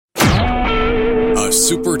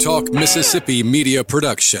SuperTalk Mississippi media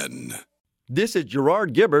production. This is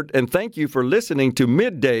Gerard Gibbert, and thank you for listening to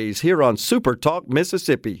Middays here on SuperTalk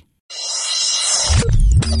Mississippi.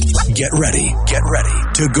 Get ready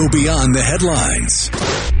to go beyond the headlines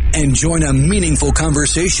and join a meaningful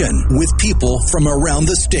conversation with people from around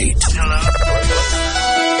the state.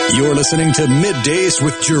 You're listening to Middays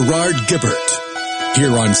with Gerard Gibbert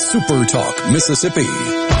here on SuperTalk Mississippi.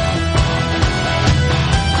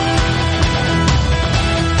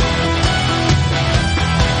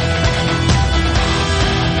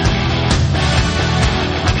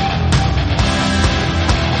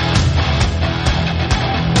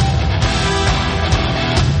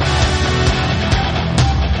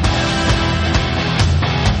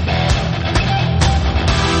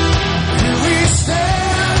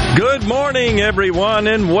 Good morning, everyone,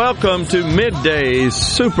 and welcome to Middays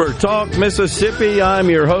Super Talk Mississippi. I'm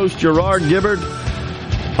your host, Gerard Gibbert,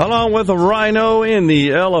 along with a Rhino in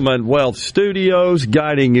the Element Wealth Studios,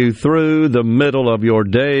 guiding you through the middle of your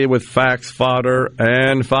day with facts, fodder,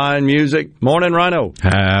 and fine music. Morning, Rhino.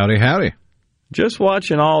 Howdy, howdy. Just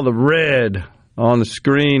watching all the red on the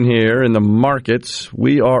screen here in the markets.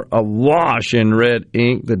 We are awash in red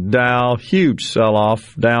ink. The Dow, huge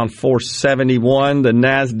sell-off, down 471. The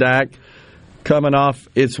NASDAQ coming off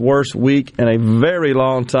its worst week in a very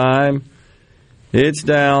long time. It's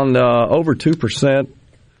down over 2%,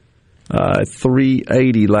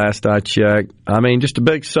 380 last I checked. I mean, just a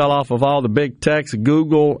big sell-off of all the big techs.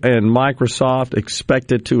 Google and Microsoft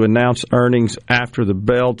expected to announce earnings after the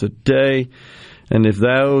bell today. And if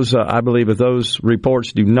those, I believe if those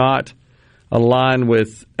reports do not align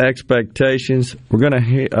with expectations, we're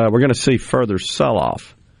going to see further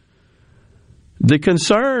sell-off. The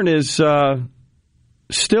concern is still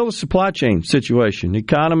the supply chain situation.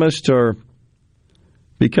 Economists are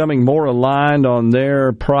becoming more aligned on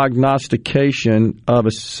their prognostication of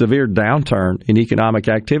a severe downturn in economic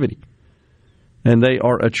activity. And they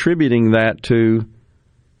are attributing that to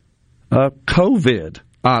COVID,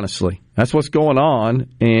 honestly. That's what's going on.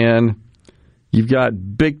 And you've got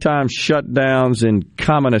big-time shutdowns in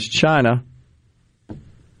communist China.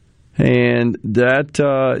 And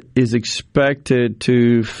that is expected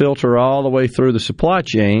to filter all the way through the supply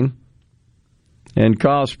chain and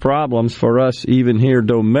cause problems for us even here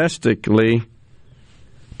domestically.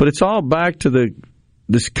 But it's all back to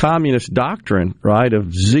this communist doctrine, right,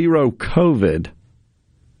 of zero COVID.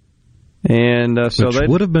 And so which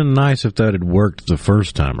would have been nice if that had worked the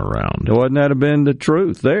first time around. Wouldn't that have been the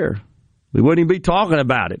truth there? We wouldn't even be talking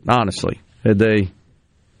about it, honestly, had they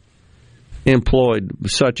employed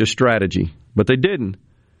such a strategy. But they didn't.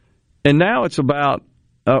 And now it's about,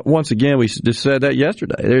 once again, we just said that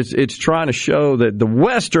yesterday, it's trying to show that the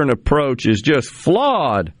Western approach is just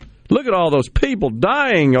flawed. Look at all those people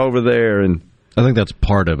dying over there. And I think that's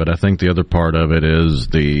part of it. I think the other part of it is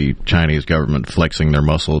the Chinese government flexing their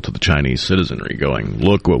muscle to the Chinese citizenry, going,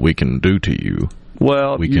 look what we can do to you.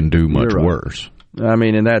 Well, we can do much worse. I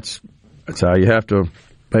mean, and that's how you have to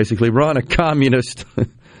basically run a communist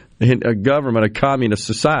a government, a communist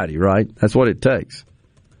society, right? That's what it takes.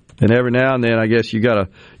 And every now and then, I guess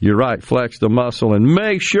you're right, flex the muscle and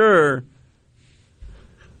make sure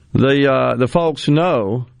the folks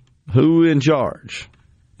know who's in charge.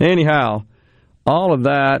 Anyhow, all of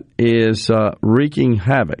that is wreaking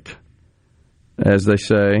havoc, as they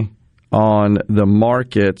say, on the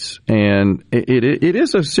markets, and it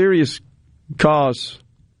is a serious cause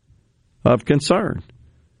of concern.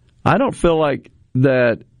 I don't feel like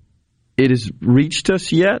that it has reached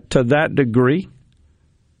us yet to that degree.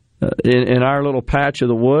 In our little patch of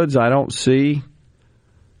the woods, I don't see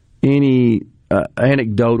any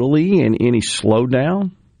anecdotally any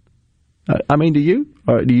slowdown. I mean, do you?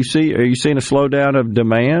 Are you seeing a slowdown of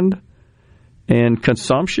demand and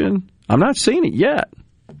consumption? I'm not seeing it yet.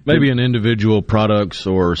 Maybe in individual products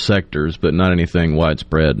or sectors, but not anything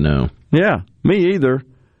widespread, no. Yeah, me either.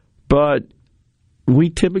 But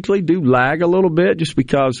we typically do lag a little bit just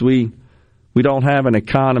because we don't have an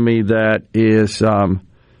economy that is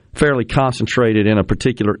fairly concentrated in a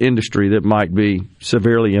particular industry that might be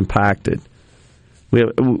severely impacted.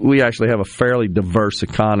 We actually have a fairly diverse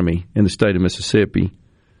economy in the state of Mississippi.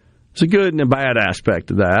 It's a good and a bad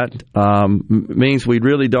aspect of that. Means we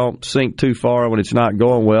really don't sink too far when it's not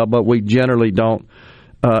going well, but we generally don't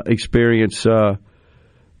experience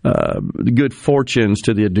good fortunes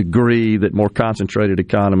to the degree that more concentrated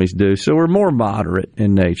economies do. So we're more moderate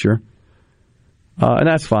in nature, and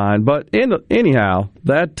that's fine. But anyhow,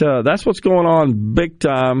 that's what's going on big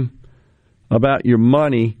time about your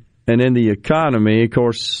money and in the economy. Of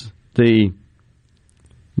course, the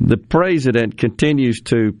the president continues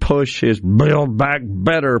to push his Build Back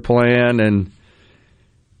Better plan, and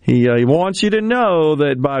he wants you to know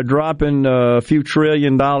that by dropping a few $1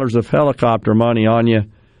 trillion of helicopter money on you,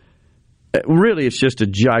 really it's just a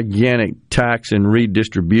gigantic tax and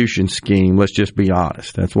redistribution scheme. Let's just be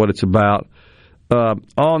honest. That's what it's about.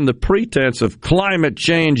 On the pretense of climate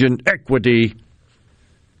change and equity,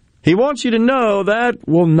 he wants you to know that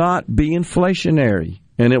will not be inflationary,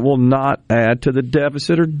 and it will not add to the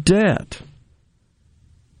deficit or debt.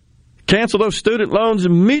 Cancel those student loans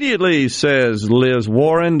immediately, says Liz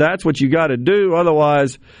Warren. That's what you got to do.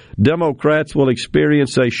 Otherwise, Democrats will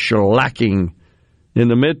experience a shellacking in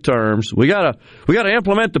the midterms. We got to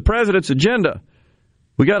implement the president's agenda.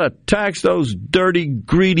 We got to tax those dirty,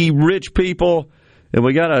 greedy, rich people, and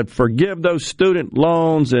we got to forgive those student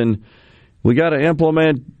loans, and we got to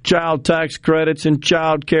implement child tax credits and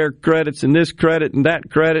child care credits and this credit and that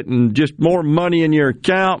credit and just more money in your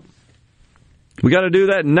account. We got to do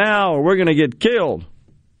that now or we're going to get killed.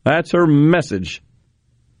 That's her message.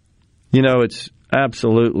 You know, it's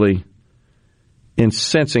absolutely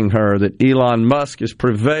incensing her that Elon Musk has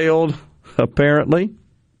prevailed, apparently.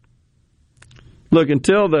 Look,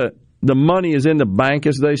 until the money is in the bank,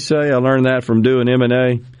 as they say, I learned that from doing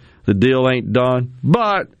M&A, the deal ain't done.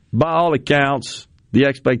 But by all accounts, the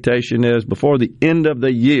expectation is before the end of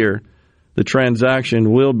the year, the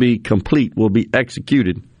transaction will be complete, will be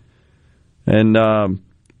executed, and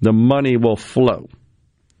the money will flow.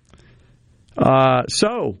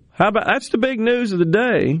 So, how about that's the big news of the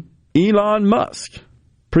day? Elon Musk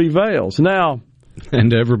prevails. Now,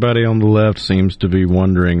 and everybody on the left seems to be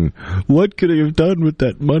wondering, what could he have done with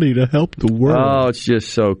that money to help the world? Oh, it's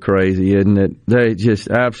just so crazy, isn't it? They just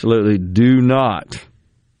absolutely do not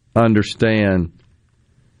understand.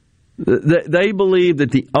 They believe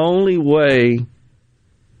that the only way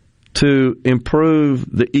to improve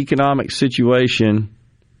the economic situation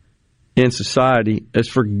in society is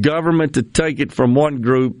for government to take it from one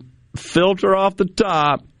group, filter off the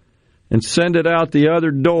top, and send it out the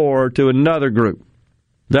other door to another group.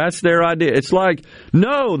 That's their idea. It's like,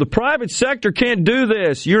 no, the private sector can't do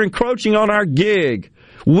this. You're encroaching on our gig.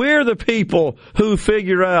 We're the people who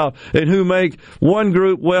figure out and who make one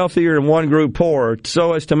group wealthier and one group poorer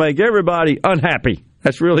so as to make everybody unhappy.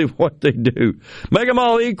 That's really what they do. Make them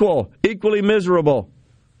all equally miserable.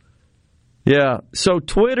 Yeah, so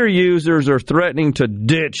Twitter users are threatening to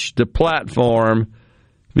ditch the platform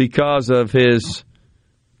because of his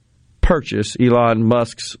purchase, Elon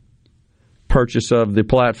Musk's purchase of the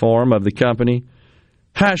platform, of the company.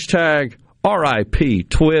 Hashtag RIP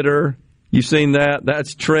Twitter. You seen that?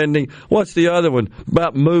 That's trending. What's the other one?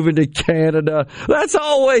 About moving to Canada. That's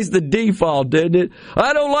always the default, isn't it?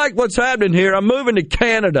 I don't like what's happening here. I'm moving to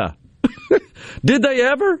Canada. Did they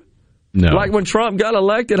ever? No. Like when Trump got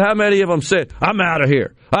elected, how many of them said, I'm out of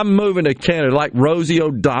here. I'm moving to Canada, like Rosie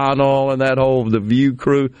O'Donnell and that whole The View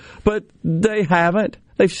crew. But they haven't.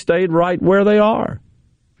 They've stayed right where they are.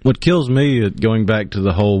 What kills me, going back to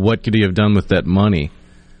the whole what could he have done with that money,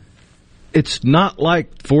 it's not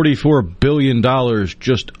like $44 billion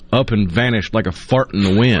just up and vanished like a fart in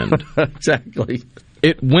the wind. Exactly.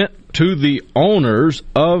 It went to the owners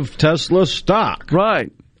of Tesla stock.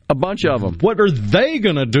 Right. A bunch of them. What are they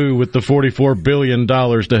going to do with the $44 billion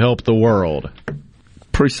to help the world?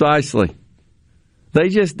 Precisely. They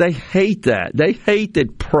hate that. They hate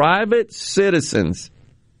that private citizens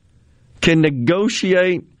can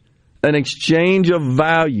negotiate an exchange of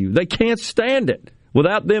value. They can't stand it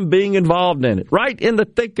without them being involved in it, right in the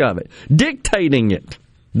thick of it, dictating it.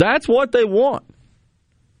 That's what they want.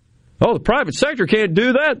 Oh, the private sector can't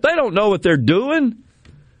do that? They don't know what they're doing.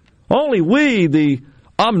 Only we, the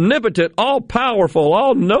omnipotent, all-powerful,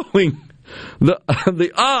 all-knowing,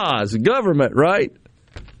 the Oz government, right?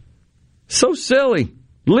 So silly.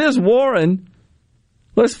 Liz Warren,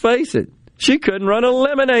 let's face it, she couldn't run a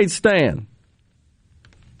lemonade stand.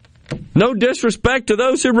 No disrespect to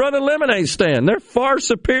those who run a lemonade stand. They're far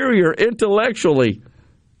superior intellectually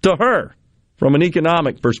to her from an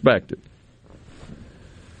economic perspective.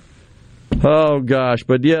 Oh, gosh.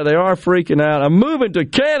 But, yeah, they are freaking out. I'm moving to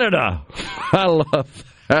Canada. I love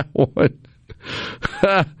that one.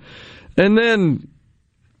 And then,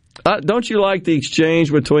 don't you like the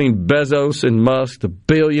exchange between Bezos and Musk, the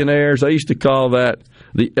billionaires? I used to call that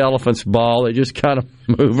the elephant's ball. They just kind of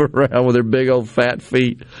move around with their big old fat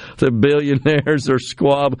feet. The billionaires are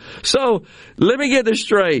squab. So let me get this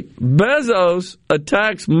straight. Bezos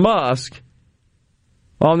attacks Musk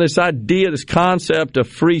on this idea, this concept of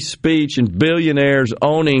free speech and billionaires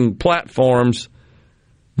owning platforms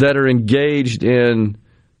that are engaged in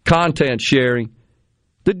content sharing.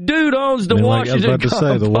 The dude owns the I Washington was about to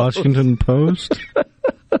say, the Washington Post.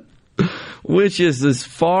 Which is as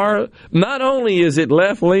far, not only is it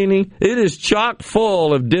left-leaning, it is chock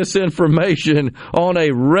full of disinformation on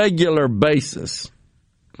a regular basis.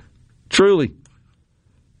 Truly.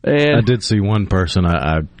 And I did see one person,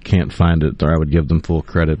 I can't find it, or I would give them full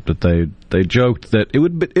credit, but they joked that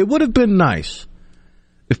it would have been nice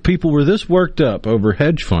if people were this worked up over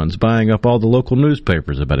hedge funds buying up all the local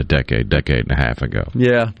newspapers about a decade and a half ago.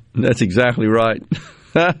 Yeah, that's exactly right.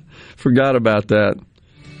 Forgot about that.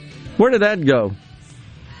 Where did that go?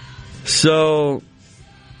 So,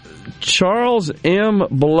 Charles M.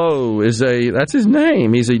 Blow that's his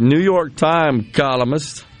name. He's a New York Times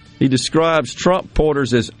columnist. He describes Trump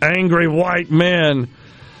supporters as angry white men.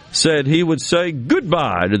 Said he would say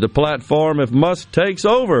goodbye to the platform if Musk takes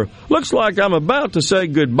over. Looks like I'm about to say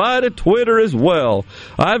goodbye to Twitter as well.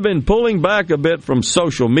 I've been pulling back a bit from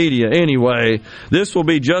social media anyway. This will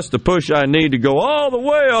be just the push I need to go all the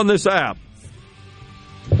way on this app.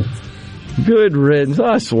 Good riddance,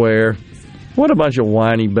 I swear. What a bunch of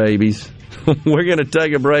whiny babies. We're going to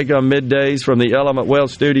take a break on middays from the Element Wealth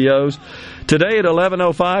Studios. Today at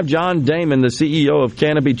 11:05, John Damon, the CEO of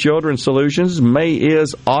Canopy Children's Solutions. May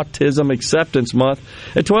is Autism Acceptance Month.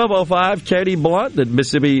 At 12:05, Katie Blunt, the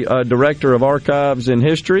Mississippi Director of Archives and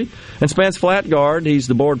History. And Spence Flatguard, he's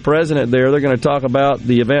the board president there. They're going to talk about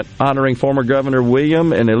the event honoring former Governor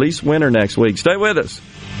William and Elise Winter next week. Stay with us.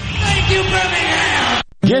 Thank you, Birmingham!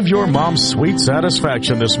 Give your mom sweet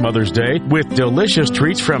satisfaction this Mother's Day with delicious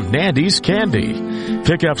treats from Nandy's Candy.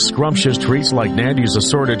 Pick up scrumptious treats like Nandy's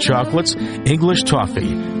assorted chocolates, English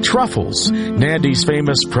toffee, truffles, Nandy's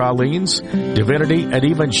famous pralines, divinity, and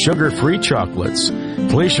even sugar-free chocolates.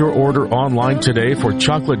 Place your order online today for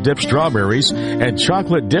chocolate dip strawberries and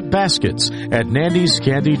chocolate dip baskets at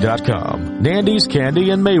nandyscandy.com. Nandy's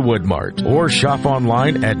Candy in Maywood Mart, or shop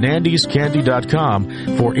online at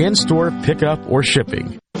nandyscandy.com for in-store pickup or shipping.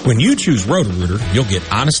 When you choose Roto-Rooter, you'll get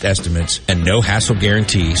honest estimates and no hassle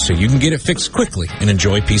guarantees, so you can get it fixed quickly and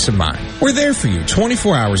enjoy peace of mind. We're there for you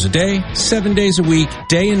 24 hours a day, 7 days a week,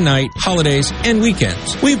 day and night, holidays, and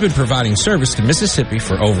weekends. We've been providing service to Mississippi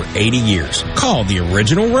for over 80 years. Call the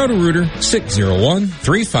original Roto-Rooter,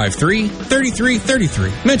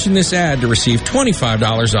 601-353-3333. Mention this ad to receive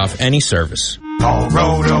 $25 off any service. Call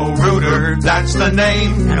Roto-Rooter, that's the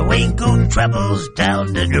name. And away go troubles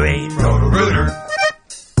down the drain. Roto-Rooter.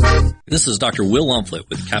 This is Dr. Will Umflett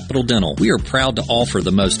with Capital Dental. We are proud to offer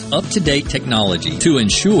the most up-to-date technology to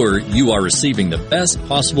ensure you are receiving the best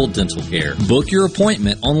possible dental care. Book your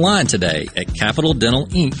appointment online today at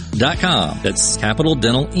CapitalDentalInc.com. That's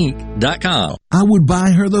CapitalDentalInc.com. I would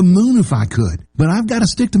buy her the moon if I could, but I've got to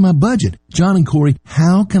stick to my budget. John and Corey,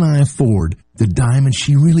 how can I afford the diamond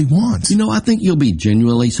she really wants? You know, I think you'll be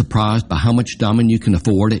genuinely surprised by how much diamond you can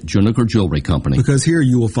afford at Juniker Jewelry Company. Because here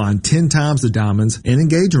you will find 10 times the diamonds and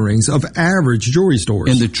engagement rings of average jewelry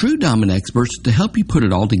stores. And the true diamond experts to help you put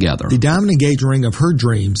it all together. The diamond engagement ring of her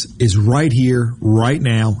dreams is right here, right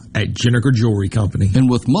now at Juniker Jewelry Company. And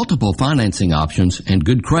with multiple financing options and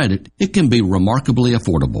good credit, it can be remarkably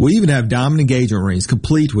affordable. We even have diamond engagement rings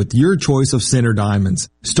complete with your choice of center diamonds,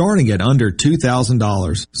 starting at under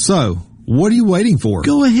 $2,000. So, what are you waiting for?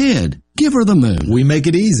 Go ahead. Give her the moon. We make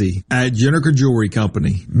it easy at Juniker Jewelry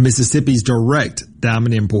Company, Mississippi's direct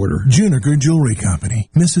diamond importer. Juniker Jewelry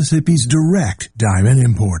Company, Mississippi's direct diamond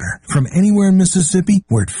importer. From anywhere in Mississippi,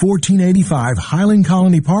 we're at 1485 Highland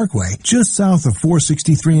Colony Parkway, just south of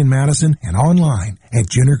 463 in Madison, and online at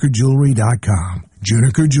JunikerJewelry.com.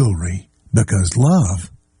 Juniker Jewelry, because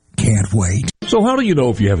love can't wait. So how do you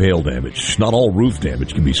know if you have hail damage? Not all roof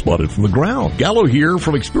damage can be spotted from the ground. Gallo here.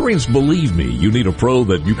 From experience, believe me, you need a pro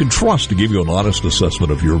that you can trust to give you an honest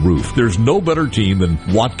assessment of your roof. There's no better team than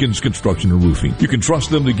Watkins Construction and Roofing. You can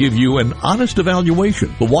trust them to give you an honest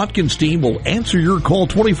evaluation. The Watkins team will answer your call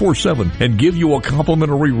 24/7 and give you a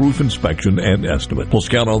complimentary roof inspection and estimate. Plus,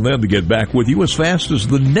 count on them to get back with you as fast as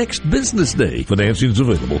the next business day. Financing's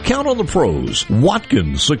available. Count on the pros.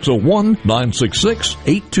 Watkins,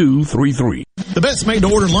 601-966-8233. The best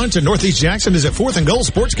made-to-order lunch in Northeast Jackson is at 4th and Gold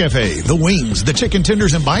Sports Cafe. The wings, the chicken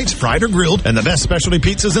tenders and bites, fried or grilled, and the best specialty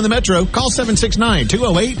pizzas in the metro. Call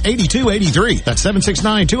 769-208-8283. That's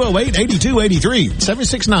 769-208-8283.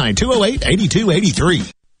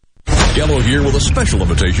 769-208-8283. Gallo here with a special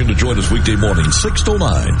invitation to join us weekday morning, 6 to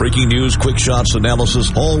 9. Breaking news, quick shots,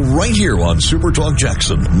 analysis, all right here on Super Talk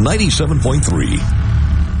Jackson 97.3.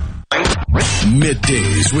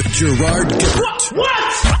 Middays with Gerard Gibbert.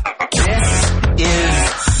 What? This is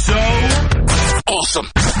so awesome.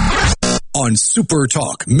 On Super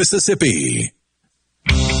Talk, Mississippi.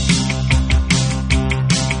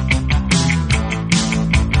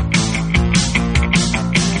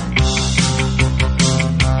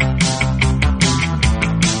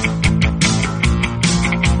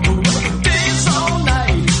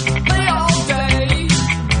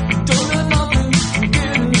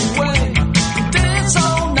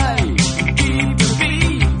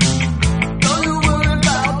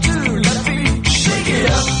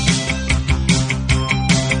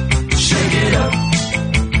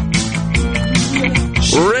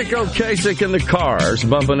 Marco Kasich and the Cars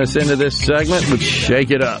bumping us into this segment with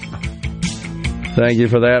Shake It Up. Thank you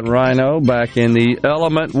for that, Rhino, back in the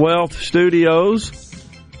Element Wealth Studios.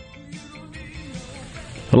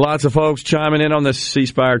 Lots of folks chiming in on the C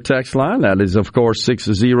Spire text line. That is, of course,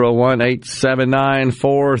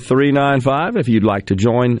 601-879-4395. If you'd like to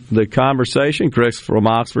join the conversation, Chris from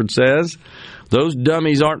Oxford says, those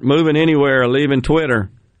dummies aren't moving anywhere, leaving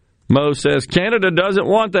Twitter. Mo says, Canada doesn't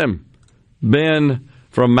want them. Ben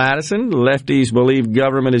from Madison, lefties believe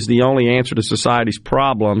government is the only answer to society's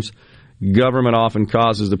problems. Government often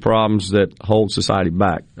causes the problems that hold society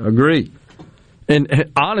back. Agree.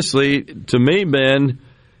 And honestly, to me, Ben,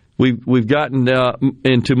 we've gotten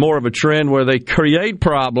into more of a trend where they create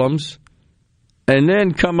problems and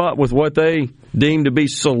then come up with what they deem to be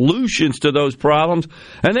solutions to those problems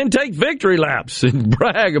and then take victory laps and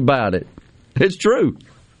brag about it. It's true.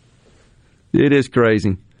 It is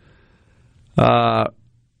crazy.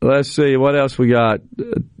 Let's see, what else we got?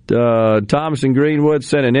 Thomas in Greenwood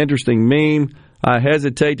sent an interesting meme. I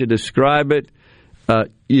hesitate to describe it.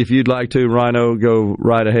 If you'd like to, Rhino, go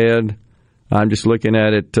right ahead. I'm just looking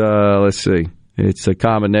at it. Let's see. It's a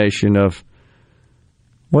combination of,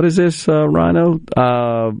 what is this, Rhino?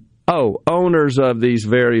 Owners of these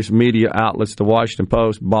various media outlets, the Washington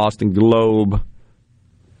Post, Boston Globe,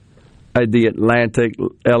 the Atlantic,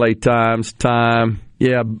 LA Times, Time.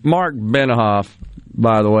 Yeah, Mark Benioff,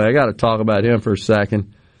 by the way. I got to talk about him for a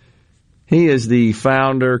second. He is the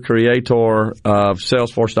founder, creator of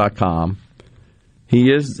Salesforce.com.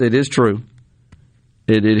 It is true.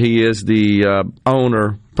 He is the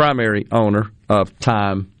primary owner of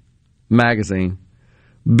Time magazine.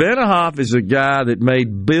 Benioff is a guy that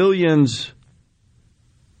made billions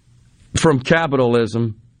from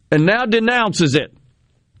capitalism and now denounces it.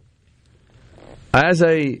 As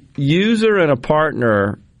a user and a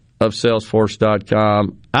partner of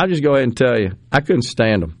Salesforce.com, I'll just go ahead and tell you, I couldn't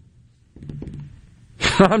stand them.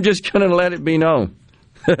 I'm just going to let it be known.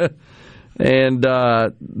 And I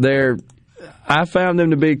found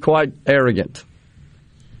them to be quite arrogant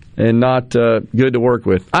and not good to work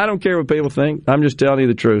with. I don't care what people think. I'm just telling you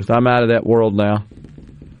the truth. I'm out of that world now.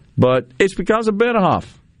 But it's because of Benioff.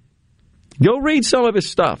 Go read some of his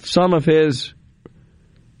stuff, some of his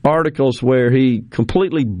articles where he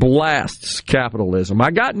completely blasts capitalism. I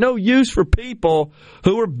got no use for people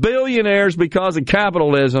who are billionaires because of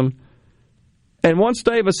capitalism, and once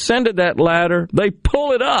they've ascended that ladder, they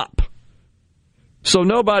pull it up so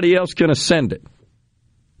nobody else can ascend it.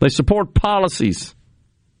 They support policies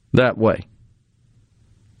that way.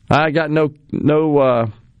 I got no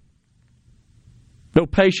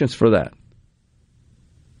patience for that.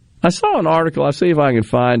 I saw an article, I'll see if I can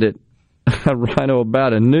find it, Rhino,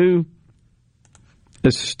 about a new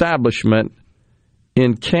establishment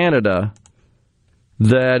in Canada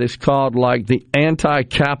that is called like the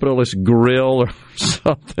Anti-Capitalist Grill or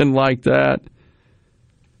something like that.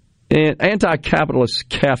 An Anti-Capitalist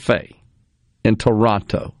Cafe in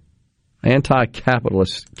Toronto.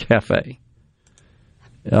 Anti-Capitalist Cafe.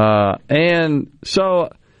 And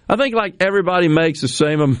so I think like everybody makes the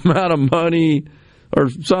same amount of money or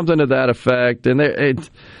something to that effect.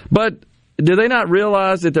 But do they not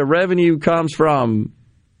realize that the revenue comes from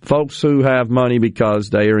folks who have money because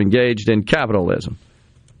they are engaged in capitalism?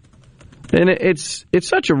 And it's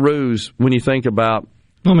such a ruse when you think about.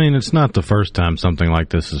 I mean, it's not the first time something like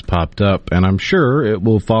this has popped up, and I'm sure it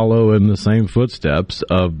will follow in the same footsteps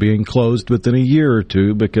of being closed within a year or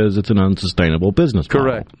two because it's an unsustainable business model.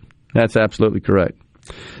 Correct. That's absolutely correct.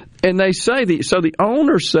 And they say, the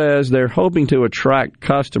owner says they're hoping to attract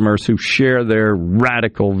customers who share their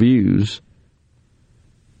radical views,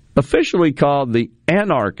 officially called the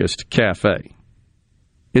Anarchist Cafe.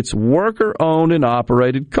 It's worker-owned and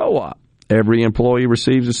operated co-op. Every employee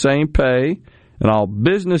receives the same pay, and all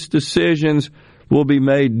business decisions will be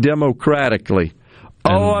made democratically.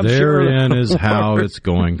 And therein is how it's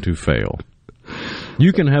going to fail.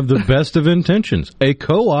 You can have the best of intentions. A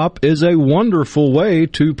co-op is a wonderful way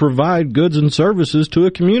to provide goods and services to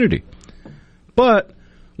a community. But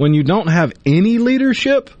when you don't have any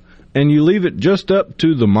leadership and you leave it just up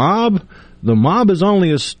to the mob is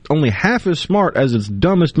only half as smart as its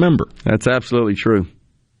dumbest member. That's absolutely true.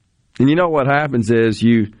 And you know what happens is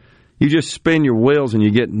you just spin your wheels and you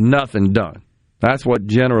get nothing done. That's what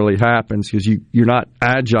generally happens because you're not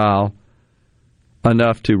agile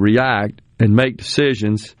enough to react and make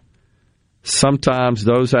decisions. Sometimes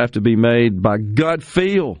those have to be made by gut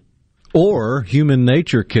feel. Or human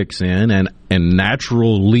nature kicks in and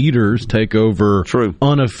natural leaders take over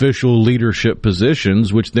unofficial leadership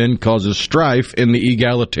positions, which then causes strife in the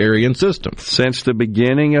egalitarian system. Since the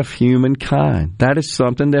beginning of humankind, that is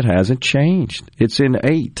something that hasn't changed. It's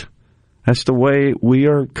innate. That's the way we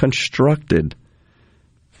are constructed.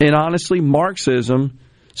 And honestly, Marxism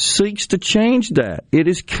seeks to change that. It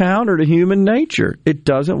is counter to human nature. It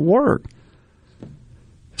doesn't work.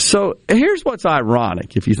 So here's what's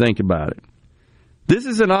ironic, if you think about it. This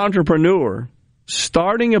is an entrepreneur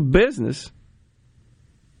starting a business,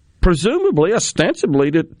 presumably, ostensibly,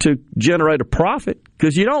 to generate a profit,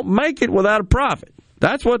 because you don't make it without a profit.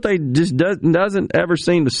 That's what they just doesn't ever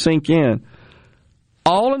seem to sink in.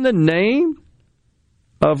 All in the name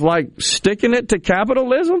of, like, sticking it to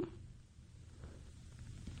capitalism?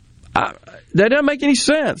 That doesn't make any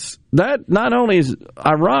sense. That not only is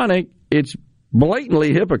ironic, it's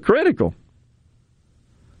blatantly hypocritical.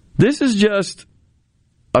 This is just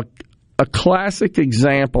a classic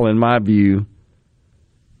example, in my view,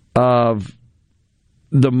 of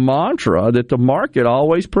the mantra that the market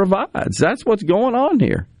always provides. That's what's going on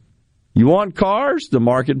here. You want cars? The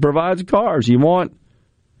market provides cars. You want,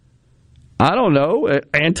 I don't know,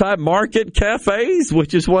 anti-market cafes,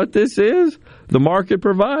 which is what this is? The market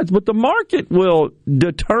provides. But the market will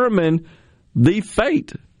determine the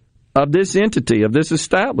fate of this entity, of this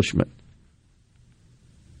establishment.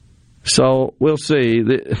 So we'll see.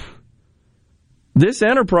 This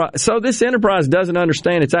enterprise doesn't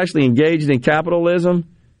understand it's actually engaged in capitalism,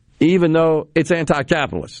 even though it's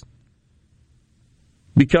anti-capitalist.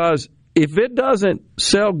 Because if it doesn't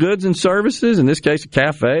sell goods and services, in this case a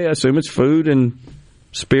cafe, I assume it's food and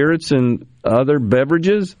spirits and other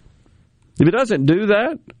beverages, if it doesn't do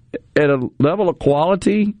that at a level of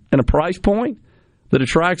quality and a price point that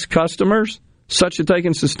attracts customers such that they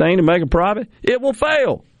can sustain and make a profit, it will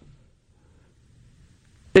fail.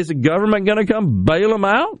 Is the government going to come bail them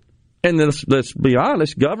out? And let's be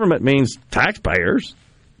honest, government means taxpayers.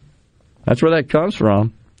 That's where that comes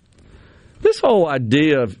from. This whole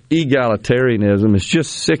idea of egalitarianism is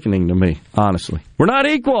just sickening to me, honestly. We're not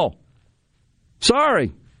equal.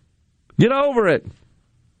 Sorry. Get over it.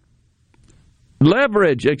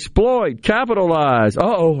 Leverage, exploit, capitalize.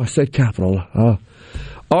 I said capital.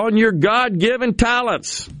 On your God-given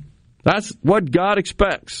talents. That's what God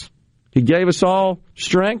expects. He gave us all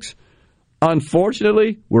strengths.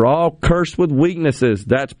 Unfortunately, we're all cursed with weaknesses.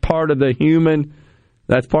 That's part of the human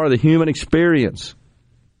experience.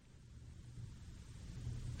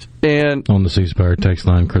 And on the C Spire text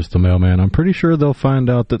line, Chris the Mailman, I'm pretty sure they'll find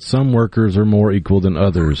out that some workers are more equal than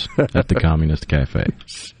others at the Communist Cafe.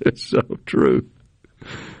 It's so true.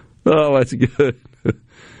 Oh, that's good.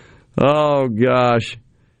 Oh, gosh.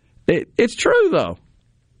 It's true, though.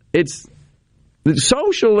 It's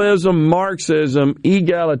socialism, Marxism,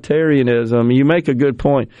 egalitarianism, you make a good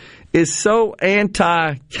point, is so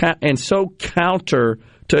anti and so counter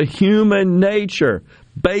to human nature,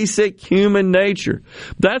 basic human nature.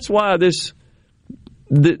 That's why this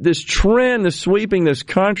trend is sweeping this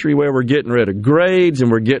country where we're getting rid of grades and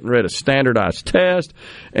we're getting rid of standardized tests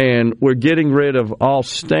and we're getting rid of all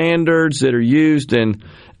standards that are used in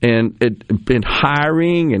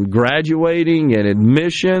hiring and graduating and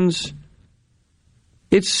admissions.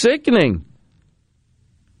 It's sickening.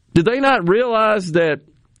 Did they not realize that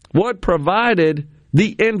what provided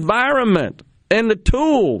the environment and the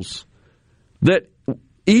tools that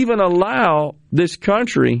even allow this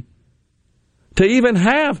country to even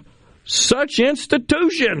have such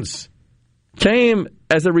institutions came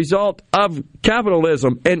as a result of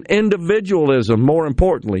capitalism and individualism, more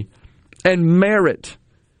importantly, and merit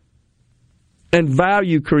and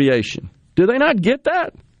value creation? Do they not get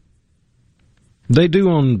that? They do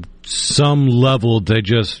on some level. They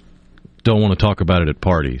just don't want to talk about it at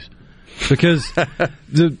parties. Because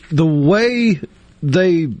the way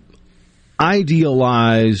they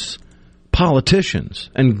idealize politicians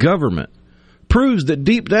and government proves that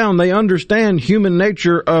deep down they understand human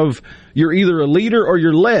nature of you're either a leader or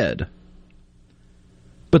you're led.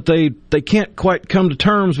 But they can't quite come to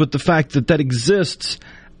terms with the fact that exists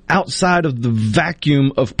outside of the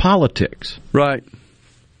vacuum of politics. Right.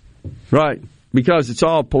 Right. Because it's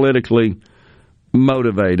all politically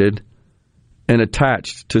motivated and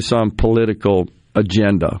attached to some political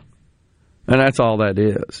agenda. And that's all that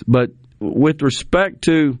is. But with respect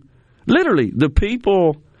to, literally, the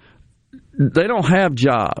people, they don't have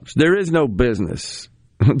jobs. There is no business.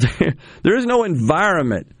 There is no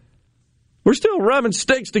environment. We're still rubbing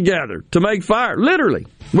sticks together to make fire. Literally.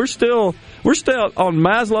 We're still on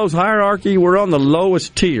Maslow's hierarchy. We're on the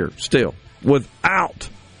lowest tier still, without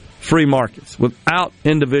free markets, without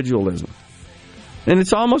individualism. And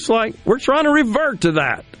it's almost like we're trying to revert to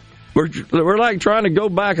that. We're like trying to go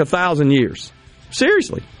back 1,000 years.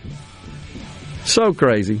 Seriously. So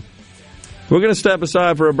crazy. We're going to step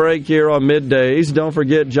aside for a break here on Middays. Don't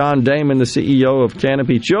forget John Damon, the CEO of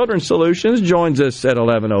Canopy Children's Solutions, joins us at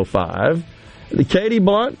 11:05. Katie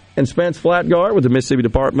Blunt and Spence Flatgard with the Mississippi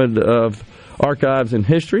Department of Archives and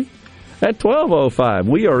History at 12:05.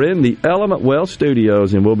 We are in the Element Wealth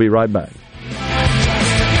Studios, and we'll be right back.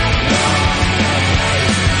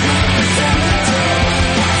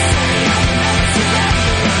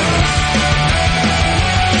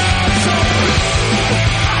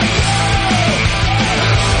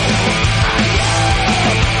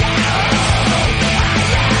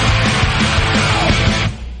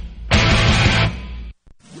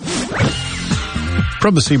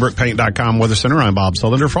 From the SeabrookPaint.com Weather Center, I'm Bob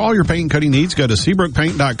Sullender. For all your paint and coating needs, go to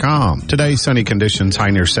SeabrookPaint.com. Today, sunny conditions, high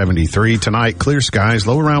near 73. Tonight, clear skies,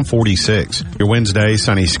 low around 46. Your Wednesday,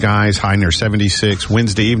 sunny skies, high near 76.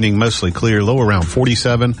 Wednesday evening, mostly clear, low around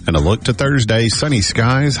 47. And a look to Thursday, sunny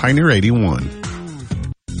skies, high near 81.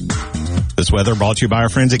 This weather brought to you by our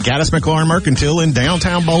friends at Gaddis McLaurin Mercantile in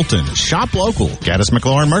downtown Bolton. Shop local. Gaddis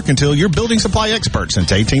McLaurin Mercantile, your building supply expert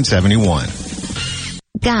since 1871.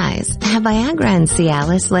 Guys, have Viagra and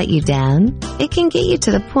Cialis let you down? It can get you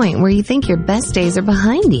to the point where you think your best days are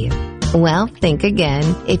behind you. Well, think again.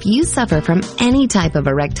 If you suffer from any type of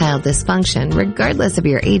erectile dysfunction, regardless of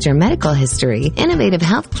your age or medical history, Innovative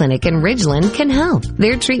Health Clinic in Ridgeland can help.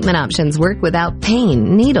 Their treatment options work without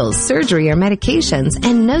pain, needles, surgery, or medications,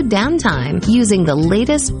 and no downtime, using the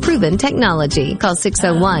latest proven technology. Call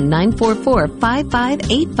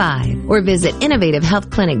 601-944-5585 or visit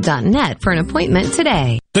innovativehealthclinic.net for an appointment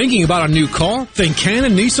today. Thinking about a new car? Think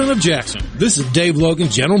Cannon Nissan of Jackson. This is Dave Logan,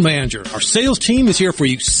 General Manager. Our sales team is here for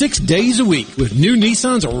you 6 days a week with new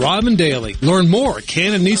Nissans arriving daily. Learn more at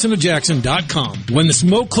CannonNissanofJackson.com. When the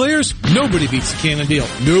smoke clears, nobody beats the Cannon deal.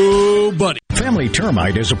 Nobody. Family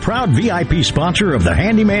Termite is a proud VIP sponsor of the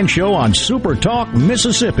Handyman Show on Super Talk,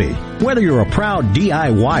 Mississippi. Whether you're a proud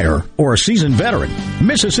DIYer or a seasoned veteran,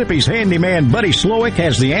 Mississippi's handyman Buddy Slowick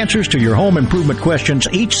has the answers to your home improvement questions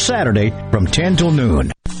each Saturday from 10 till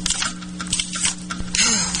noon.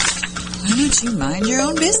 Why don't you mind your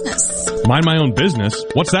own business? Mind my own business?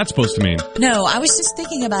 What's that supposed to mean? No, I was just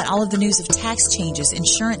thinking about all of the news of tax changes,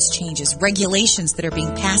 insurance changes, regulations that are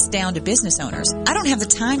being passed down to business owners. I don't have the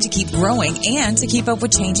time to keep growing and to keep up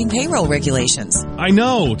with changing payroll regulations. I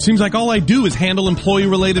know. It seems like all I do is handle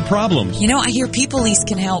employee-related problems. You know, I hear People Lease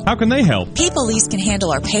can help. How can they help? People Lease can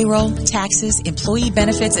handle our payroll, taxes, employee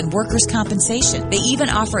benefits, and workers' compensation. They even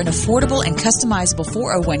offer an affordable and customizable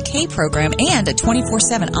 401k program and a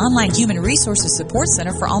 24/7 online human resources support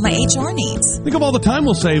center for all my HR needs. Think of all the time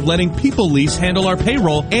we'll save letting People Lease handle our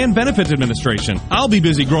payroll and benefits administration. I'll be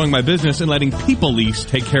busy growing my business and letting People Lease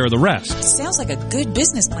take care of the rest. Sounds like a good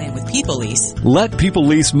business plan with People Lease. Let People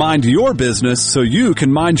Lease mind your business so you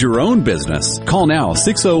can mind your own business. Call now,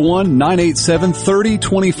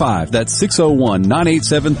 601-987-3025. That's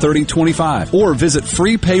 601-987-3025. Or visit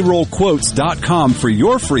freepayrollquotes.com for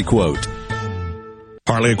your free quote.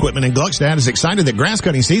 Harley Equipment in Gluckstadt is excited that grass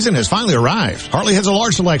cutting season has finally arrived. Harley has a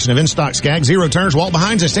large selection of in-stock Skag zero turns, wall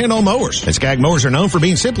behinds, and stand-on mowers. And Skag mowers are known for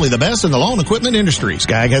being simply the best in the lawn equipment industry.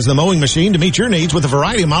 Skag has the mowing machine to meet your needs with a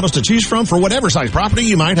variety of models to choose from for whatever size property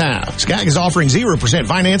you might have. Skag is offering 0%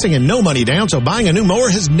 financing and no money down, so buying a new mower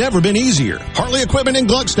has never been easier. Harley Equipment in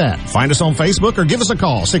Gluckstadt. Find us on Facebook or give us a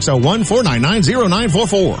call,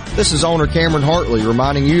 601-499-0944. This is owner Cameron Hartley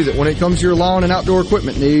reminding you that when it comes to your lawn and outdoor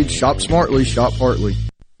equipment needs, shop smartly, shop Hartley.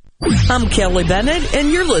 I'm Kelly Bennett,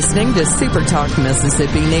 and you're listening to Super Talk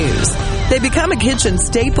Mississippi News. They become a kitchen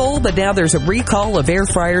staple, but now there's a recall of air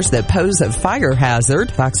fryers that pose a fire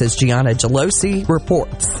hazard. Fox's Gianna Gelosi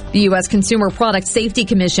reports. The U.S. Consumer Product Safety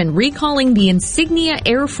Commission recalling the Insignia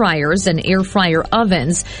air fryers and air fryer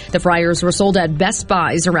ovens. The fryers were sold at Best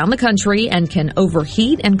Buys around the country and can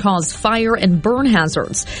overheat and cause fire and burn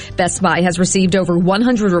hazards. Best Buy has received over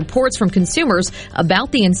 100 reports from consumers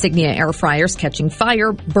about the Insignia air fryers catching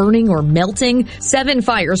fire, burning, or melting. 7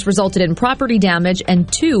 fires resulted in property damage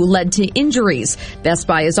and 2 led to injuries. Best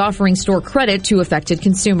Buy is offering store credit to affected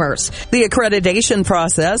consumers. The accreditation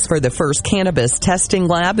process for the first cannabis testing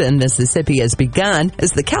lab in Mississippi has begun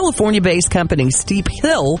as the California-based company Steep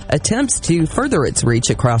Hill attempts to further its reach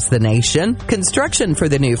across the nation. Construction for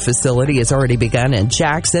the new facility has already begun in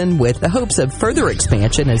Jackson, with the hopes of further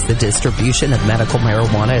expansion as the distribution of medical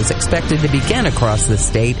marijuana is expected to begin across the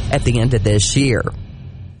state at the end of this year.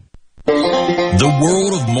 The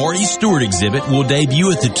World of Marty Stewart exhibit will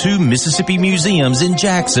debut at the 2 Mississippi museums in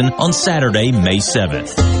Jackson on Saturday, May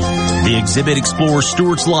 7th. The exhibit explores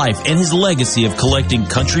Stewart's life and his legacy of collecting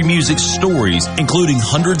country music stories, including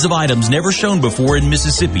hundreds of items never shown before in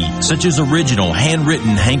Mississippi, such as original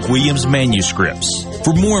handwritten Hank Williams manuscripts.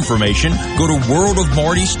 For more information, go to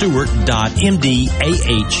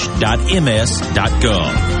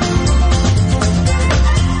worldofmartystewart.mdah.ms.gov.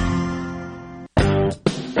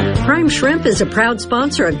 Prime Shrimp is a proud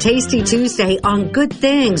sponsor of Tasty Tuesday on Good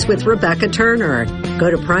Things with Rebecca Turner. Go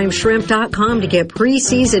to primeshrimp.com to get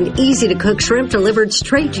pre-seasoned, easy-to-cook shrimp delivered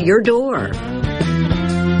straight to your door.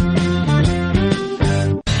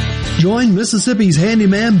 Join Mississippi's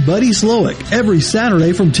handyman Buddy Slowick every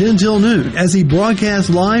Saturday from 10 till noon as he broadcasts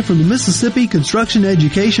live from the Mississippi Construction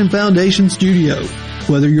Education Foundation studio.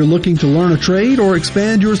 Whether you're looking to learn a trade or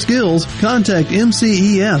expand your skills, contact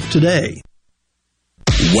MCEF today.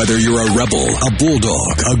 Whether you're a Rebel, a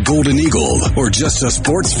Bulldog, a Golden Eagle, or just a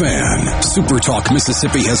sports fan, Super Talk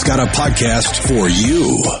Mississippi has got a podcast for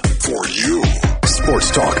you. For you.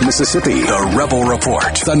 Sports Talk Mississippi, the Rebel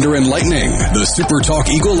Report, Thunder and Lightning, the Super Talk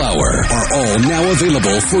Eagle Hour are all now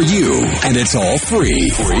available for you. And it's all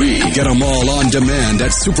free. Get them all on demand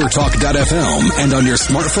at supertalk.fm and on your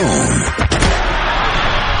smartphone.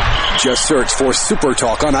 Just search for Super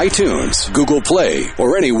Talk on iTunes, Google Play,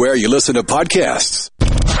 or anywhere you listen to podcasts.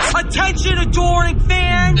 Attention, adoring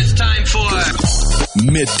fans! It's time for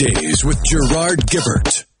Middays with Gerard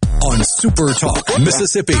Gibbert on Super Talk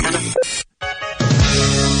Mississippi.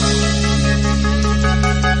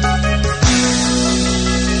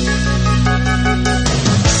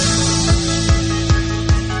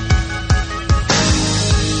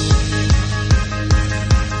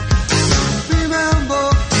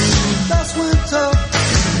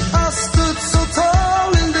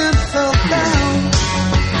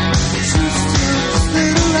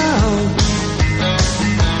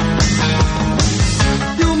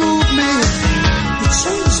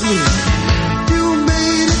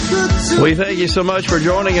 We thank you so much for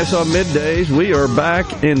joining us on Middays. We are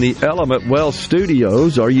back in the Element Wealth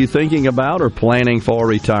Studios. Are you thinking about or planning for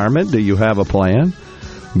retirement? Do you have a plan?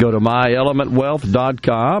 Go to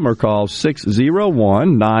myelementwealth.com or call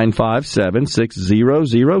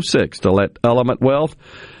 601-957-6006 to let Element Wealth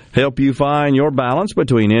help you find your balance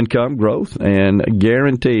between income growth and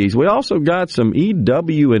guarantees. We also got some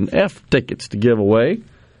EW&F tickets to give away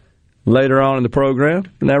later on in the program.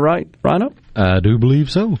 Isn't that right, Rhino? I do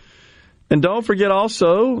believe so. And don't forget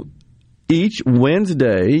also, each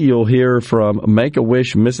Wednesday you'll hear from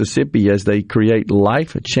Make-A-Wish Mississippi as they create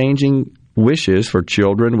life-changing wishes for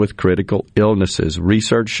children with critical illnesses.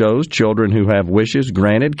 Research shows children who have wishes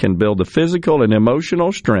granted can build the physical and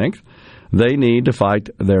emotional strength they need to fight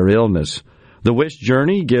their illness. The Wish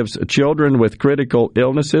Journey gives children with critical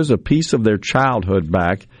illnesses a piece of their childhood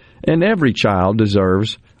back, and every child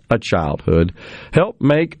deserves a childhood. Help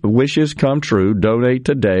make wishes come true. Donate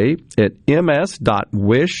today at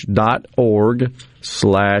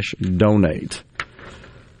ms.wish.org/donate.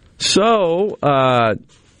 So,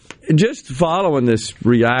 just following this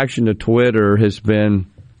reaction to Twitter has been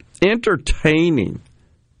entertaining.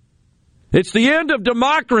 It's the end of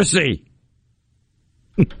democracy.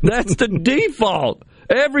 That's the default.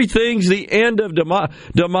 Everything's the end of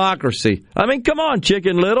democracy. I mean, come on,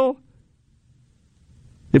 Chicken Little.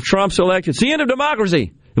 If Trump's elected, it's the end of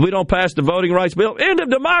democracy. If we don't pass the voting rights bill, end of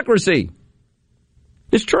democracy.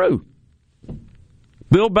 It's true.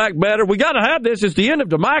 Build back better. We got to have this. It's the end of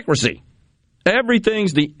democracy.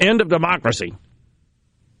 Everything's the end of democracy.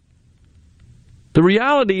 The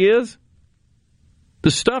reality is,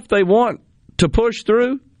 the stuff they want to push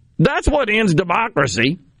through, that's what ends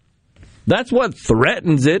democracy. That's what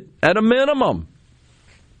threatens it at a minimum.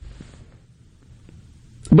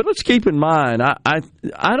 But let's keep in mind, I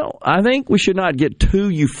think we should not get too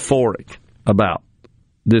euphoric about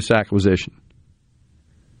this acquisition.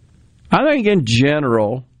 I think in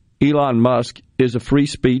general, Elon Musk is a free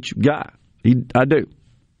speech guy. I do.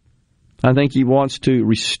 I think he wants to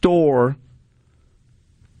restore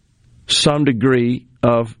some degree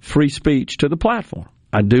of free speech to the platform.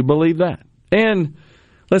 I do believe that. And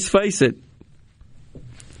let's face it,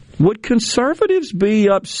 would conservatives be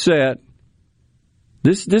upset?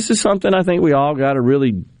 This is something I think we all got to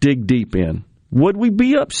really dig deep in. Would we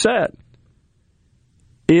be upset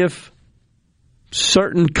if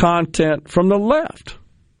certain content from the left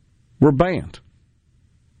were banned?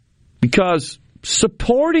 Because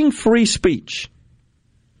supporting free speech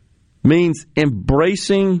means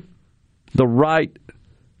embracing the right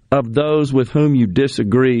of those with whom you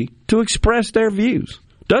disagree to express their views.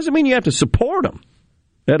 Doesn't mean you have to support them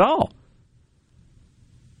at all.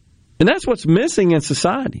 And that's what's missing in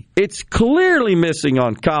society. It's clearly missing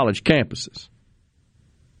on college campuses.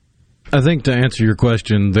 I think to answer your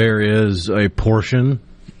question, there is a portion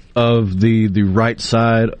of the right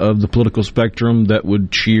side of the political spectrum that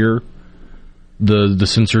would cheer the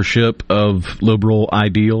censorship of liberal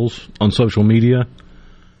ideals on social media.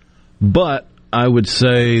 But I would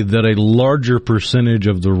say that a larger percentage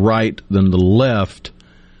of the right than the left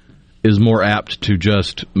is more apt to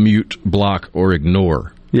just mute, block, or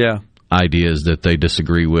ignore ideas that they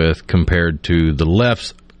disagree with, compared to the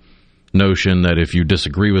left's notion that if you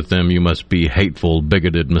disagree with them, you must be hateful,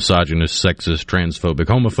 bigoted, misogynist, sexist, transphobic,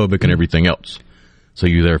 homophobic, and everything else. So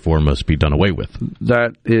you therefore must be done away with.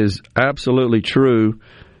 That is absolutely true.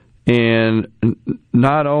 And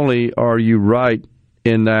not only are you right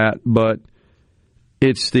in that, but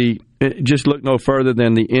just look no further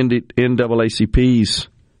than the NAACP's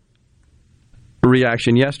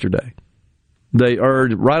reaction yesterday. They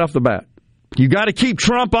urged right off the bat, you got to keep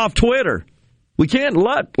Trump off Twitter. We can't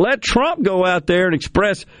let Trump go out there and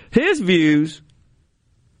express his views.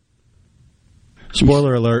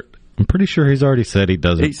 Spoiler alert, I'm pretty sure he's already said he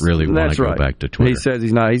doesn't really want to go back to Twitter. He says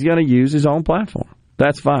he's not. He's going to use his own platform.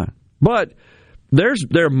 That's fine. But there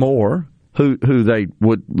are more who they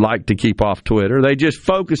would like to keep off Twitter. They just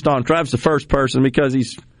focused on Travis, the first person, because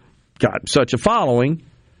he's got such a following,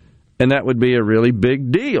 and that would be a really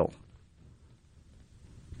big deal.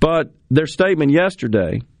 But their statement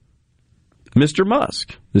yesterday, Mr.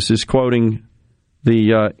 Musk, this is quoting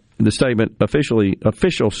the statement,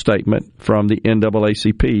 official statement from the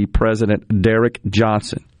NAACP President Derek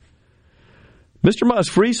Johnson. Mr.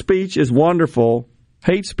 Musk, free speech is wonderful.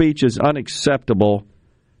 Hate speech is unacceptable.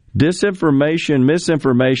 Disinformation,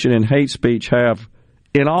 misinformation, and hate speech have,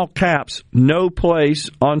 in all caps, no place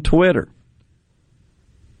on Twitter.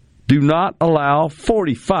 Do not allow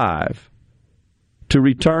 45 to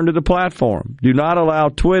return to the platform. Do not allow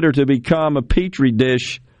Twitter to become a petri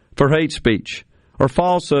dish for hate speech or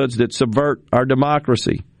falsehoods that subvert our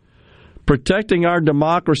democracy. Protecting our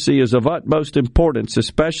democracy is of utmost importance,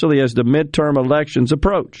 especially as the midterm elections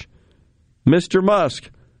approach. Mr. Musk,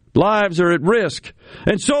 lives are at risk,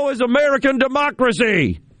 and so is American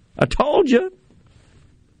democracy. I told you.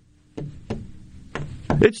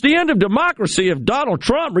 It's the end of democracy if Donald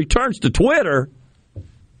Trump returns to Twitter.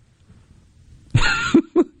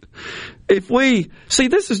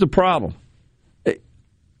 This is the problem.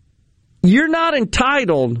 You're not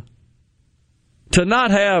entitled to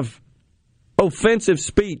not have offensive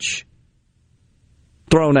speech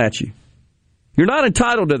thrown at you. You're not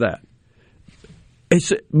entitled to that.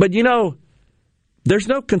 But, there's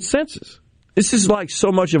no consensus. This is like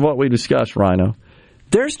so much of what we discussed, Rhino.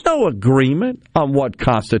 There's no agreement on what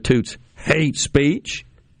constitutes hate speech.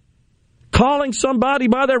 Calling somebody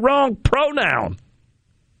by their wrong pronoun.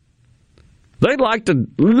 They'd like to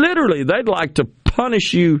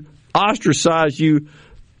punish you, ostracize you,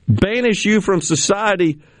 banish you from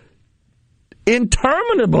society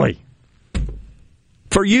interminably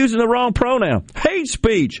for using the wrong pronoun. Hate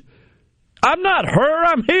speech. I'm not her,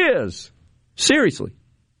 I'm his. Seriously.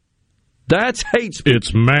 That's hate speech.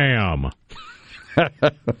 It's ma'am.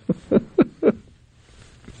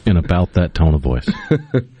 In about that tone of voice.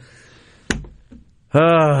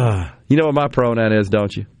 You know what my pronoun is,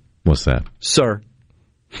 don't you? What's that? Sir.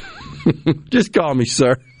 Just call me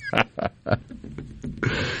sir.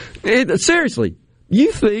 Seriously,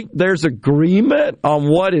 you think there's agreement on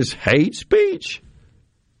what is hate speech?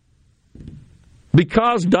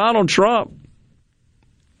 Because Donald Trump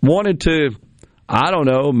wanted to,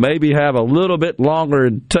 maybe have a little bit longer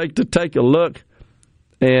and take a look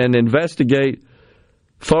and investigate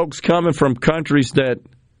folks coming from countries that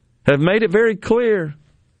have made it very clear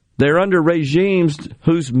they're under regimes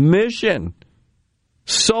whose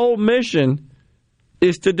sole mission,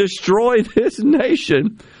 is to destroy this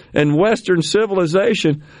nation and Western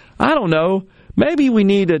civilization. I don't know. Maybe we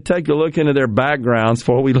need to take a look into their backgrounds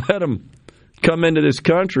before we let them come into this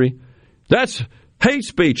country. That's hate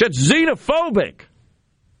speech. That's xenophobic.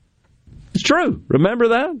 It's true. Remember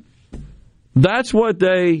that? That's what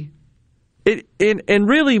and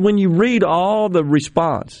really, when you read all the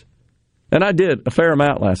response, and I did a fair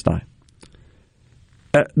amount last night,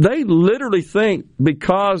 they literally think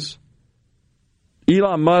because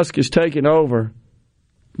Elon Musk is taking over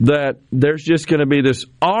that there's just going to be this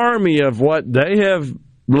army of what they have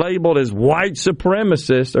labeled as white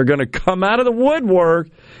supremacists are going to come out of the woodwork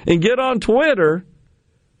and get on Twitter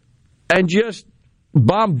and just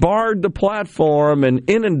bombard the platform and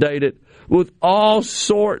inundate it with all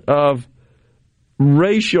sort of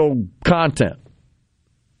racial content.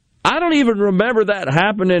 I don't even remember that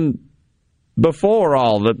happening before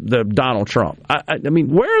all the Donald Trump. I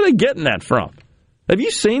mean, where are they getting that from? Have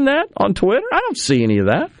you seen that on Twitter? I don't see any of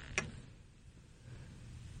that.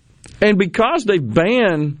 And because they've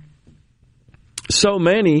banned so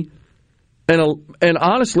many and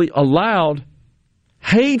honestly allowed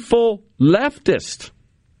hateful leftists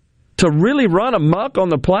to really run amok on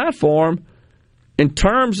the platform in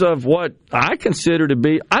terms of what I consider to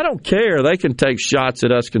be, I don't care. They can take shots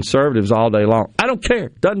at us conservatives all day long. I don't care.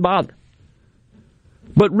 Doesn't bother.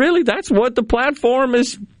 But really, that's what the platform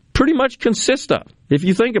is pretty much consists of. If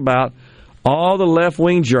you think about all the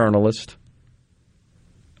left-wing journalists,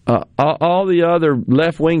 all the other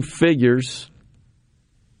left-wing figures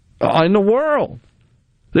in the world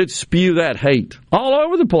that spew that hate all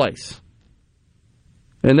over the place.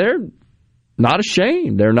 And they're not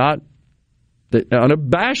ashamed. They're not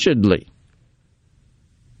unabashedly.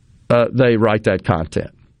 They write that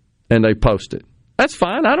content and they post it. That's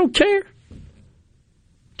fine. I don't care.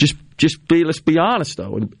 Let's be honest,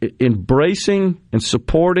 though. Embracing and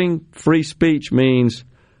supporting free speech means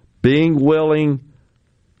being willing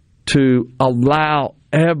to allow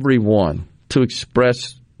everyone to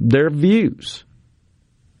express their views.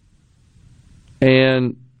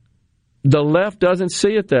 And the left doesn't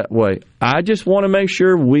see it that way. I just want to make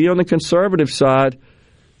sure we on the conservative side,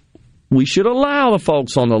 we should allow the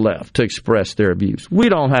folks on the left to express their views. We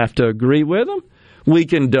don't have to agree with them. We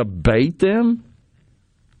can debate them.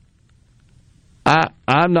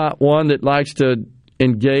 I'm not one that likes to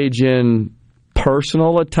engage in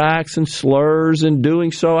personal attacks and slurs in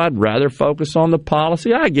doing so. I'd rather focus on the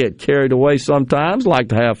policy. I get carried away sometimes, like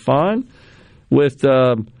to have fun with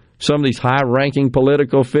some of these high-ranking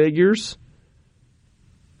political figures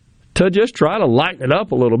to just try to lighten it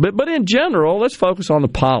up a little bit. But in general, let's focus on the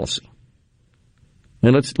policy.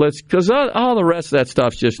 And let's because all the rest of that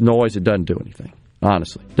stuff's just noise. It doesn't do anything,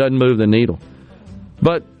 honestly. It doesn't move the needle.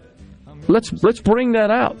 But let's bring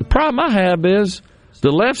that out. The problem I have is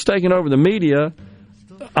the left's taking over the media.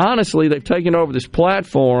 Honestly, they've taken over this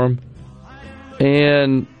platform,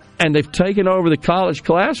 and they've taken over the college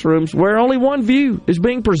classrooms where only one view is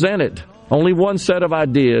being presented, only one set of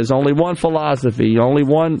ideas, only one philosophy, only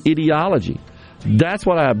one ideology. That's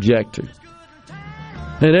what I object to.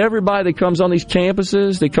 And everybody that comes on these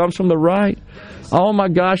campuses that comes from the right, oh my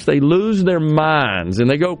gosh, they lose their minds and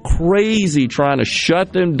they go crazy trying to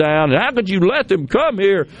shut them down. And how could you let them come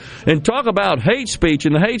here and talk about hate speech?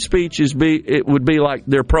 And the hate speech it would be like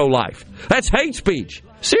they're pro-life. That's hate speech.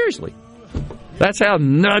 Seriously. That's how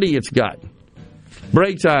nutty it's gotten.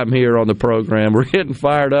 Break time here on the program. We're getting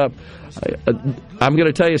fired up. I'm going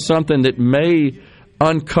to tell you something that may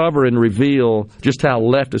uncover and reveal just how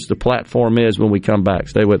leftist the platform is when we come back.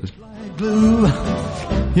 Stay with us.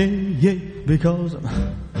 Because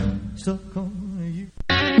I'm stuck on you.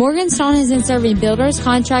 Morgan Stone has been serving builders,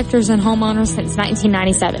 contractors, and homeowners since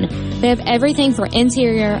 1997. They have everything for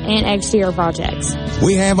interior and exterior projects.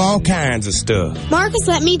 We have all kinds of stuff. Marcus,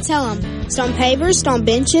 let me tell them. Stone pavers, stone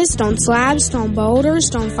benches, stone slabs, stone boulders,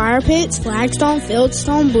 stone fire pits, flagstone,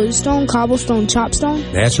 fieldstone, bluestone, cobblestone,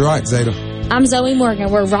 chopstone. That's right, Zeta. I'm Zoe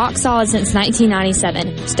Morgan. We're rock solid since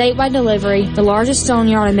 1997. Statewide delivery, the largest stone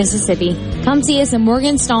yard in Mississippi. Come see us at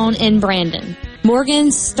Morgan Stone in Brandon.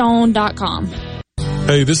 Morganstone.com.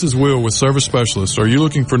 Hey, this is Will with Service Specialists. Are you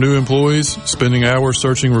looking for new employees, spending hours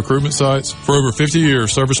searching recruitment sites? For over 50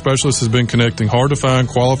 years, Service Specialists has been connecting hard-to-find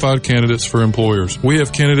qualified candidates for employers. We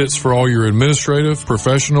have candidates for all your administrative,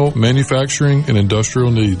 professional, manufacturing, and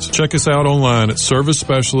industrial needs. Check us out online at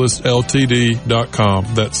ServiceSpecialistLTD.com.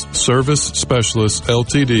 That's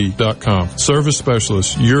ServiceSpecialistLTD.com. Service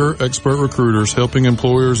Specialists, your expert recruiters helping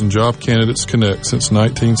employers and job candidates connect since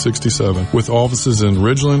 1967 with offices in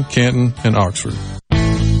Ridgeland, Canton, and Oxford.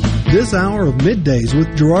 This hour of Middays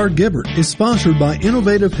with Gerard Gibbert is sponsored by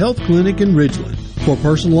Innovative Health Clinic in Ridgeland. For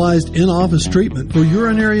personalized in-office treatment for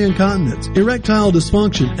urinary incontinence, erectile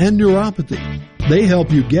dysfunction, and neuropathy, they help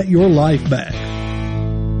you get your life back.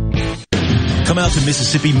 Come out to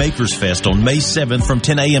Mississippi Makers Fest on May 7th from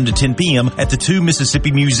 10 a.m. to 10 p.m. at the two Mississippi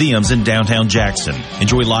Museums in downtown Jackson.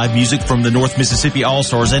 Enjoy live music from the North Mississippi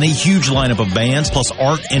All-Stars and a huge lineup of bands, plus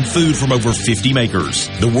art and food from over 50 makers.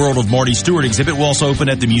 The World of Marty Stewart exhibit will also open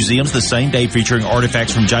at the museums the same day, featuring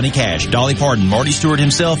artifacts from Johnny Cash, Dolly Parton, Marty Stewart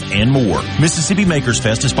himself, and more. Mississippi Makers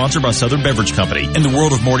Fest is sponsored by Southern Beverage Company, and the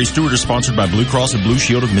World of Marty Stewart is sponsored by Blue Cross and Blue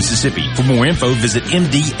Shield of Mississippi. For more info, visit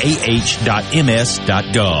mdah.ms.gov.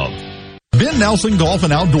 Ben Nelson Golf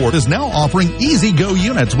and Outdoor is now offering Easy Go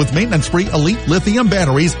units with maintenance-free Elite lithium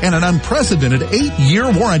batteries and an unprecedented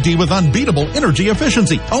 8-year warranty with unbeatable energy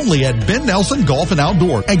efficiency. Only at Ben Nelson Golf and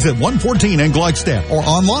Outdoor, exit 114 in Gluckstadt, or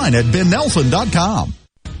online at bennelson.com.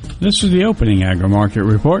 This is the opening agri-market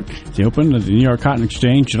report. The open of the New York Cotton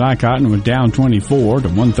Exchange, July cotton was down 24 to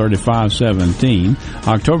 135.17.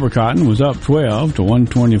 October cotton was up 12 to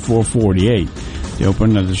 124.48. The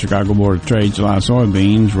open of the Chicago Board of Trade, July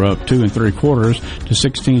soybeans were up 2 3/4 to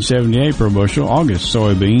 16.78 per bushel. August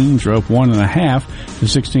soybeans were up 1 1/2 to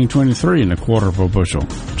 16.23 1/4 per bushel.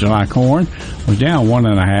 July corn was down 1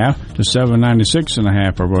 1/2 to 7.96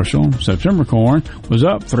 1/2 per bushel. September corn was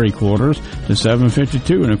up 3/4 to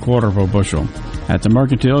 7.52 1/4 per bushel. At the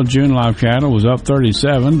Mercantile, June live cattle was up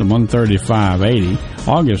 37 to 135.80.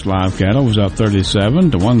 August live cattle was up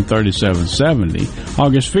 37 to 137.70.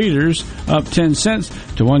 August feeders up 10 cents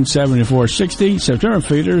to 174.60. September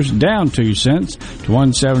feeders down 2 cents to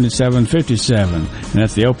 177.57. And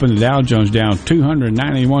at the open, the Dow Jones down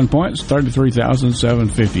 291 points,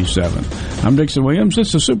 33,757. I'm Dixon Williams.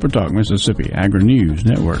 This is Super Talk Mississippi Agri-News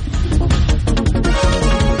Network.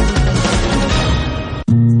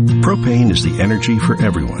 Propane is the energy for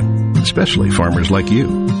everyone, especially farmers like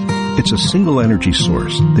you. It's a single energy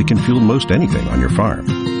source that can fuel most anything on your farm.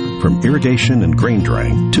 From irrigation and grain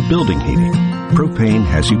drying to building heating, propane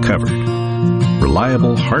has you covered.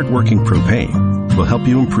 Reliable, hard-working propane will help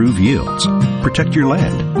you improve yields, protect your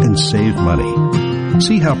land, and save money.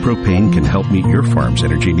 See how propane can help meet your farm's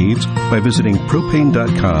energy needs by visiting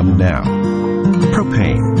propane.com now.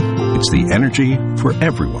 Propane. It's the energy for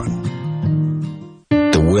everyone.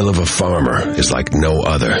 The will of a farmer is like no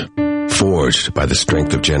other, forged by the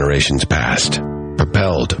strength of generations past,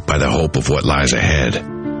 propelled by the hope of what lies ahead.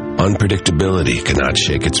 Unpredictability cannot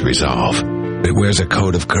shake its resolve. It wears a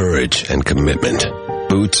coat of courage and commitment,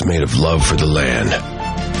 boots made of love for the land.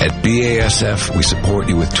 At BASF, we support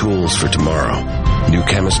you with tools for tomorrow, new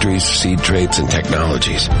chemistries, seed traits, and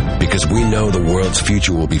technologies, because we know the world's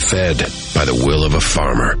future will be fed by the will of a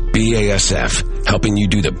farmer. BASF, helping you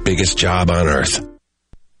do the biggest job on earth.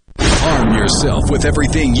 Arm yourself with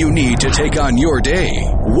everything you need to take on your day.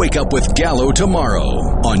 Wake up with Gallo tomorrow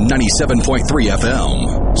on 97.3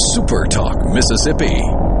 FM. Super Talk, Mississippi.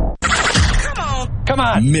 Come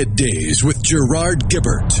on. Middays with Gerard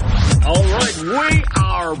Gibbert. All right, we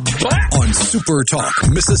are back on Super Talk,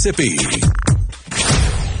 Mississippi.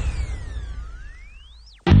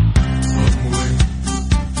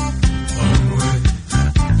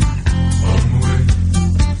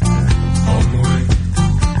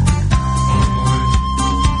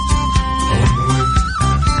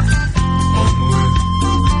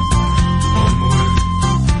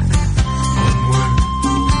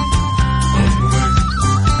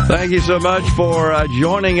 Thank you so much for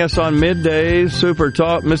joining us on Middays, Super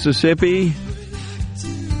Talk Mississippi.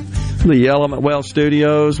 The Element Wealth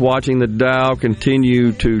Studios, watching the Dow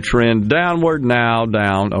continue to trend downward, now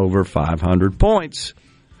down over 500 points.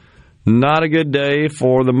 Not a good day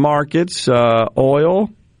for the markets. Oil,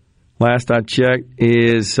 last I checked,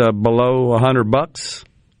 is below $100.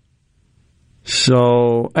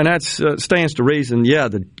 So, and that stands to reason. Yeah,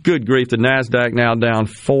 the good grief, the NASDAQ now down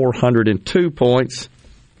 402 points.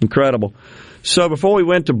 Incredible. So before we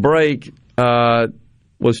went to break,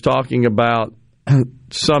 was talking about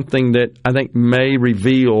something that I think may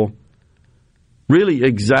reveal really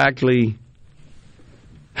exactly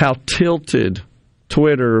how tilted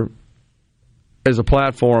Twitter as a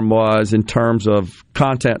platform was in terms of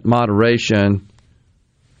content moderation,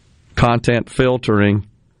 content filtering.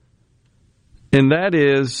 And that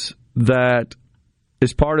is that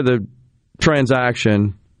as part of the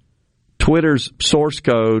transaction, Twitter's source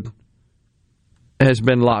code has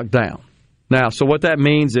been locked down. Now, so what that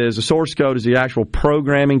means is the source code is the actual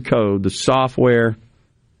programming code, the software,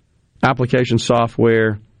 application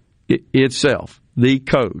software itself, the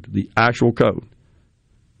code, the actual code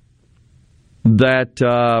that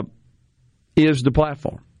is the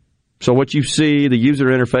platform. So what you see, the user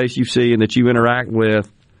interface you see and that you interact with,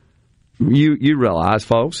 you realize,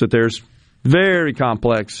 folks, that there's very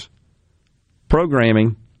complex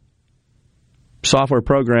programming, software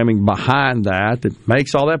programming behind that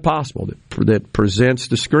makes all that possible, that presents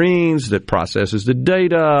the screens, that processes the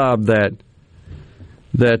data,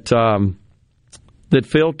 that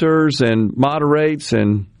filters and moderates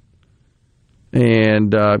and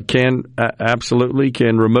can absolutely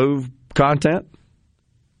remove content,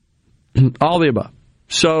 all the above.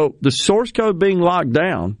 So the source code being locked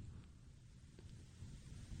down,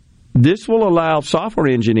 this will allow software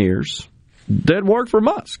engineers that work for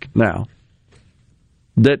Musk now,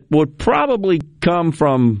 that would probably come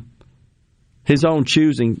from his own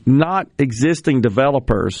choosing, not existing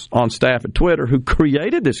developers on staff at Twitter who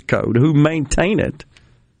created this code, who maintain it.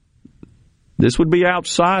 This would be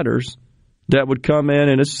outsiders that would come in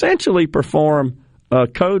and essentially perform a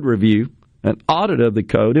code review an audit of the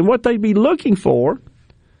code, and what they'd be looking for,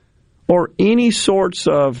 or any sorts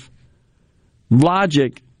of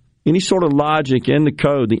logic, any sort of logic in the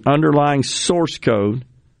code, the underlying source code,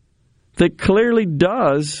 that clearly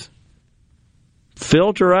does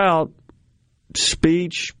filter out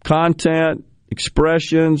speech, content,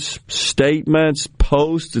 expressions, statements,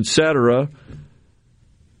 posts, etc.,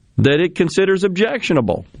 that it considers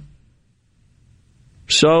objectionable.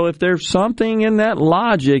 So if there's something in that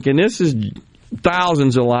logic, and this is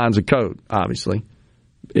thousands of lines of code, obviously,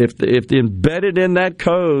 if the embedded in that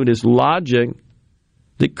code is logic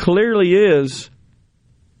that clearly is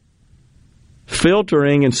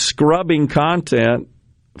filtering and scrubbing content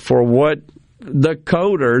for what the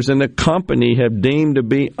coders and the company have deemed to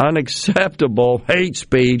be unacceptable, hate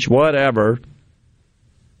speech, whatever,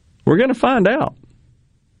 we're going to find out.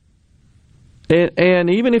 And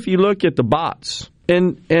even if you look at the bots,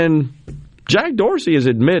 and Jack Dorsey has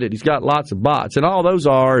admitted he's got lots of bots, and all those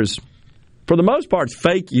are is, for the most part,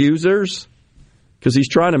 fake users, because he's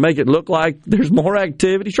trying to make it look like there's more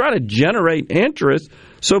activity. He's trying to generate interest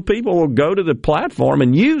so people will go to the platform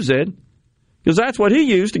and use it, because that's what he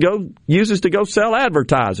uses to go sell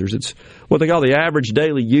advertisers. It's what they call the average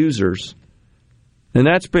daily users. And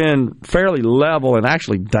that's been fairly level and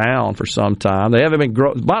actually down for some time. They haven't been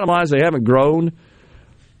bottom line is they haven't grown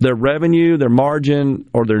their revenue, their margin,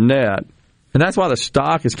 or their net. And that's why the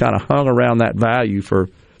stock has kind of hung around that value for,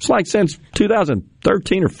 it's like since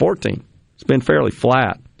 2013 or 14. It's been fairly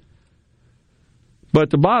flat.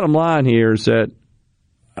 But the bottom line here is that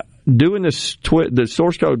doing this, the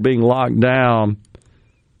source code being locked down,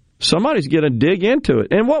 somebody's going to dig into it.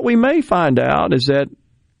 And what we may find out is that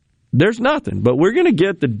there's nothing, but we're going to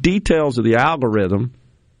get the details of the algorithm,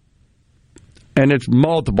 and it's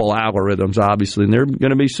multiple algorithms, obviously, and there are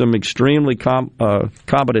going to be some extremely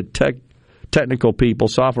competent technical people,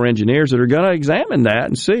 software engineers, that are going to examine that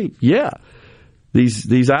and see, these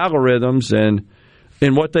algorithms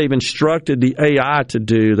and what they've instructed the AI to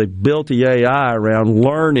do. They've built the AI around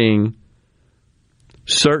learning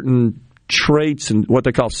certain traits and what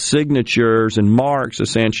they call signatures and marks,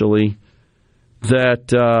 essentially,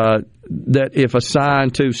 that if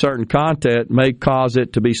assigned to certain content may cause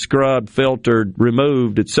it to be scrubbed, filtered,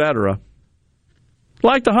 removed, etc.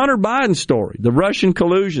 Like the Hunter Biden story, the Russian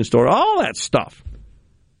collusion story, all that stuff.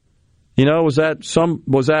 You know, was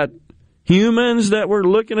that humans that were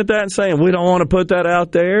looking at that and saying, we don't want to put that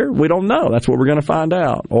out there? We don't know. That's what we're going to find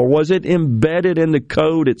out. Or was it embedded in the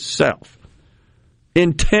code itself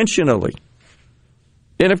intentionally?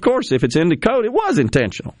 And of course, if it's in the code, it was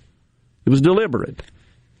intentional. It was deliberate.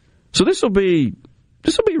 So this will be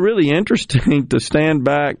really interesting to stand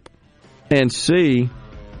back and see.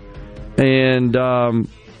 And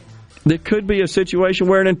there could be a situation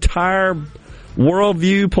where an entire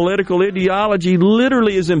worldview, political ideology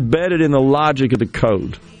literally is embedded in the logic of the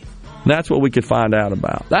code. That's what we could find out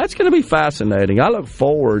about. That's going to be fascinating. I look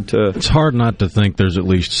forward to... It's hard not to think there's at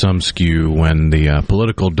least some skew when the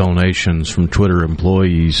political donations from Twitter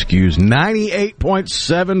employees skews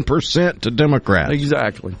 98.7% to Democrats.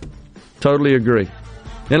 Exactly. Totally agree.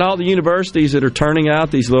 And all the universities that are turning out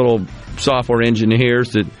these little software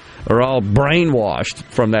engineers that are all brainwashed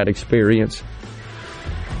from that experience.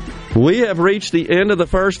 We have reached the end of the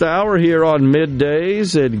first hour here on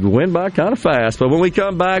Middays. It went by kind of fast. But when we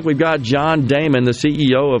come back, we've got John Damon, the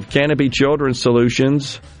CEO of Canopy Children's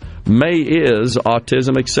Solutions. May is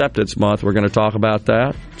Autism Acceptance Month. We're going to talk about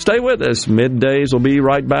that. Stay with us. Middays will be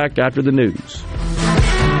right back after the news.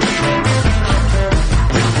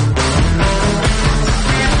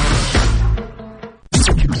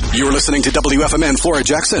 You're listening to WFMN Flora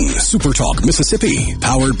Jackson, Super Talk, Mississippi,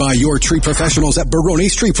 powered by your tree professionals at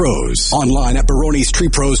Barone's Tree Pros. Online at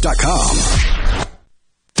baronestreepros.com.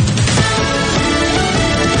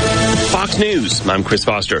 Fox News, I'm Chris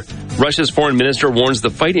Foster. Russia's foreign minister warns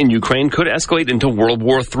the fight in Ukraine could escalate into World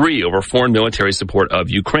War III over foreign military support of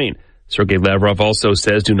Ukraine. Sergei Lavrov also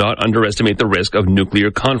says do not underestimate the risk of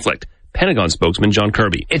nuclear conflict. Pentagon spokesman John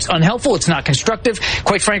Kirby. It's unhelpful. It's not constructive.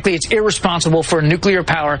 Quite frankly, it's irresponsible for a nuclear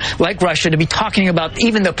power like Russia to be talking about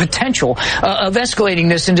even the potential of escalating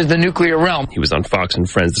this into the nuclear realm. He was on Fox and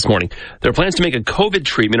Friends this morning. There are plans to make a COVID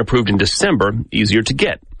treatment approved in December easier to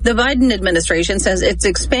get. The Biden administration says it's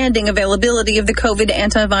expanding availability of the COVID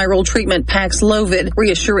antiviral treatment Paxlovid,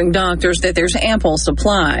 reassuring doctors that there's ample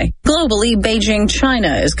supply. Globally, Beijing,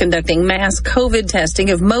 China is conducting mass COVID testing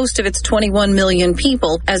of most of its 21 million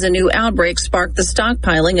people as a new outbreak sparked the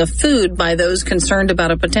stockpiling of food by those concerned about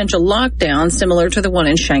a potential lockdown similar to the one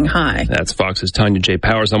in Shanghai. That's Fox's Tanya J.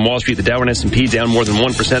 Powers. On Wall Street, the Dow and S&P down more than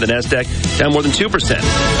 1%, the NASDAQ down more than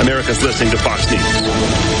 2%. America's listening to Fox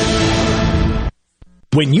News.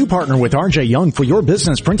 When you partner with RJ Young for your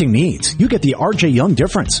business printing needs, you get the RJ Young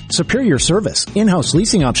difference. Superior service, in-house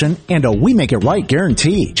leasing option, and a we make it right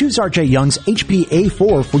guarantee. Choose RJ Young's HP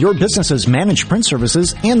A4 for your business's managed print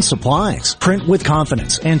services and supplies. Print with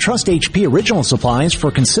confidence and trust HP Original Supplies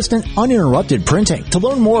for consistent, uninterrupted printing. To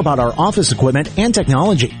learn more about our office equipment and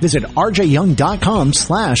technology, visit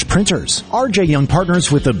rjyoung.com/printers. RJ Young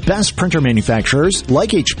partners with the best printer manufacturers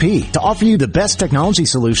like HP to offer you the best technology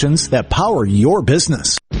solutions that power your business.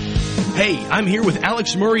 Hey, I'm here with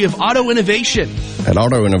Alex Murray of Auto Innovation. At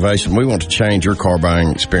Auto Innovation, we want to change your car buying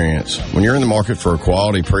experience. When you're in the market for a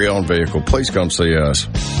quality pre-owned vehicle, please come see us.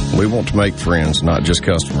 We want to make friends, not just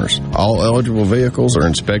customers. All eligible vehicles are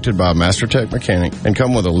inspected by a MasterTech mechanic and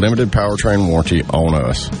come with a limited powertrain warranty on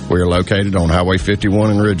us. We are located on Highway 51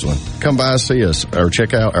 in Ridgeland. Come by and see us or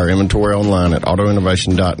check out our inventory online at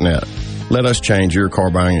autoinnovation.net. Let us change your car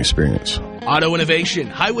buying experience. Auto Innovation,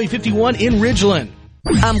 Highway 51 in Ridgeland.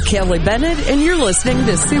 I'm Kelly Bennett, and you're listening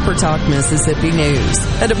to Super Talk Mississippi News.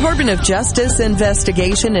 A Department of Justice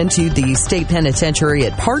investigation into the state penitentiary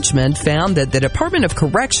at Parchman found that the Department of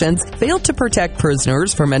Corrections failed to protect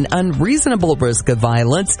prisoners from an unreasonable risk of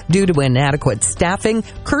violence due to inadequate staffing,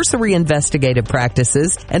 cursory investigative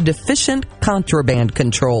practices, and deficient contraband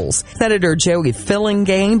controls. Senator Joey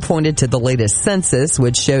Fillingane pointed to the latest census,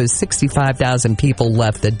 which shows 65,000 people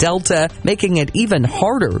left the Delta, making it even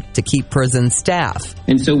harder to keep prison staff.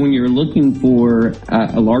 And so when you're looking for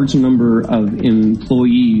a large number of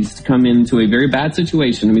employees to come into a very bad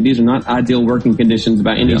situation, I mean, these are not ideal working conditions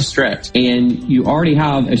by any stretch, and you already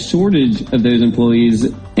have a shortage of those employees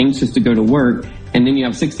anxious to go to work, and then you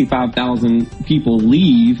have 65,000 people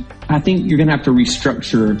leave, I think you're going to have to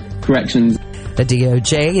restructure corrections. The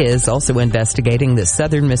DOJ is also investigating the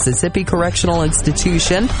Southern Mississippi Correctional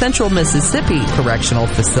Institution, Central Mississippi Correctional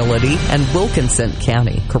Facility, and Wilkinson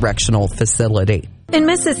County Correctional Facility. In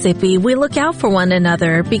Mississippi, we look out for one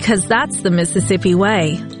another because that's the Mississippi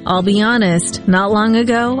way. I'll be honest, not long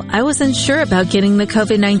ago, I wasn't sure about getting the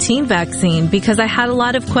COVID-19 vaccine because I had a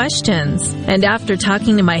lot of questions. And after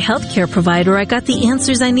talking to my healthcare provider, I got the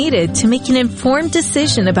answers I needed to make an informed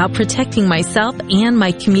decision about protecting myself and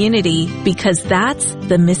my community because that's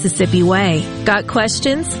the Mississippi way. Got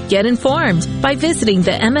questions? Get informed by visiting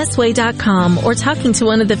the msway.com or talking to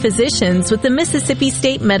one of the physicians with the Mississippi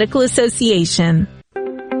State Medical Association.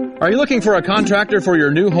 Are you looking for a contractor for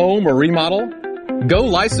your new home or remodel? Go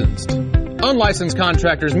licensed. Unlicensed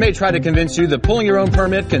contractors may try to convince you that pulling your own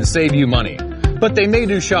permit can save you money, but they may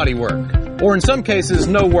do shoddy work, or in some cases,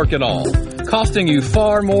 no work at all, costing you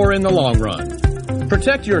far more in the long run.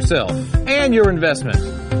 Protect yourself and your investment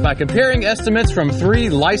by comparing estimates from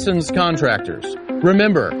 3 licensed contractors.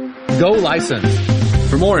 Remember, go licensed.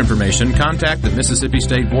 For more information, contact the Mississippi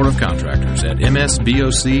State Board of Contractors at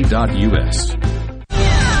msboc.us.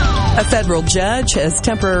 A federal judge has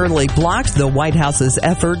temporarily blocked the White House's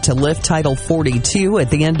effort to lift Title 42 at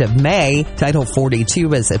the end of May. Title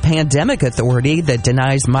 42 is a pandemic authority that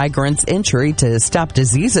denies migrants entry to stop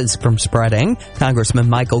diseases from spreading. Congressman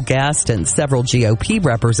Michael Guest and several GOP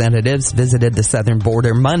representatives visited the southern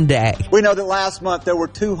border Monday. We know that last month there were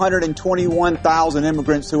 221,000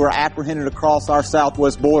 immigrants who were apprehended across our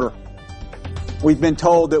southwest border. We've been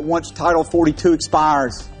told that once Title 42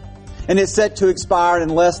 expires, and it's set to expire in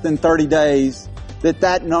less than 30 days,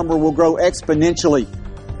 that number will grow exponentially.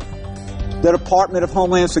 The Department of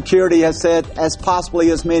Homeland Security has said as possibly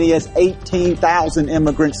as many as 18,000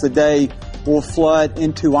 immigrants a day will flood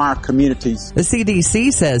into our communities. The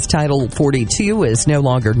CDC says Title 42 is no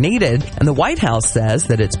longer needed, and the White House says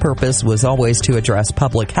that its purpose was always to address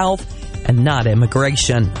public health and not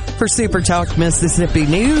immigration. For Super Talk Mississippi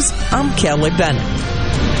News, I'm Kelly Bennett.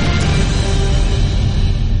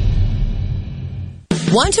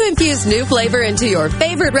 Want to infuse new flavor into your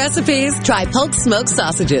favorite recipes? Try Polk's smoked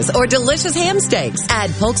sausages or delicious ham steaks.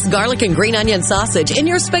 Add Polk's garlic and green onion sausage in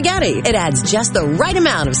your spaghetti. It adds just the right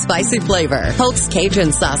amount of spicy flavor. Polk's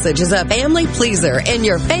Cajun sausage is a family pleaser in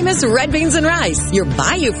your famous red beans and rice. Your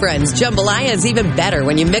Bayou Friends jambalaya is even better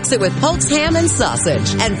when you mix it with Polk's ham and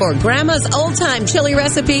sausage. And for Grandma's old-time chili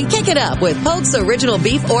recipe, kick it up with Polk's original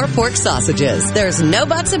beef or pork sausages. There's no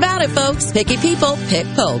buts about it, folks. Picky people pick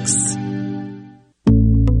Polk's.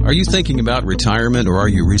 Are you thinking about retirement, or are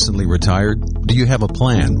you recently retired? Do you have a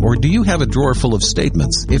plan, or do you have a drawer full of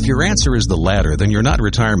statements? If your answer is the latter, then you're not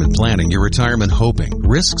retirement planning, you're retirement hoping.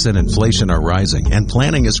 Risks and inflation are rising, and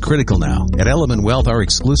planning is critical now. At Element Wealth, our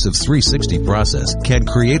exclusive 360 process can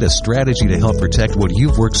create a strategy to help protect what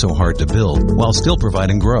you've worked so hard to build, while still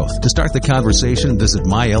providing growth. To start the conversation, visit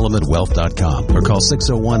myelementwealth.com or call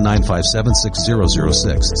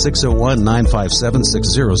 601-957-6006,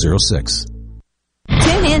 601-957-6006.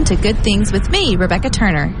 to Good Things with me, Rebecca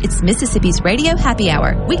Turner. It's Mississippi's Radio Happy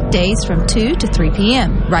Hour, weekdays from 2 to 3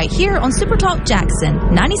 p.m., right here on Super Talk Jackson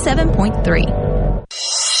 97.3.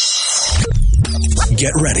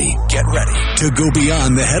 Get ready to go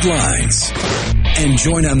beyond the headlines and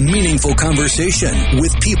join a meaningful conversation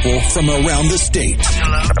with people from around the state.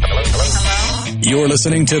 Hello? You're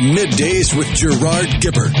listening to Middays with Gerard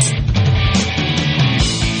Gibbert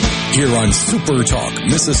here on Super Talk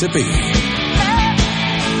Mississippi.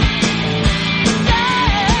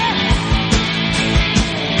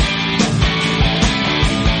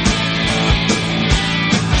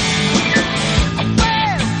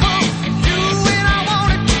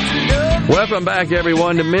 Welcome back,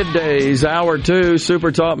 everyone, to Middays, Hour 2,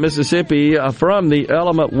 Super Talk Mississippi, from the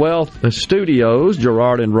Element Wealth Studios,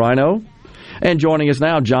 Gerard and Rhino. And joining us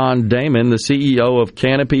now, John Damon, the CEO of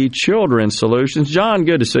Canopy Children's Solutions. John,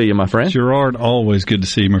 good to see you, my friend. Gerard, always good to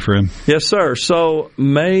see you, my friend. Yes, sir. So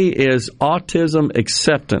May is Autism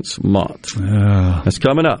Acceptance Month. That's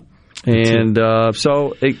coming up. And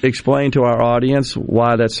so explain to our audience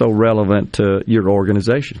why that's so relevant to your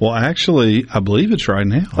organization. Well, actually, I believe it's right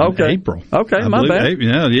now. Okay. April. Okay, my bad.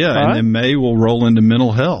 Yeah. And then May will roll into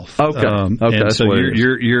mental health. Okay. And so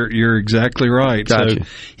you're exactly right. Gotcha.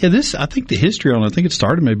 So, I think the history on it, I think it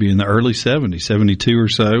started maybe in the early 70s, 72 or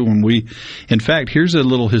so, when in fact, here's a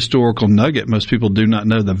little historical nugget most people do not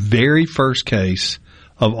know. The very first case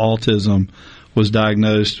of autism was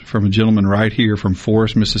diagnosed from a gentleman right here from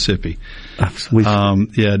Forest, Mississippi.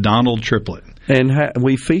 Donald Triplett. And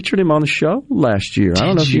we featured him on the show last year. I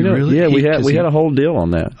don't know if you know. Really? Yeah, we had a whole deal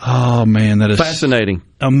on that. Oh man, that is fascinating.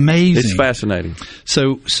 Amazing. It's fascinating.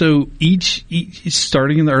 So each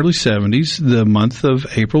starting in the early 70s, the month of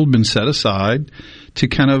April had been set aside to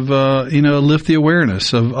kind of lift the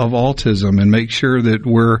awareness of autism and make sure that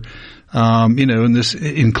we're in this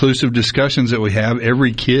inclusive discussions that we have,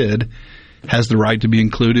 every kid has the right to be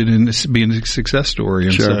included in this, being a success story.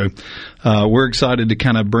 And sure. So we're excited to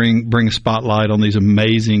kind of bring a spotlight on these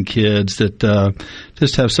amazing kids that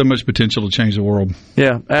just have so much potential to change the world.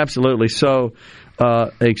 Yeah, absolutely. So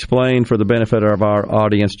explain for the benefit of our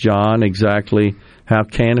audience, John, exactly how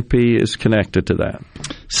Canopy is connected to that.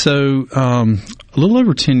 So a little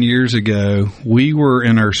over 10 years ago, we were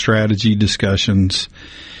in our strategy discussions,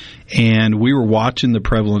 and we were watching the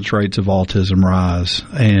prevalence rates of autism rise.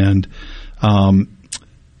 And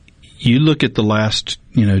you look at the last,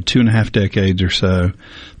 2.5 decades or so,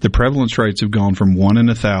 the prevalence rates have gone from 1 in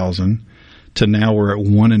 1,000 to now we're at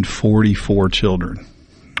 1 in 44 children.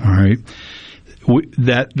 All right.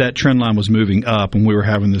 That trend line was moving up when we were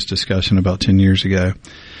having this discussion about 10 years ago.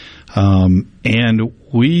 And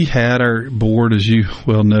we had our board, as you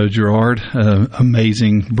well know, Gerard,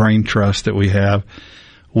 amazing brain trust that we have.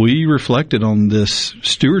 We reflected on this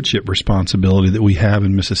stewardship responsibility that we have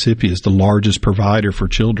in Mississippi as the largest provider for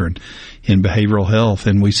children in behavioral health.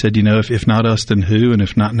 And we said, if not us, then who? And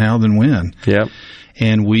if not now, then when? Yep.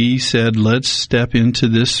 And we said, let's step into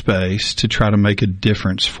this space to try to make a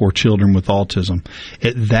difference for children with autism.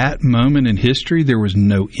 At that moment in history, there was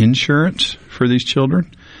no insurance for these children.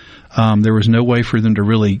 There was no way for them to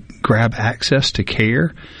really grab access to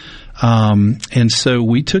care. And so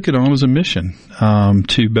we took it on as a mission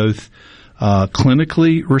to both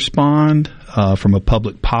clinically respond, from a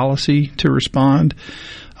public policy to respond.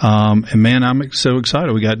 And man, I'm so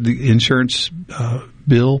excited. We got the insurance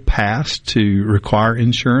bill passed to require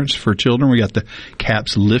insurance for children. We got the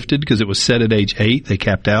caps lifted because it was set at age 8. They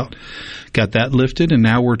capped out, got that lifted, and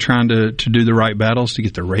now we're trying to do the right battles to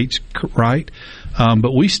get the rates right.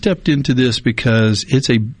 But we stepped into this because it's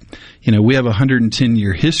we have a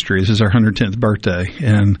 110-year history. This is our 110th birthday,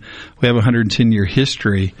 and we have a 110-year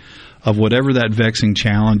history of whatever that vexing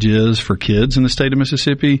challenge is for kids in the state of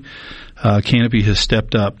Mississippi. Canopy has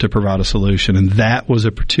stepped up to provide a solution, and that was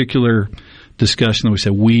a particular discussion that we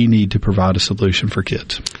said we need to provide a solution for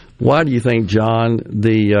kids. Why do you think, John,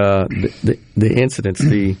 the incidence,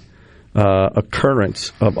 the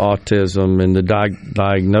occurrence of autism and the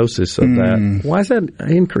diagnosis of that, why has that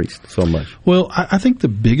increased so much? Well, I think the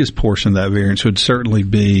biggest portion of that variance would certainly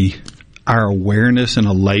be our awareness and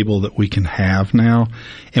a label that we can have now,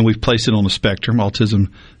 and we've placed it on the spectrum,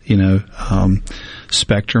 autism,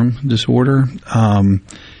 spectrum disorder.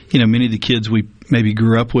 Many of the kids we maybe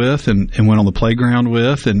grew up with and went on the playground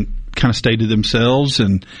with and kind of stayed to themselves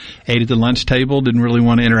and ate at the lunch table, didn't really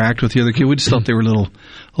want to interact with the other kid. We just thought they were a little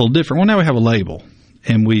different. Well, now we have a label,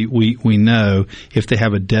 and we know if they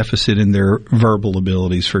have a deficit in their verbal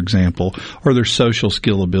abilities, for example, or their social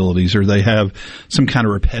skill abilities, or they have some kind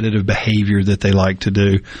of repetitive behavior that they like to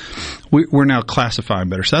do. We're now classifying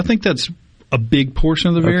better. So I think that's a big portion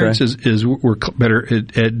of the variance is we're better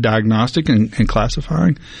at diagnostic and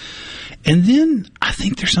classifying. And then I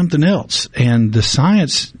think there's something else. And the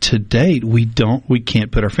science to date, we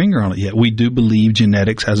can't put our finger on it yet. We do believe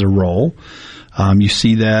genetics has a role. You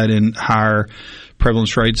see that in higher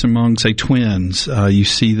prevalence rates among, say, twins. You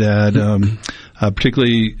see that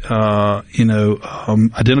particularly,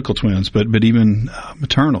 identical twins, but even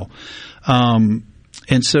maternal. And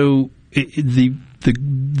so the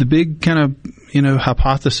big kind of,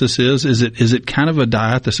 hypothesis is it kind of a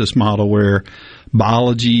diathesis model where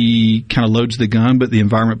biology kind of loads the gun, but the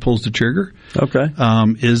environment pulls the trigger? Okay.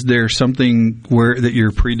 Is there something that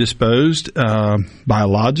you're predisposed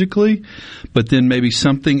biologically, but then maybe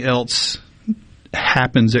something else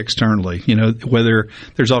happens externally? Whether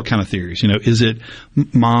there's all kind of theories. Is it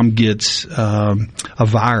mom gets a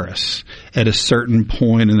virus at a certain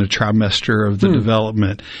point in the trimester of the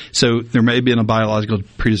development? So there may be a biological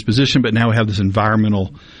predisposition, but now we have this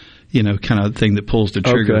environmental kind of thing that pulls the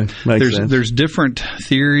trigger. Okay. There's different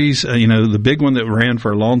theories. The big one that ran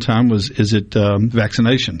for a long time is it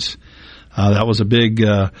vaccinations. That was a big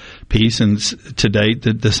piece, and to date,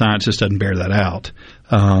 the science just doesn't bear that out.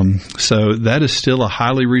 So that is still a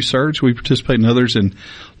highly researched. We participate in others in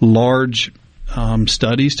large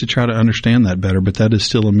studies to try to understand that better, but that is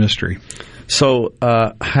still a mystery. So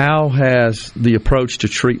how has the approach to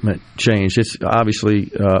treatment changed? It's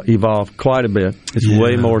obviously evolved quite a bit. It's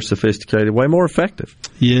way more sophisticated, way more effective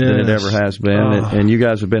than it ever has been, and you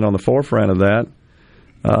guys have been on the forefront of that.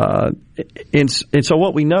 And so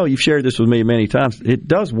what we know, you've shared this with me many times, it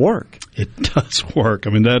does work. It does work.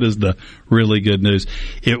 I mean, that is the really good news.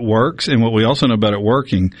 It works, and what we also know about it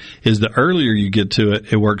working is the earlier you get to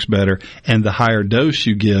it, it works better, and the higher dose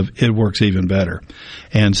you give, it works even better.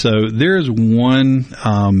 And so there is one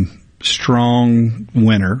strong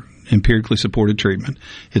winner, empirically supported treatment.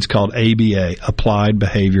 It's called ABA, Applied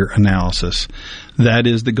Behavior Analysis. That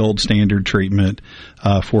is the gold standard treatment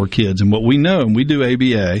for kids. And what we know, and we do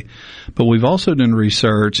ABA, but we've also done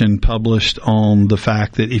research and published on the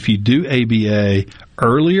fact that if you do ABA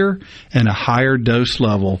earlier and a higher dose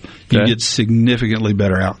level, you get significantly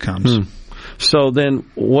better outcomes. So then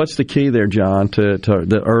what's the key there, John, to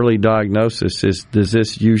the early diagnosis? Does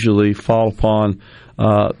this usually fall upon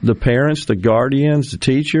the parents, the guardians, the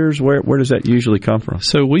teachers? Where does that usually come from?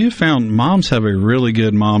 So we have found moms have a really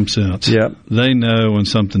good mom sense. Yep. They know when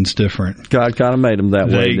something's different. God kind of made them that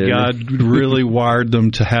way, didn't God really wired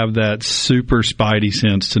them to have that super spidey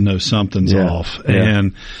sense to know something's off.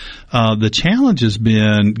 And the challenge has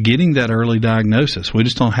been getting that early diagnosis. We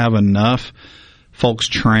just don't have enough folks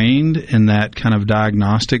trained in that kind of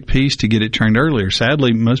diagnostic piece to get it trained earlier.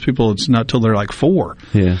 Sadly, most people, it's not till they're like 4.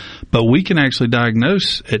 Yeah. But we can actually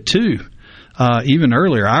diagnose at 2, even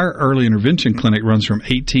earlier. Our early intervention clinic runs from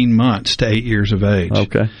 18 months to 8 years of age.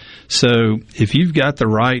 Okay. So if you've got the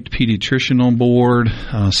right pediatrician on board,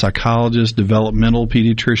 psychologist, developmental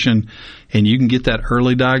pediatrician, and you can get that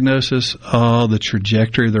early diagnosis, the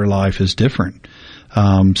trajectory of their life is different.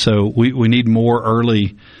 So we need more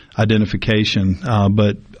early identification,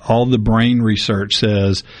 but all the brain research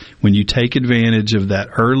says when you take advantage of that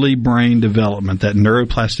early brain development, that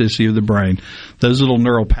neuroplasticity of the brain, those little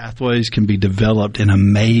neural pathways can be developed in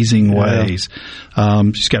amazing ways.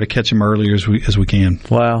 Just got to catch them earlier as we can.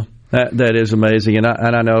 Wow, that is amazing, and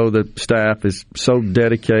I know the staff is so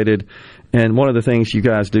dedicated. And one of the things you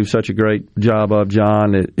guys do such a great job of,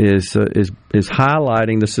 John, is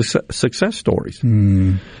highlighting the success stories.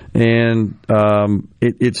 And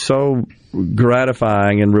it's so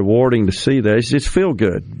gratifying and rewarding to see that. It's just feel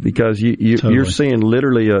good because you're seeing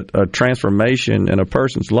literally a transformation in a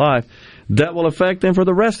person's life that will affect them for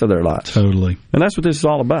the rest of their lives. Totally. And that's what this is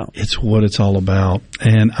all about. It's what it's all about.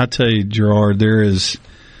 And I tell you, Gerard,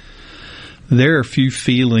 there are few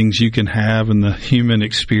feelings you can have in the human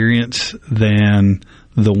experience than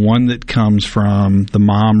the one that comes from the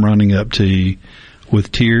mom running up to you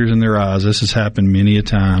with tears in their eyes. This has happened many a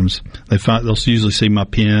times. They'll usually see my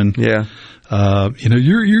pen. Yeah.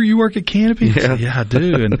 You work at Canopy? Yeah. Yeah, I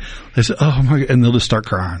do. And they say, oh my God, and they'll just start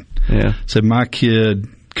crying. Yeah. So my kid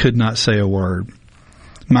could not say a word.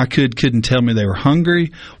 My kid couldn't tell me they were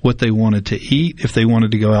hungry, what they wanted to eat, if they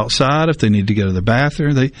wanted to go outside, if they needed to go to the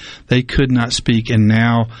bathroom. They could not speak. And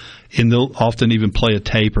now, and they'll often even play a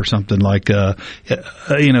tape or something like,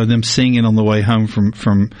 them singing on the way home from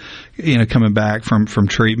coming back from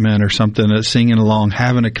treatment or something, singing along,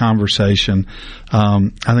 having a conversation.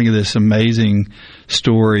 I think of this amazing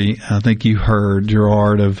story. I think you heard,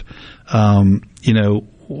 Gerard, of,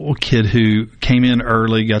 a kid who came in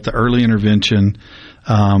early, got the early intervention.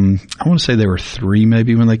 I want to say they were 3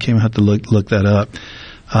 maybe when they came. I have to look that up.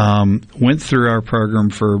 went through our program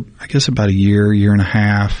for, I guess, about a year and a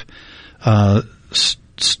half,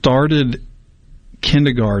 started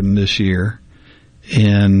kindergarten this year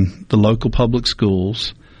in the local public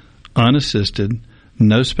schools, unassisted,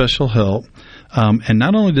 no special help. And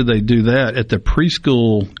not only did they do that, at the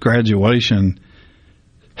preschool graduation,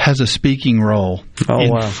 has a speaking role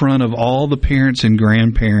front of all the parents and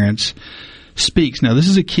grandparents, speaks. Now, this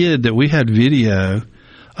is a kid that we had video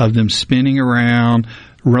of them spinning around,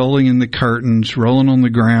 rolling in the curtains, rolling on the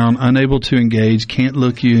ground, unable to engage, can't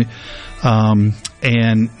look you.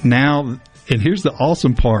 And now, and here's the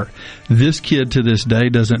awesome part, this kid to this day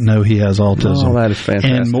doesn't know he has autism. Oh, that is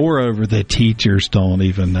fantastic. And moreover, the teachers don't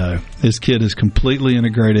even know. This kid is completely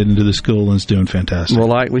integrated into the school and is doing fantastic. Well,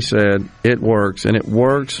 like we said, it works, and it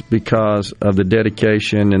works because of the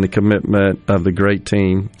dedication and the commitment of the great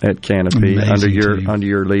team at Canopy under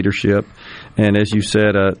your leadership. And as you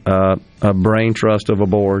said, a brain trust of a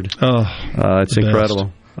board. It's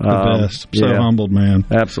incredible. The best. So humbled, man.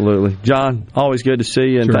 Absolutely. John, always good to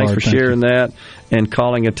see you, and thanks for sharing that and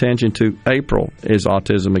calling attention to April is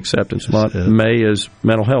Autism Acceptance Month. May is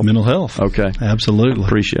mental health. Mental health. Okay. Absolutely.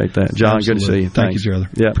 Appreciate that. John, Absolutely. good to see you. Thank you, brother.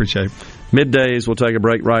 Yeah. Appreciate it. Middays, we'll take a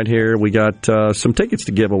break right here. We got some tickets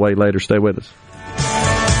to give away later. Stay with us.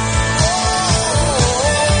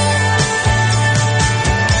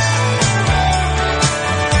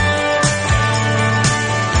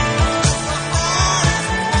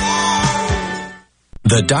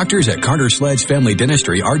 The doctors at Carter Sledge Family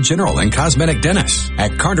Dentistry are general and cosmetic dentists.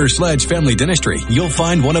 At Carter Sledge Family Dentistry, you'll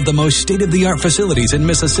find one of the most state-of-the-art facilities in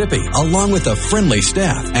Mississippi, along with a friendly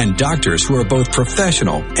staff and doctors who are both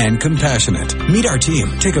professional and compassionate. Meet our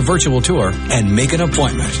team, take a virtual tour, and make an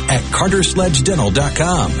appointment at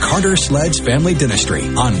CarterSledgeDental.com. Carter Sledge Family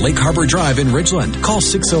Dentistry on Lake Harbor Drive in Ridgeland. Call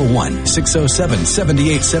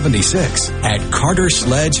 601-607-7876. At Carter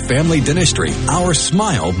Sledge Family Dentistry, our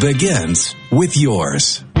smile begins with yours.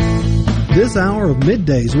 This hour of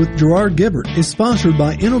Middays with Gerard Gibbert is sponsored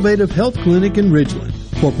by Innovative Health Clinic in Ridgeland.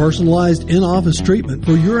 For personalized in-office treatment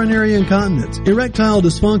for urinary incontinence, erectile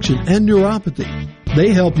dysfunction, and neuropathy, they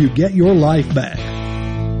help you get your life back.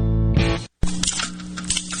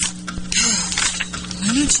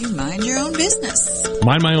 Why don't you mind your own business?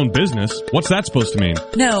 Mind my own business? What's that supposed to mean?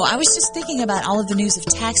 No, I was just thinking about all of the news of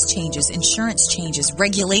tax changes, insurance changes,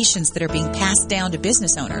 regulations that are being passed down to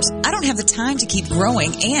business owners. I don't have the time to keep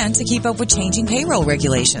growing and to keep up with changing payroll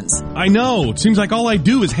regulations. I know. It seems like all I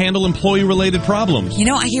do is handle employee-related problems. You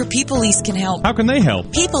know, I hear PeopleLease can help. How can they help?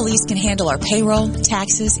 PeopleLease can handle our payroll,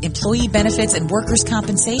 taxes, employee benefits, and workers'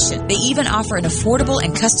 compensation. They even offer an affordable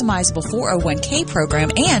and customizable 401k program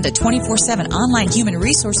and a 24/7 online human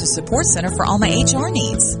resources support center for all my HR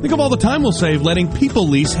needs. Think of all the time we'll save letting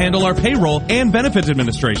PeopleLease handle our payroll and benefits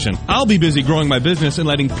administration. I'll be busy growing my business and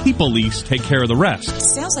letting PeopleLease take care of the rest.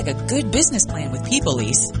 Sounds like a good business plan with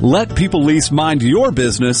PeopleLease. Let PeopleLease mind your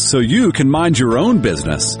business so you can mind your own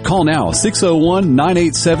business. Call now,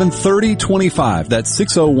 601-987-3025. That's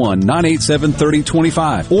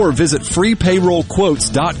 601-987-3025. Or visit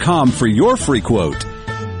freepayrollquotes.com for your free quote.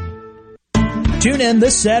 Tune in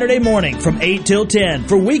this Saturday morning from 8 till 10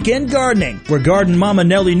 for Weekend Gardening, where Garden Mama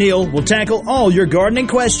Nellie Neal will tackle all your gardening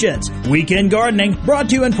questions. Weekend Gardening, brought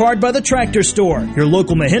to you in part by The Tractor Store, your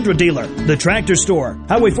local Mahindra dealer. The Tractor Store,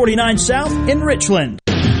 Highway 49 South in Richland.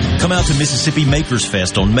 Come out to Mississippi Makers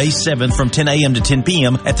Fest on May 7th from 10 a.m. to 10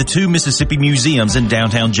 p.m. at the two Mississippi Museums in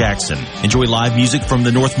downtown Jackson. Enjoy live music from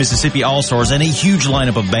the North Mississippi All-Stars and a huge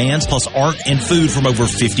lineup of bands, plus art and food from over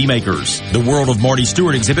 50 makers. The World of Marty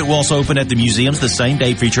Stewart exhibit will also open at the museums the same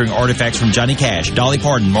day, featuring artifacts from Johnny Cash, Dolly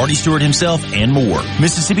Parton, Marty Stewart himself, and more.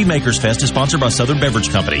 Mississippi Makers Fest is sponsored by Southern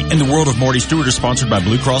Beverage Company, and the World of Marty Stewart is sponsored by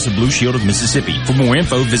Blue Cross and Blue Shield of Mississippi. For more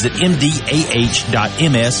info, visit mdah.ms.gov.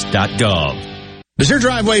 Does your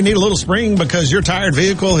driveway need a little spring because your tired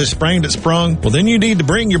vehicle has sprained its sprung? Well, then you need to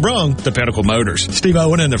bring your brung to Pinnacle Motors. Steve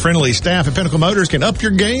Owen and the friendly staff at Pinnacle Motors can up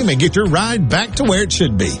your game and get your ride back to where it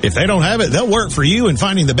should be. If they don't have it, they'll work for you in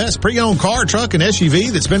finding the best pre-owned car, truck, and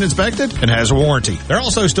SUV that's been inspected and has a warranty. They're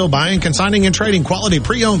also still buying, consigning, and trading quality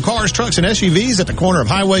pre-owned cars, trucks, and SUVs at the corner of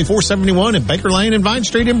Highway 471 and Baker Lane and Vine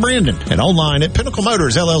Street in Brandon. And online at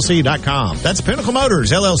PinnacleMotorsLLC.com. That's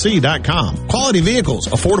PinnacleMotorsLLC.com. Quality vehicles,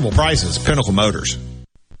 affordable prices, Pinnacle Motors.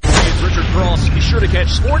 Richard Cross. Be sure to catch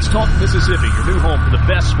Sports Talk Mississippi, your new home for the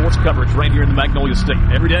best sports coverage right here in the Magnolia State.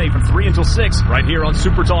 Every day from 3 until 6, right here on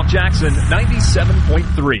Super Talk Jackson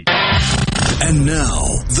 97.3. And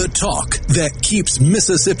now, the talk that keeps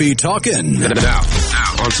Mississippi talking. Now,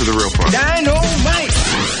 on to the real part.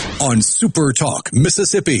 Dynamite! On Super Talk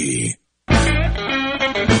Mississippi.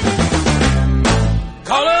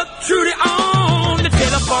 Call up Trudy on the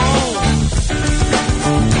telephone.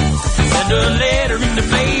 a letter in the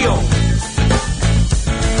mail.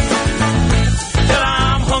 Till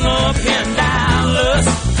I'm hung up in Dallas.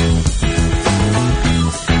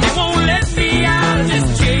 They won't let me out of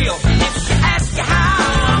this jail. If you ask you how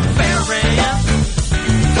I'm faring,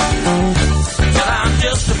 till I'm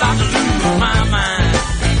just about to lose my mind.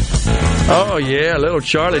 Oh, yeah, little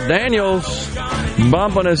Charlie Daniels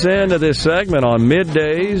bumping us into this segment on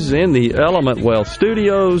middays in the Element Wealth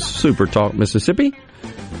Studios, Super Talk, Mississippi.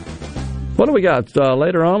 What do we got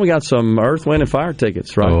later on? We got some Earth, Wind, and Fire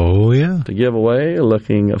tickets, right? Oh, yeah. To give away.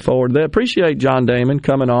 Looking forward to that. Appreciate John Damon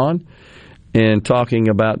coming on and talking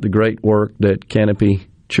about the great work that Canopy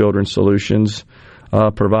Children's Solutions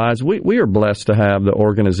provides. We are blessed to have the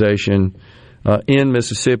organization in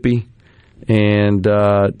Mississippi. And,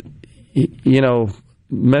 you know,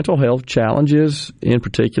 mental health challenges in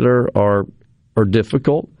particular are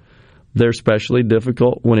difficult. They're especially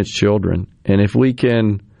difficult when it's children. And if we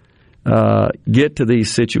can get to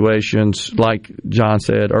these situations, like John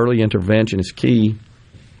said, early intervention is key,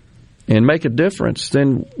 and make a difference,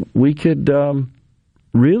 then we could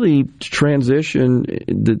really transition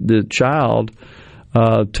the child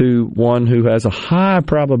to one who has a high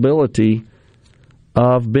probability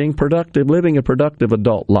of being productive, living a productive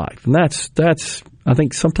adult life. And that's I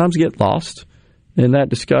think sometimes get lost in that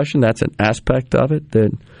discussion. That's an aspect of it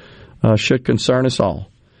that should concern us all,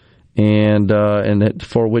 and that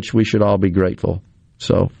for which we should all be grateful.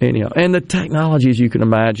 So anyhow, and the technologies you can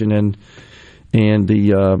imagine, and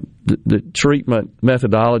the treatment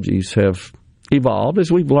methodologies have evolved as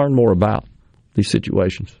we've learned more about these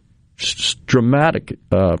situations. Dramatic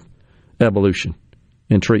evolution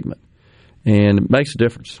in treatment, and it makes a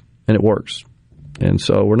difference, and it works. And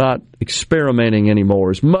so we're not experimenting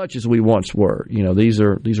anymore as much as we once were. You know, these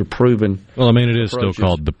are proven. Well, I mean, it is approaches. still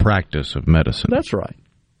called the practice of medicine. That's right.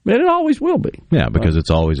 And it always will be. Yeah, because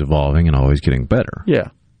it's always evolving and always getting better. Yeah.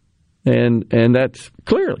 And that's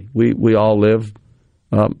clearly, we all live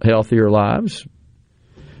healthier lives.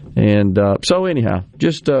 And so anyhow,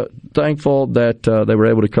 just thankful that they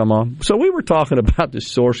were able to come on. So we were talking about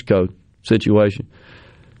this source code situation.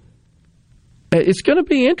 It's going to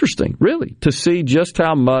be interesting, really, to see just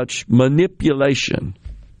how much manipulation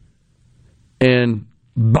and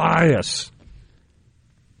bias.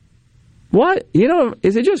 What? You know,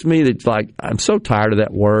 is it just me that's like, I'm so tired of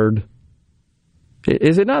that word?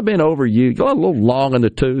 Is it not been overused? A little long in the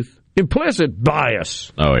tooth? Implicit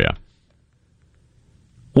bias. Oh, yeah.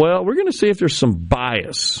 Well, we're going to see if there's some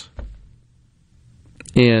bias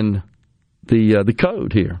in the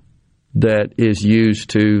code here that is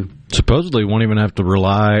used to... Supposedly won't even have to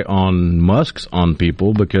rely on Musk's on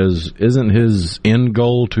people, because isn't his end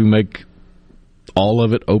goal to make all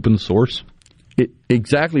of it open source?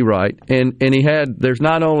 Exactly right. And there's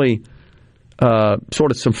not only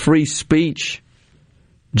sort of some free speech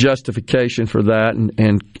justification for that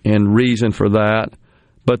and reason for that,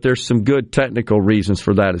 but there's some good technical reasons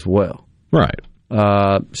for that as well. Right.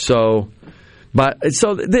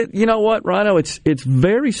 You know what, Rhino? It's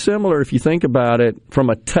very similar, if you think about it from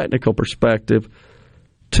a technical perspective,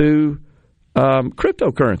 to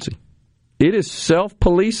cryptocurrency. It is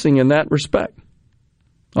self-policing in that respect.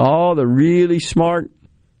 All the really smart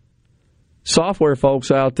software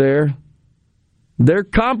folks out there, they're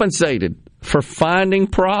compensated for finding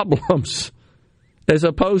problems as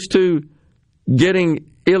opposed to getting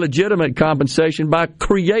illegitimate compensation by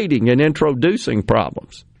creating and introducing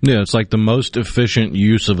problems. Yeah, it's like the most efficient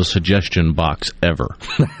use of a suggestion box ever.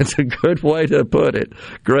 That's a good way to put it.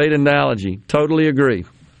 Great analogy. Totally agree.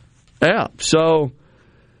 Yeah, so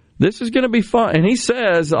this is going to be fun. And he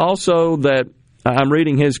says also that, I'm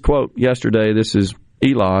reading his quote yesterday, this is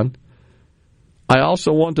Elon, I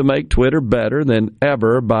also want to make Twitter better than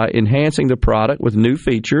ever by enhancing the product with new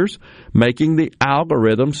features, making the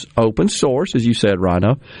algorithms open source, as you said,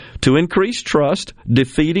 Rhino, to increase trust,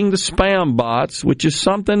 defeating the spam bots, which is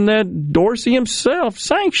something that Dorsey himself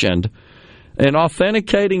sanctioned, and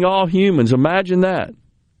authenticating all humans. Imagine that.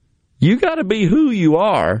 You got to be who you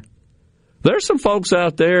are. There's some folks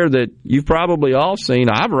out there that you've probably all seen.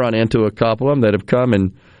 I've run into a couple of them that have come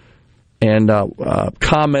and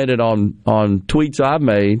commented on tweets I've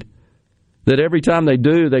made, that every time they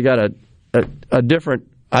do, they got a different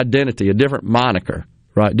identity, a different moniker,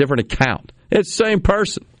 right? Different account. It's the same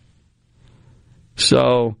person.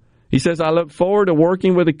 So he says, I look forward to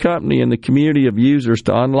working with the company and the community of users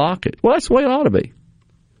to unlock it. Well, that's the way it ought to be.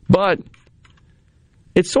 But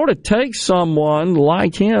it sort of takes someone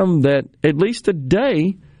like him that, at least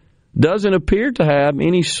today, doesn't appear to have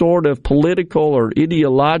any sort of political or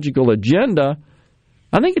ideological agenda.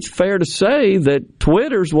 I think it's fair to say that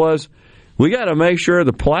Twitter's was, We got to make sure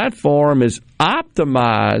the platform is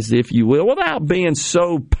optimized, if you will, without being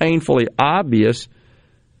so painfully obvious,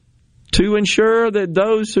 to ensure that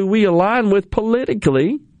those who we align with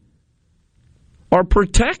politically are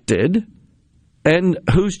protected and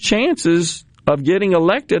whose chances of getting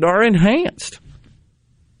elected are enhanced.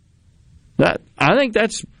 I think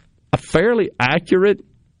that's a fairly accurate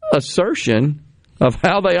assertion of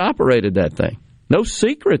how they operated that thing. No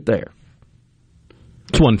secret there.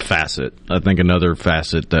 It's one facet. I think another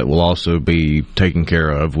facet that will also be taken care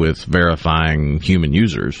of with verifying human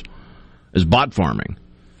users is bot farming.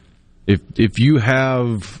 If you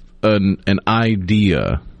have an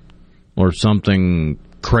idea or something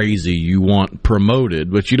crazy you want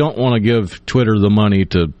promoted, but you don't want to give Twitter the money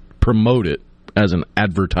to promote it as an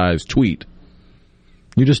advertised tweet,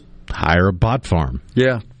 you just hire a bot farm.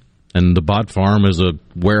 Yeah. And the bot farm is a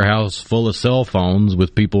warehouse full of cell phones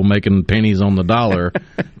with people making pennies on the dollar,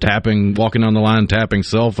 walking on the line, tapping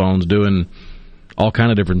cell phones, doing all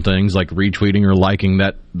kind of different things like retweeting or liking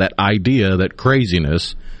that idea, that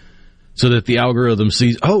craziness, so that the algorithm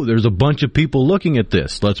sees, oh, there's a bunch of people looking at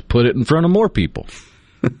this. Let's put it in front of more people.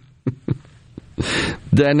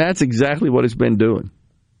 Then that's exactly what it's been doing.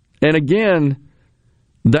 And again,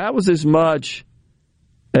 that was as much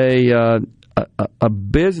a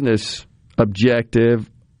business objective,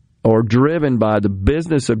 or driven by the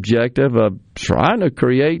business objective of trying to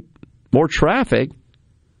create more traffic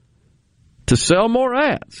to sell more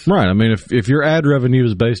ads. Right. I mean, if your ad revenue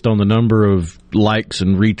is based on the number of likes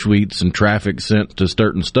and retweets and traffic sent to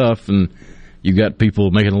certain stuff, and you got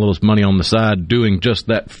people making a little money on the side doing just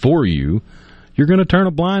that for you, you're going to turn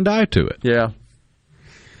a blind eye to it. Yeah.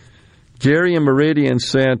 Jerry and Meridian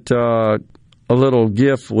sent a little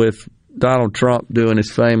GIF with Donald Trump doing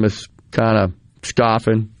his famous kind of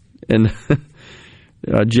scoffing and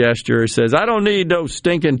gesture. It says, "I don't need no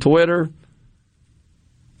stinking Twitter."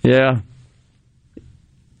 Yeah.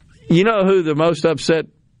 You know who the most upset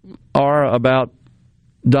are about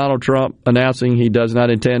Donald Trump announcing he does not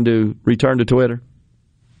intend to return to Twitter?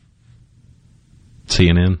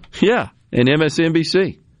 CNN? Yeah, and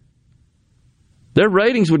MSNBC. Their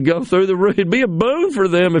ratings would go through the roof. It'd be a boon for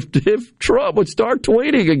them if Trump would start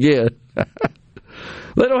tweeting again.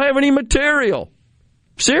 They don't have any material.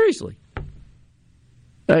 Seriously.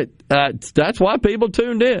 That's why people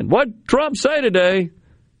tuned in. What Trump say today?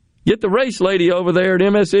 Get the race lady over there at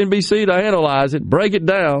MSNBC to analyze it, break it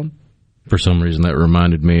down. For some reason, that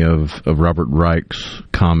reminded me of Robert Reich's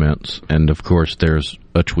comments. And, of course, there's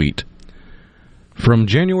a tweet. From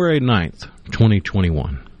January 9th,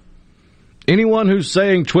 2021. Anyone who's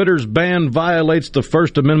saying Twitter's ban violates the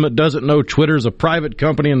First Amendment doesn't know Twitter's a private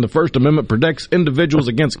company and the First Amendment protects individuals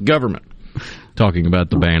against government. Talking about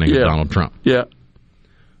the banning of Donald Trump. Yeah.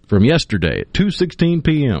 From yesterday at 2:16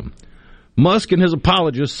 p.m., Musk and his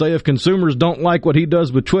apologists say if consumers don't like what he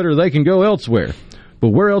does with Twitter, they can go elsewhere. But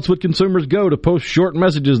where else would consumers go to post short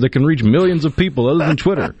messages that can reach millions of people other than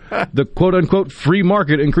Twitter? The quote-unquote free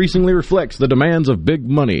market increasingly reflects the demands of big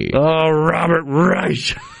money. Oh, Robert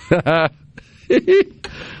Reich.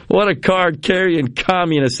 What a card-carrying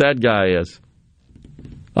communist that guy is.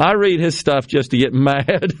 I read his stuff just to get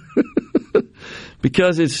mad.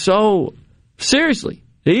 Because it's so... Seriously,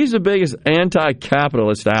 he's the biggest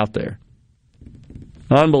anti-capitalist out there.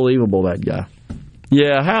 Unbelievable, that guy.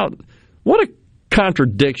 Yeah, what a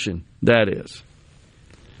contradiction that is.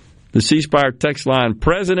 The C Spire text line,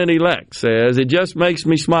 President-elect says, it just makes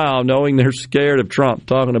me smile knowing they're scared of Trump,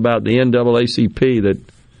 talking about the NAACP that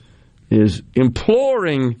is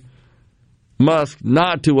imploring Musk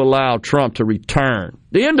not to allow Trump to return.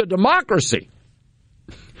 The end of democracy.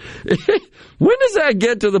 When does that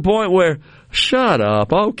get to the point where, shut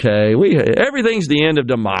up, okay, everything's the end of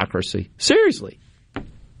democracy? Seriously.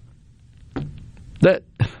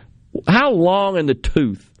 How long in the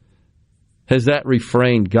tooth has that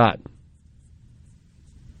refrain gotten?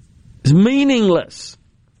 It's meaningless.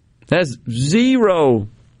 It has zero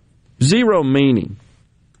meaning.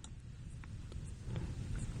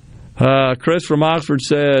 Chris from Oxford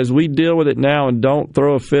says, we deal with it now and don't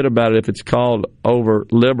throw a fit about it if it's called over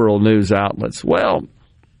liberal news outlets. Well,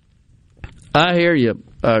 I hear you,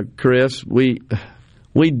 Chris. We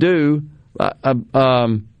do.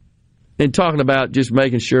 In talking about just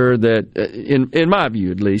making sure that, in my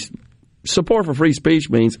view at least, support for free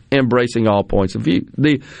speech means embracing all points of view.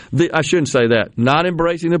 I shouldn't say that. Not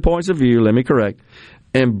embracing the points of view, let me correct.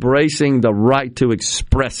 Embracing the right to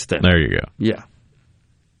express them. There you go. Yeah.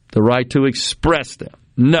 The right to express them.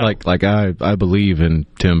 No. Like I believe in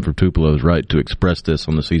Tim from Tupelo's right to express this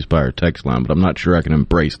on the C Spire text line, but I'm not sure I can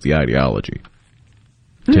embrace the ideology.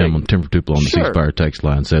 Tim from Tupelo on the C Spire text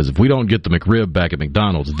line says, if we don't get the McRib back at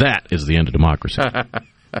McDonald's, that is the end of democracy.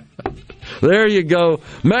 There you go.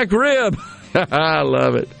 McRib. I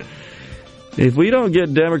love it. If we don't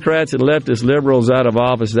get Democrats and leftist liberals out of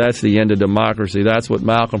office, that's the end of democracy. That's what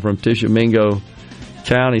Malcolm from Tishomingo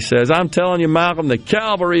County says. I'm telling you, Malcolm, the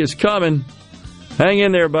cavalry is coming. Hang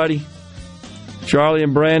in there, buddy. Charlie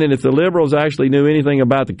and Brandon, if the liberals actually knew anything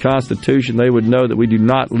about the Constitution, they would know that we do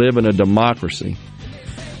not live in a democracy.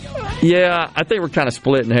 Yeah, I think we're kind of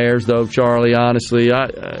splitting hairs, though, Charlie, honestly.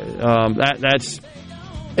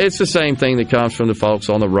 It's the same thing that comes from the folks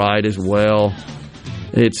on the right as well.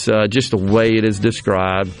 It's just the way it is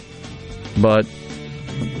described. But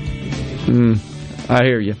I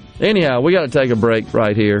hear you. Anyhow, we got to take a break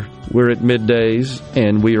right here. We're at Middays,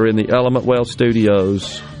 and we are in the Element Wealth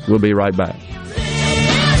Studios. We'll be right back.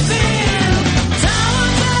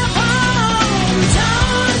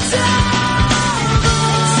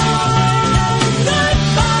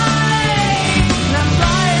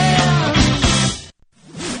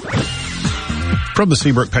 From the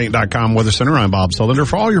SeabrookPaint.com Weather Center, I'm Bob Sullender.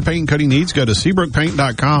 For all your paint and coating needs, go to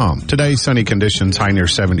SeabrookPaint.com. Today, sunny conditions, high near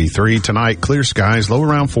 73. Tonight, clear skies, low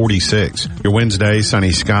around 46. Your Wednesday,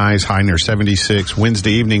 sunny skies, high near 76.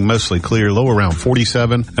 Wednesday evening, mostly clear, low around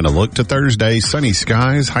 47. And a look to Thursday, sunny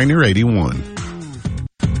skies, high near 81.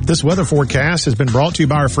 This weather forecast has been brought to you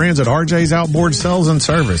by our friends at RJ's Outboard Sales and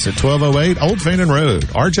Service at 1208 Old Fannin Road.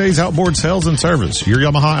 RJ's Outboard Sales and Service, your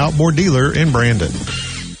Yamaha outboard dealer in Brandon.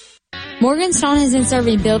 Morganstone has been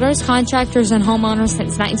serving builders, contractors, and homeowners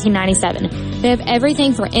since 1997. They have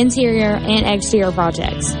everything for interior and exterior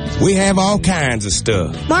projects. We have all kinds of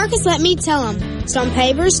stuff. Marcus, let me tell them. Stone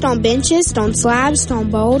pavers, stone benches, stone slabs,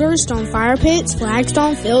 stone boulders, stone fire pits,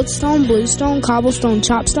 flagstone, fieldstone, bluestone, cobblestone,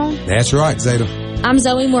 chopstone. That's right, Zeta. I'm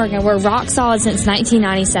Zoe Morgan. We're rock solid since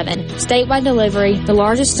 1997. Statewide delivery, the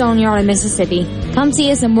largest stone yard in Mississippi. Come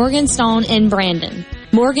see us at Morganstone in Brandon.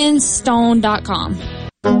 Morganstone.com.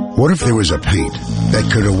 What if there was a paint that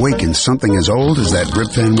could awaken something as old as that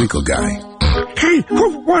Rip Van Winkle guy? Hey,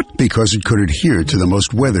 what? Because it could adhere to the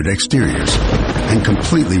most weathered exteriors and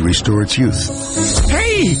completely restore its youth.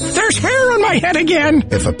 Hey, there's hair on my head again!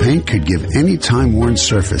 If a paint could give any time-worn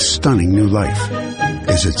surface stunning new life,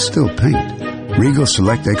 is it still paint? Regal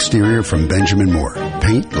Select Exterior from Benjamin Moore.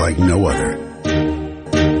 Paint like no other.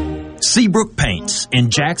 Seabrook Paints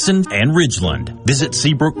in Jackson and Ridgeland. Visit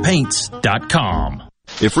SeabrookPaints.com.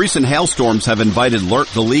 If recent hailstorms have invited Lurk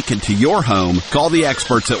the Leak into your home, call the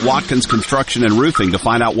experts at Watkins Construction and Roofing to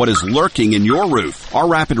find out what is lurking in your roof. Our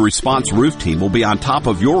rapid response roof team will be on top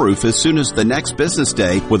of your roof as soon as the next business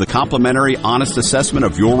day with a complimentary, honest assessment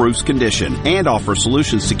of your roof's condition and offer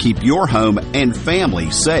solutions to keep your home and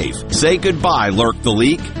family safe. Say goodbye, Lurk the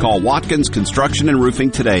Leak. Call Watkins Construction and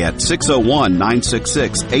Roofing today at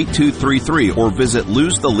 601-966-8233 or visit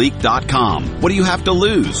losetheleak.com. What do you have to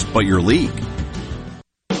lose but your leak?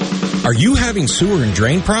 Are you having sewer and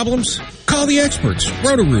drain problems? Call the experts,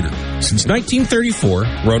 Roto-Rooter. Since 1934,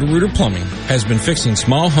 Roto-Rooter Plumbing has been fixing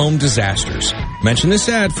small home disasters. Mention this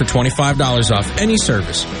ad for $25 off any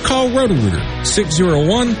service. Call Roto-Rooter,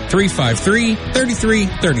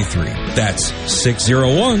 601-353-3333. That's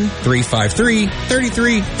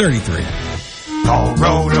 601-353-3333. Call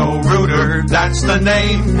Roto-Rooter, that's the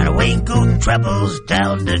name. And away go troubles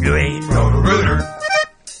down the drain. Roto-Rooter.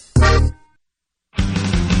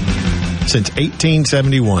 Since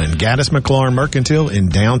 1871, Gaddis McLaurin Mercantile in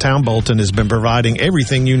downtown Bolton has been providing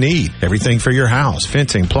everything you need. Everything for your house,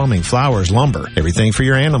 fencing, plumbing, flowers, lumber. Everything for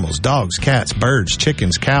your animals, dogs, cats, birds,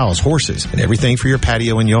 chickens, cows, horses. And everything for your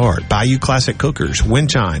patio and yard. Bayou Classic cookers, wind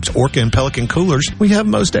chimes, Orca and Pelican coolers. We have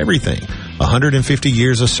most everything. 150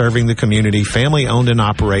 years of serving the community, family owned and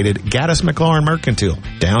operated. Gaddis McLaurin Mercantile,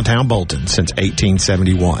 downtown Bolton since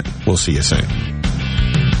 1871. We'll see you soon.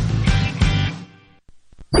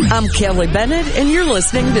 I'm Kelly Bennett, and you're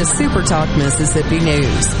listening to Super Talk Mississippi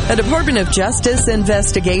News. A Department of Justice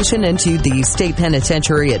investigation into the state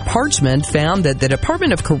penitentiary at Parchment found that the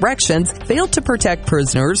Department of Corrections failed to protect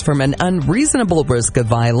prisoners from an unreasonable risk of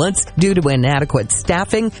violence due to inadequate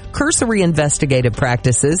staffing, cursory investigative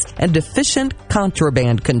practices, and deficient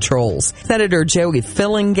contraband controls. Senator Joey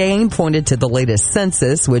Fillingane pointed to the latest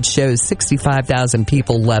census, which shows 65,000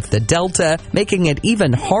 people left the Delta, making it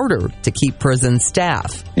even harder to keep prison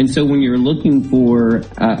staff. And so when you're looking for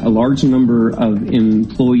a large number of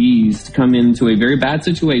employees to come into a very bad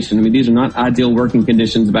situation, I mean, these are not ideal working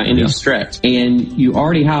conditions by any stretch, and you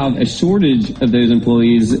already have a shortage of those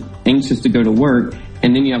employees anxious to go to work,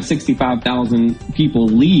 and then you have 65,000 people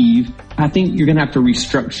leave, I think you're going to have to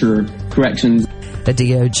restructure corrections. The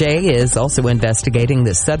DOJ is also investigating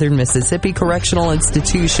the Southern Mississippi Correctional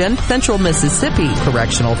Institution, Central Mississippi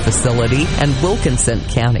Correctional Facility, and Wilkinson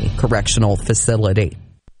County Correctional Facility.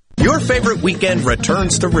 Your favorite weekend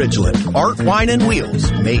returns to Ridgeland. Art, Wine, and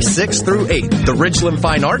Wheels, May 6th through 8th. The Ridgeland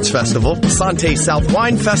Fine Arts Festival, Sante South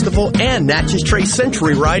Wine Festival, and Natchez Trace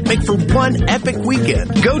Century Ride make for one epic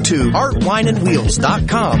weekend. Go to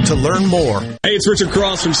artwineandwheels.com to learn more. Hey, it's Richard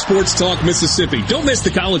Cross from Sports Talk Mississippi. Don't miss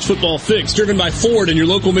the College Football Fix, driven by Ford and your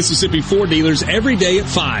local Mississippi Ford dealers every day at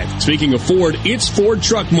 5. Speaking of Ford, it's Ford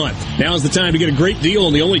Truck Month. Now is the time to get a great deal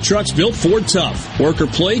on the only trucks built Ford tough. Work or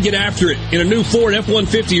play, get after it in a new Ford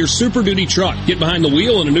F-150 or Super Duty truck. Get behind the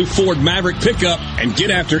wheel in a new Ford Maverick pickup and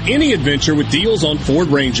get after any adventure with deals on Ford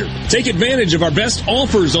Ranger. Take advantage of our best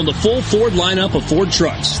offers on the full Ford lineup of Ford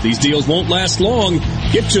trucks. These deals won't last long.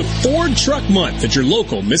 Get to Ford Truck Month at your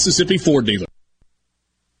local Mississippi Ford dealer.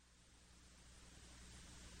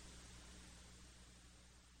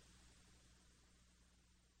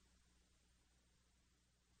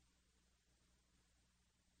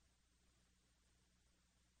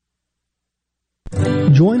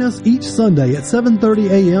 Join us each Sunday at 7:30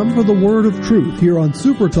 a.m. for the Word of Truth here on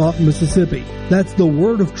Super Talk Mississippi. That's the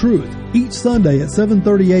Word of Truth each Sunday at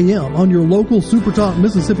 7:30 a.m. on your local Super Talk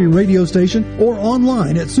Mississippi radio station or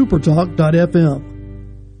online at supertalk.fm.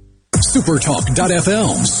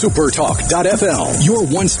 Supertalk.fm. Supertalk.fm. Your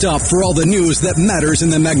one-stop for all the news that matters in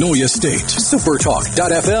the Magnolia State.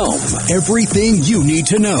 Supertalk.fm. Everything you need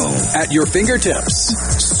to know at your fingertips.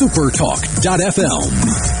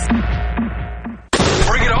 Supertalk.fm.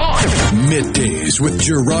 Middays with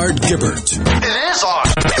Gerard Gibbert. It is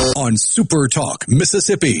on Super Talk,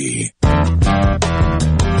 Mississippi.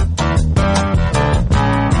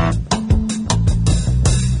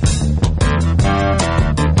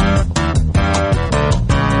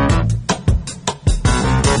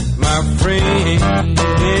 my friend.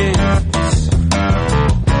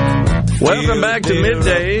 Welcome back to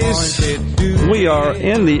Middays. We are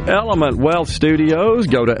in the Element Wealth Studios.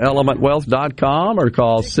 Go to elementwealth.com or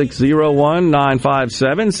call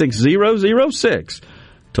 601-957-6006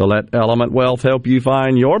 to let Element Wealth help you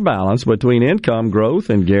find your balance between income growth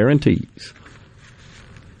and guarantees.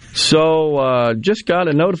 So, just got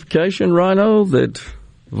a notification, Rhino, that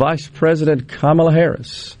Vice President Kamala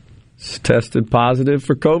Harris is tested positive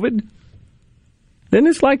for COVID. Isn't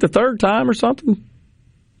this like the third time or something?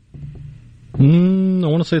 I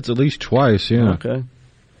want to say it's at least twice, yeah. Okay.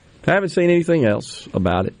 Haven't seen anything else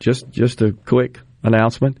about it. Just a quick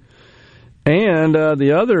announcement. And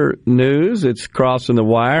the other news that's crossing the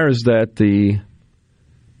wire is that it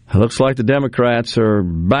looks like the Democrats are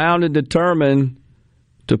bound and determined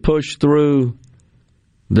to push through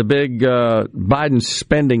the big Biden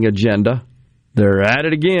spending agenda. They're at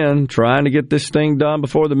it again, trying to get this thing done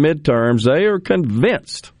before the midterms. They are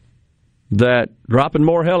convinced that dropping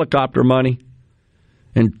more helicopter money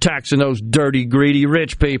and taxing those dirty, greedy,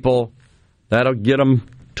 rich people, that'll get them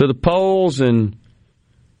to the polls and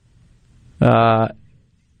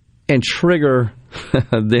trigger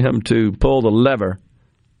them to pull the lever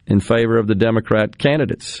in favor of the Democrat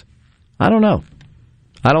candidates. I don't know.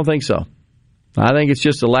 I don't think so. I think it's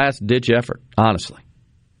just a last-ditch effort, honestly.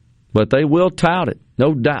 But they will tout it,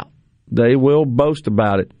 no doubt. They will boast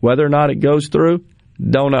about it. Whether or not it goes through,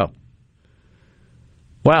 don't know.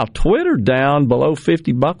 Wow, Twitter down below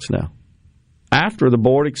 $50 now after the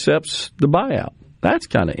board accepts the buyout. That's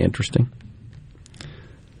kind of interesting.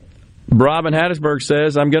 Robin Hattiesburg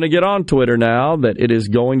says, I'm going to get on Twitter now that it is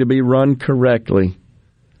going to be run correctly.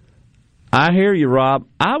 I hear you, Rob.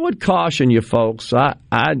 I would caution you folks.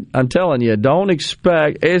 I'm telling you, don't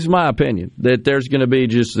expect, it's my opinion, that there's going to be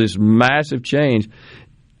just this massive change.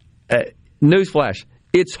 Newsflash,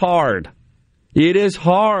 it's hard. It is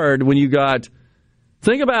hard when you got...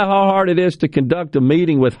 Think about how hard it is to conduct a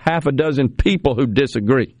meeting with half a dozen people who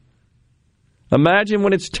disagree. Imagine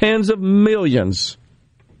when it's tens of millions.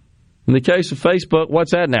 In the case of Facebook,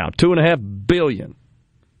 what's that now? 2.5 billion.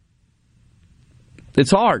 It's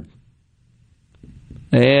hard.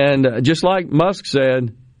 And just like Musk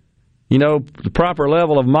said, you know, the proper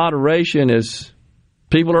level of moderation is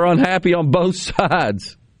people are unhappy on both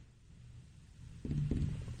sides.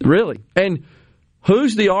 Really. And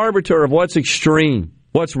who's the arbiter of what's extreme,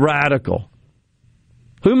 what's radical?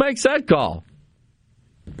 Who makes that call?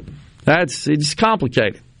 It's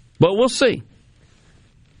complicated, but we'll see.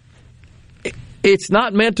 It's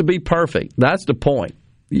not meant to be perfect. That's the point.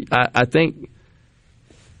 I think,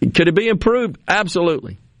 could it be improved?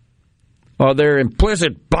 Absolutely. Are there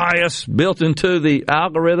implicit bias built into the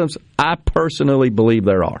algorithms? I personally believe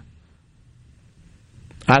there are.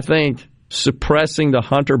 I think suppressing the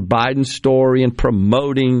Hunter Biden story and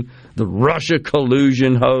promoting the Russia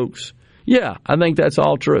collusion hoax. Yeah, I think that's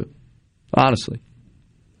all true, honestly.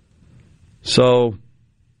 So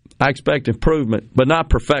I expect improvement, but not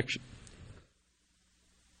perfection.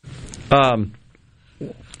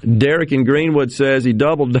 Derek in Greenwood says he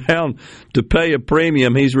doubled down to pay a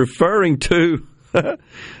premium. He's referring to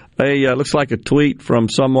looks like a tweet from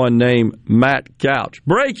someone named Matt Couch.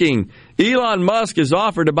 Breaking! Elon Musk has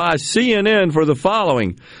offered to buy CNN for the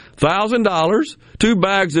following: $1,000, 2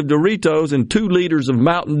 bags of Doritos, and 2 liters of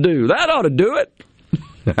Mountain Dew. That ought to do it.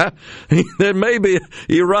 Then maybe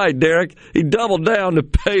you're right, Derek. He doubled down to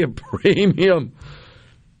pay a premium.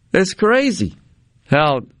 That's crazy.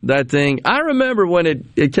 How that thing, I remember when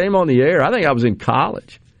it came on the air, I think I was in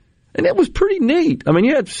college, and it was pretty neat. I mean,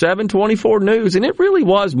 you had 724 News, and it really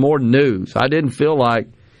was more news. I didn't feel like,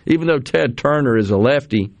 even though Ted Turner is a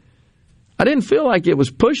lefty, I didn't feel like it was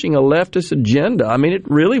pushing a leftist agenda. I mean, it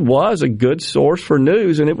really was a good source for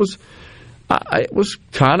news, and it was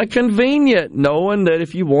kind of convenient knowing that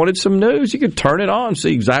if you wanted some news, you could turn it on and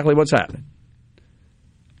see exactly what's happening.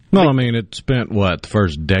 Well, I mean, it spent, the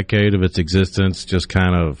first decade of its existence just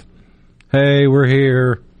kind of, hey, we're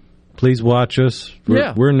here. Please watch us.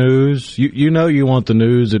 We're news. You know you want the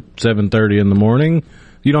news at 7:30 in the morning.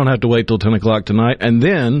 You don't have to wait till 10 o'clock tonight. And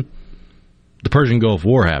then the Persian Gulf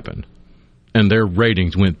War happened, and their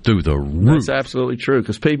ratings went through the roof. That's absolutely true,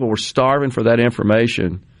 because people were starving for that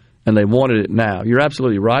information, and they wanted it now. You're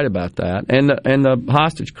absolutely right about that. And the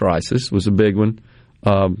hostage crisis was a big one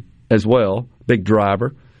as well, big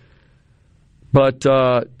driver. But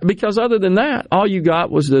because other than that, all you got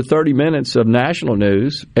was the 30 minutes of national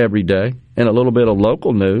news every day and a little bit of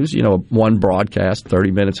local news, one broadcast,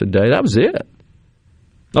 30 minutes a day. That was it.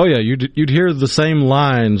 Oh, yeah, you'd hear the same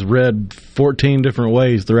lines read 14 different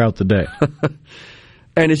ways throughout the day.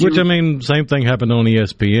 Same thing happened on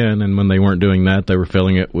ESPN, and when they weren't doing that, they were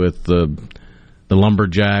filling it with the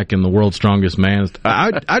lumberjack and the world's strongest man.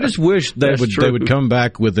 I just wish they would come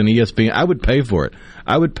back with an ESPN. I would pay for it.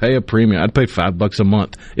 I would pay a premium. I'd pay $5 a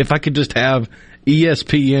month if I could just have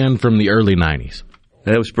ESPN from the early 90s.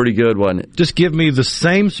 That was pretty good, wasn't it? Just give me the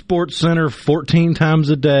same Sports Center 14 times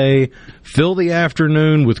a day, fill the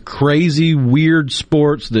afternoon with crazy, weird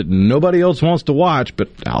sports that nobody else wants to watch, but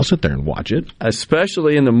I'll sit there and watch it.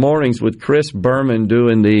 Especially in the mornings with Chris Berman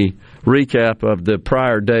doing the recap of the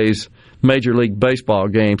prior day's Major League Baseball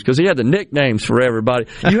games, because he had the nicknames for everybody.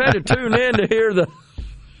 You had to tune in to hear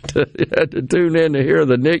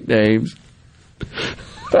the nicknames.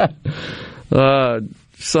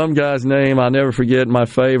 Some guy's name I'll never forget. My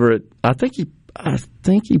favorite. I think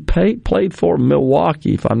he played for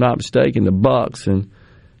Milwaukee, if I'm not mistaken, the Bucks, and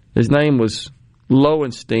his name was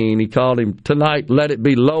Lowenstein. He called him tonight. Let it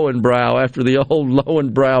be Lowenbrow after the old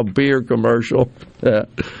Lowenbrow beer commercial.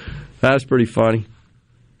 That's pretty funny.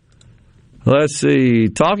 Let's see.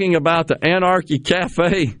 Talking about the Anarchy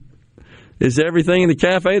Cafe. Is everything in the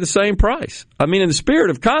cafe the same price? I mean, in the spirit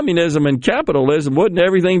of communism and capitalism, wouldn't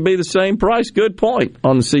everything be the same price? Good point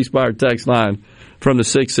on the C Spire text line from the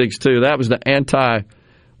 662. That was the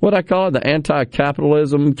the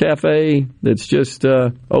anti-capitalism cafe that's just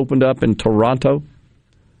opened up in Toronto.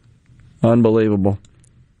 Unbelievable.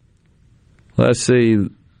 Let's see.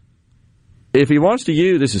 If he wants to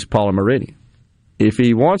use, this is Paula Meridian. If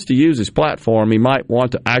he wants to use his platform, he might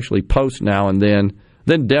want to actually post now and then.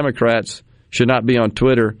 Then Democrats should not be on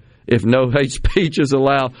Twitter if no hate speech is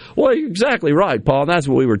allowed. Well, you're exactly right, Paul. And that's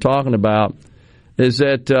what we were talking about, is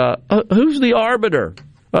that who's the arbiter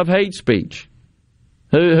of hate speech?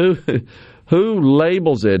 Who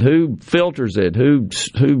labels it? Who filters it? Who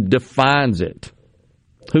defines it?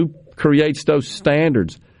 Who creates those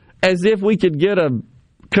standards? As if we could get a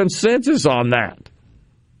consensus on that.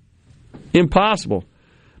 Impossible.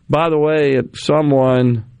 By the way,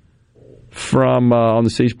 someone from on the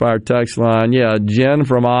C Spire text line, Jen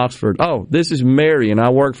from Oxford. Oh, this is Mary, and I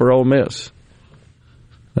work for Ole Miss.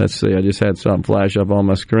 Let's see, I just had something flash up on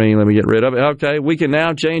my screen. Let me get rid of it. Okay, we can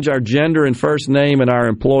now change our gender and first name in our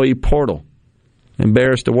employee portal.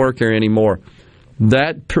 Embarrassed to work here anymore.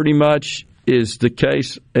 That pretty much is the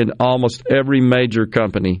case in almost every major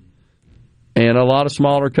company, and a lot of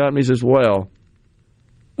smaller companies as well.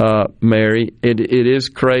 Mary, it is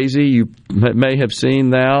crazy. You may have seen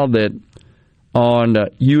now that on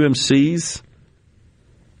UMC's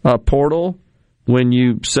portal, when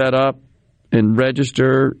you set up and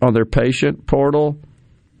register on their patient portal,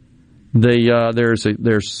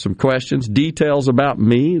 there's some questions, details about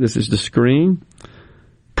me. This is the screen.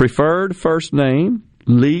 Preferred first name,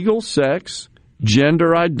 legal sex,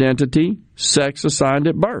 gender identity, sex assigned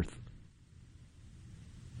at birth.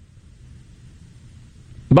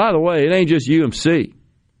 By the way, it ain't just UMC.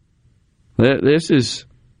 This is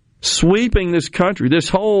sweeping this country. This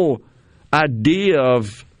whole idea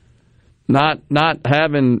of not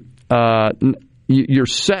having your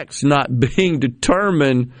sex not being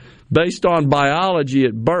determined based on biology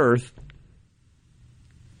at birth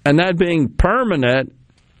and that being permanent,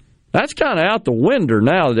 that's kind of out the window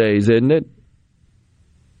nowadays, isn't it?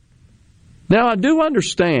 Now, I do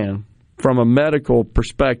understand from a medical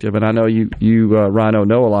perspective, and I know you Rhino,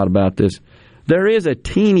 know a lot about this, there is a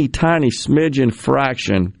teeny tiny smidgen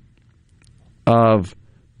fraction of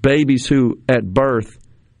babies who at birth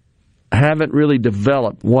haven't really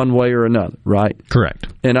developed one way or another, right? Correct.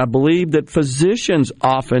 And I believe that physicians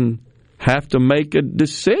often have to make a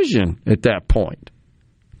decision at that point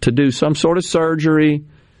to do some sort of surgery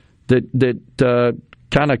that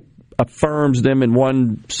kind of affirms them in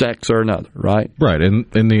one sex or another, right? Right. In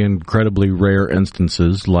the incredibly rare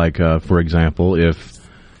instances, like, for example, if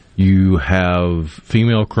you have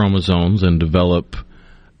female chromosomes and develop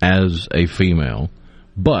as a female,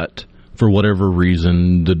 but for whatever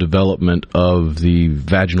reason, the development of the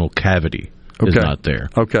vaginal cavity is not there.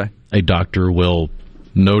 Okay. A doctor will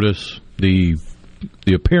notice the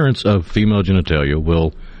appearance of female genitalia,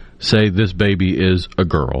 will say this baby is a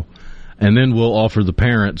girl, and then we'll offer the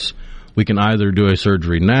parents, we can either do a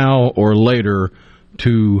surgery now or later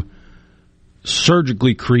to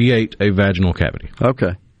surgically create a vaginal cavity.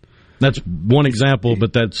 Okay. That's one example,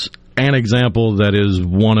 but that's an example that is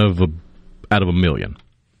one of out of a million.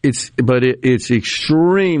 It's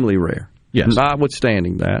extremely rare. Yes.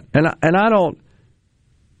 Notwithstanding that. And I don't,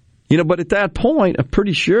 but at that point, I'm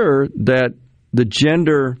pretty sure that the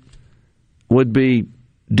gender would be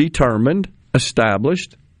determined,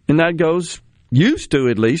 established, and that goes, used to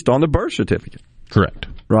at least, on the birth certificate. Correct.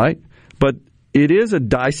 Right? But it is a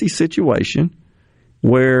dicey situation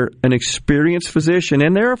where an experienced physician,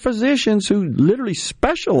 and there are physicians who literally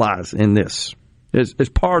specialize in this as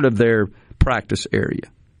part of their practice area.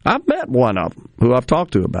 I've met one of them who I've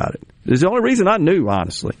talked to about it. It's the only reason I knew,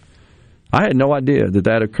 honestly. I had no idea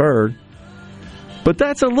that occurred. But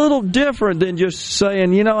that's a little different than just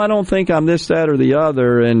saying, I don't think I'm this, that, or the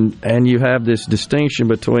other, and you have this distinction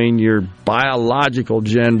between your biological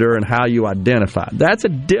gender and how you identify. That's a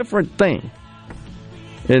different thing,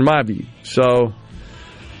 in my view. So,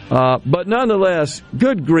 but nonetheless,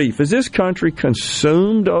 good grief. Is this country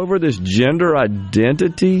consumed over this gender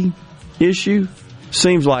identity issue?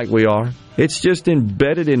 Seems like we are. It's just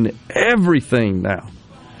embedded in everything now.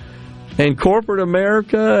 And corporate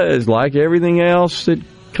America is like everything else that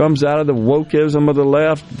comes out of the wokeism of the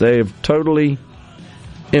left. They've totally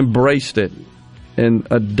embraced it and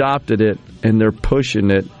adopted it, and they're pushing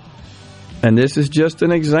it. And this is just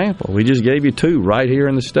an example. We just gave you two right here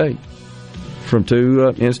in the state from two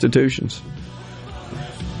institutions.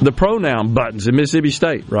 The pronoun buttons in Mississippi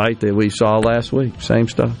State, right, that we saw last week. Same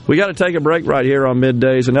stuff. We got to take a break right here on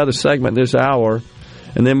Middays. Another segment this hour.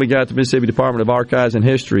 And then we got the Mississippi Department of Archives and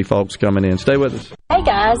History folks coming in. Stay with us. Hey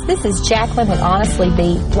guys, this is Jacqueline with Honestly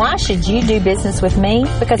Beef. Why should you do business with me?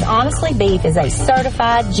 Because Honestly Beef is a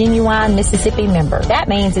certified, genuine Mississippi member. That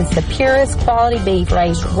means it's the purest quality beef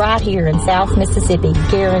raised right here in South Mississippi,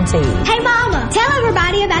 guaranteed. Hey Mama, tell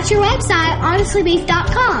everybody about your website,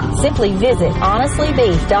 honestlybeef.com. Simply visit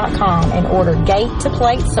honestlybeef.com and order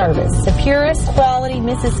gate-to-plate service. The purest quality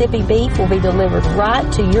Mississippi beef will be delivered right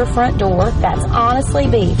to your front door. That's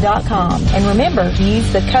honestlybeef.com. And remember, use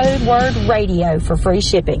the code word radio for free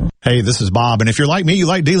shipping. Hey, this is Bob, and if you're like me, you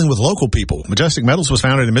like dealing with local people. Majestic Metals was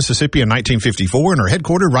founded in Mississippi in 1954 and are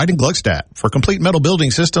headquartered right in Gluckstadt. For complete metal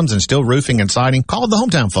building systems and steel roofing and siding, call the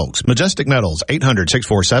hometown folks. Majestic Metals,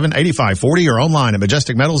 800-647-8540 or online at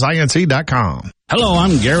majesticmetalsinc.com. Hello,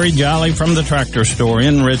 I'm Gary Jolly from the Tractor Store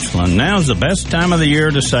in Richland. Now's the best time of the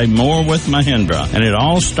year to save more with Mahindra, and it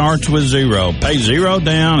all starts with zero. Pay zero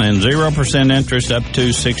down and 0% interest up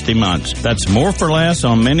to 60 months. That's more for less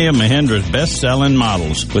on many of Mahindra's best-selling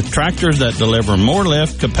models, with tractors that deliver more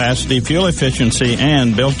lift, capacity, fuel efficiency,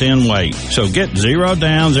 and built-in weight. So get zero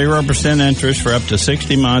down, 0% interest for up to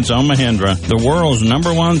 60 months on Mahindra, the world's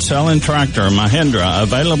 #1 selling tractor, Mahindra,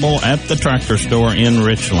 available at the Tractor Store in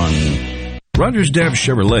Richland. Rogers Dabbs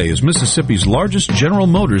Chevrolet is Mississippi's largest General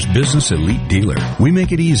Motors business elite dealer. We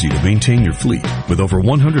make it easy to maintain your fleet with over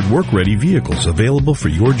 100 work-ready vehicles available for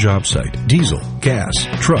your job site. Diesel, gas,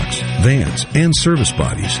 trucks, vans, and service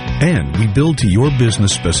bodies. And we build to your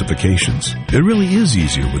business specifications. It really is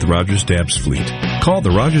easier with Rogers Dabbs Fleet. Call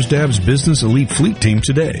the Rogers Dabbs Business Elite Fleet Team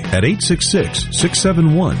today at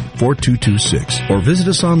 866-671-4226 or visit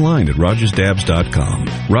us online at rogersdabbs.com.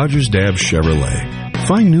 Rogers Dabbs Chevrolet.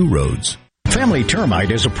 Find new roads. Family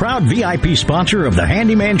Termite is a proud VIP sponsor of the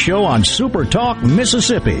Handyman Show on Super Talk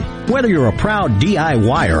Mississippi. Whether you're a proud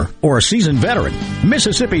DIYer or a seasoned veteran,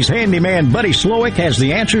 Mississippi's handyman Buddy Slowick has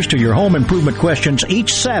the answers to your home improvement questions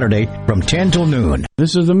each Saturday from 10 till noon.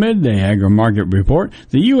 This is the Midday Agri-Market Report.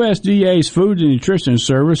 The USDA's Food and Nutrition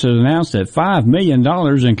Service has announced that $5 million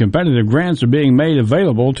in competitive grants are being made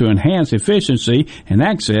available to enhance efficiency and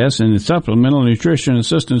access in the Supplemental Nutrition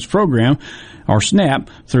Assistance Program, or SNAP,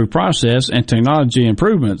 through process and technology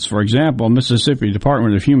improvements. For example, Mississippi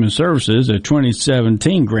Department of Human Services, a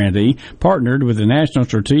 2017 grantee, partnered with the National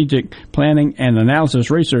Strategic Planning and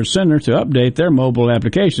Analysis Research Center to update their mobile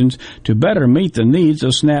applications to better meet the needs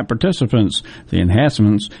of SNAP participants. The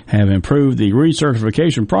enhancements have improved the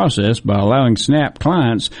recertification process by allowing SNAP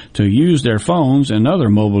clients to use their phones and other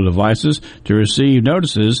mobile devices to receive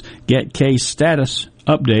notices, get case status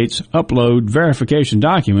updates, upload verification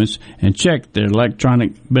documents, and check their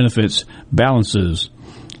electronic benefits balances.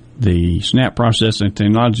 The SNAP process and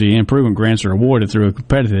technology improvement grants are awarded through a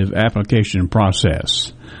competitive application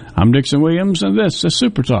process. I'm Dixon Williams, and this is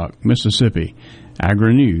Super Talk Mississippi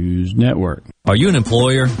Agri-News Network. Are you an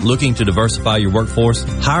employer looking to diversify your workforce?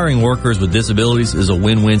 Hiring workers with disabilities is a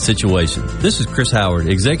win-win situation. This is Chris Howard,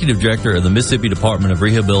 Executive Director of the Mississippi Department of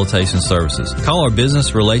Rehabilitation Services. Call our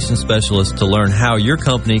Business Relations Specialist to learn how your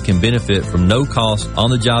company can benefit from no-cost,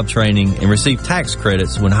 on-the-job training and receive tax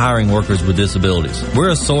credits when hiring workers with disabilities.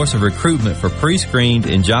 We're a source of recruitment for pre-screened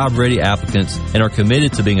and job-ready applicants and are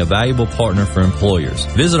committed to being a valuable partner for employers.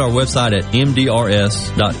 Visit our website at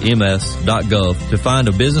mdrs.ms.gov to find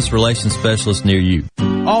a business relations specialist near you.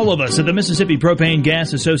 All of us at the Mississippi Propane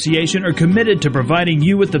Gas Association are committed to providing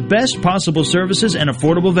you with the best possible services and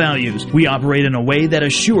affordable values. We operate in a way that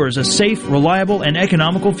assures a safe, reliable, and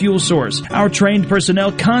economical fuel source. Our trained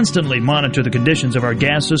personnel constantly monitor the conditions of our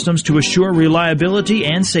gas systems to assure reliability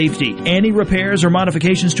and safety. Any repairs or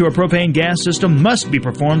modifications to a propane gas system must be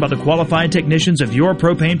performed by the qualified technicians of your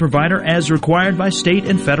propane provider as required by state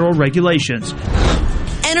and federal regulations.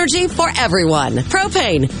 Energy for everyone.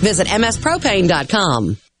 Propane. Visit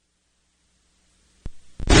mspropane.com.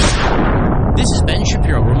 This is Ben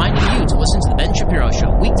Shapiro reminding you to listen to The Ben Shapiro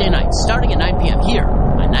Show weekday nights starting at 9 p.m. here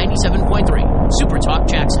on 97.3 Super Talk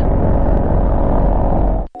Jackson.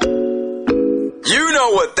 You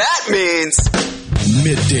know what that means.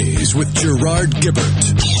 Middays with Gerard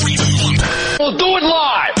Gibbert. We'll do it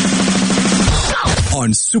live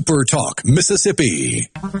on Super Talk Mississippi.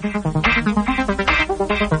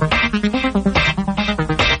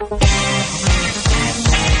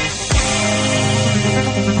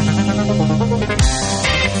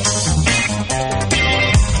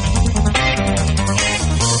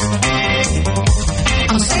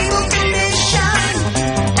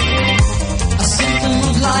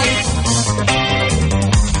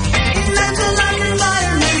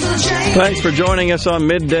 Thanks for joining us on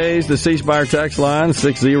Middays. The C Spire text line,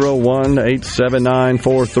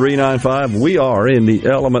 601-879-4395. We are in the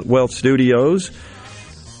Element Wealth Studios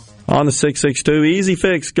on the 662 Easy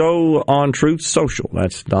Fix. Go on Truth Social.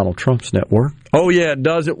 That's Donald Trump's network. Oh, yeah,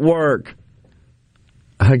 does it work?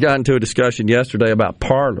 I got into a discussion yesterday about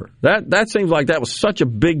Parler. That seems like that was such a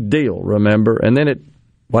big deal, remember? And then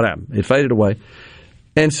what happened? It faded away.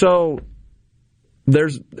 And so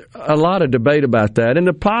there's a lot of debate about that. And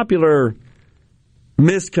the popular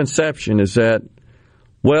misconception is that,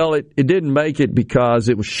 well, it didn't make it because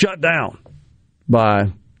it was shut down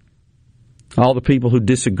by all the people who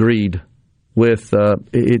disagreed with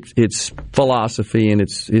its philosophy and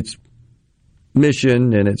its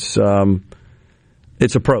mission and its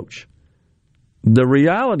approach. The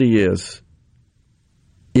reality is,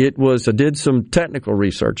 I did some technical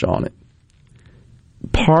research on it.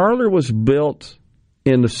 Parler was built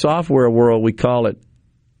in the software world, we call it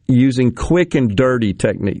using quick and dirty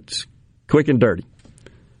techniques. Quick and dirty.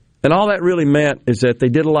 And all that really meant is that they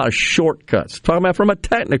did a lot of shortcuts. Talking about from a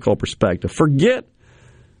technical perspective. Forget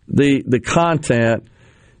the content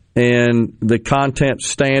and the content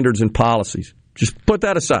standards and policies. Just put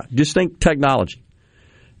that aside. Just think technology.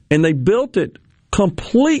 And they built it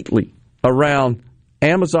completely around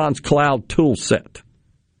Amazon's cloud tool set.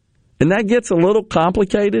 And that gets a little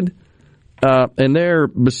complicated. And there,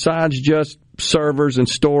 besides just servers and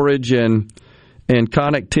storage and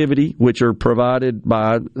connectivity, which are provided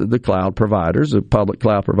by the cloud providers, the public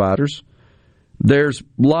cloud providers, there's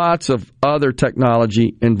lots of other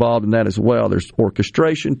technology involved in that as well. There's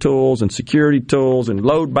orchestration tools and security tools and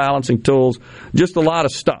load balancing tools, just a lot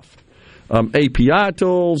of stuff. API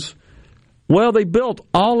tools. Well, they built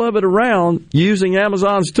all of it around using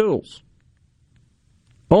Amazon's tools.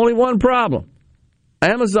 Only one problem.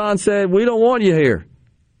 Amazon said, we don't want you here.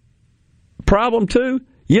 problem, too?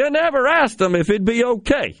 You never asked them if it'd be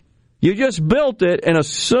okay. You just built it and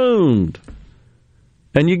assumed.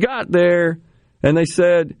 And you got there, and they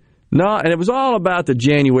said, no, and it was all about the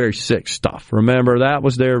January 6th stuff. Remember, that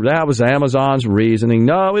was Amazon's reasoning.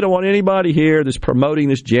 No, we don't want anybody here that's promoting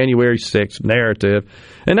this January 6th narrative.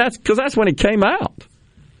 And that's because that's when it came out.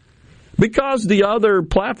 Because the other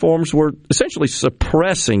platforms were essentially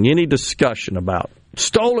suppressing any discussion about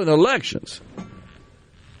stolen elections.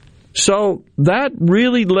 So that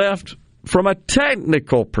really left, from a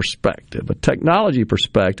technical perspective, a technology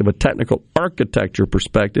perspective, a technical architecture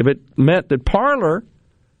perspective, it meant that Parler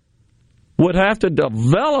would have to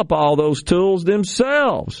develop all those tools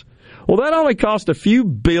themselves. Well, that only cost a few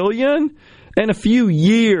billion and a few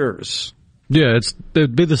years. Yeah,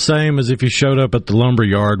 it'd be the same as if you showed up at the lumber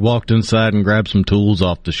yard, walked inside and grabbed some tools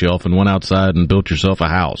off the shelf and went outside and built yourself a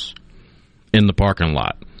house in the parking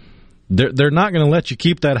lot. They're not going to let you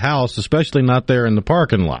keep that house, especially not there in the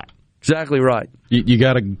parking lot. Exactly right. You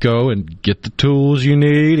got to go and get the tools you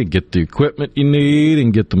need and get the equipment you need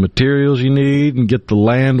and get the materials you need and get the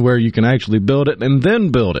land where you can actually build it and then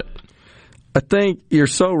build it. I think you're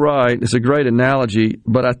so right. It's a great analogy.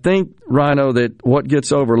 But I think, Rhino, that what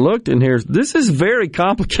gets overlooked in here is this is very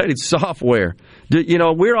complicated software. You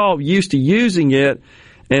know, we're all used to using it,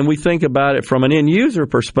 and we think about it from an end-user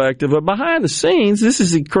perspective. But behind the scenes, this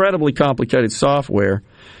is incredibly complicated software.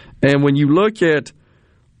 And when you look at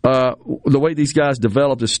the way these guys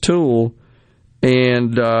developed this tool,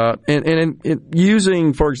 and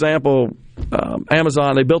using, for example,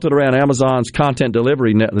 Amazon, they built it around Amazon's content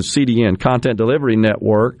delivery net, the CDN, content delivery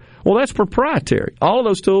network. Well, that's proprietary. All of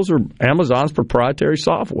those tools are Amazon's proprietary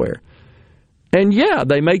software. And yeah,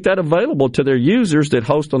 they make that available to their users that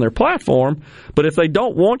host on their platform. But if they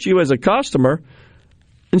don't want you as a customer,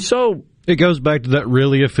 and so it goes back to that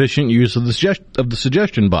really efficient use of the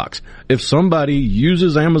suggestion box. If somebody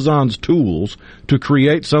uses Amazon's tools to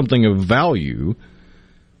create something of value,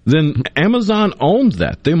 then Amazon owns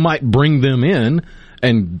that. They might bring them in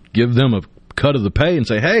and give them a cut of the pay and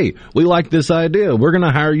say, hey, we like this idea. We're going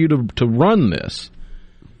to hire you to run this.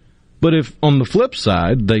 But if on the flip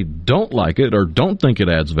side they don't like it or don't think it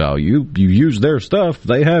adds value, you use their stuff,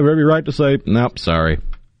 they have every right to say, nope, sorry.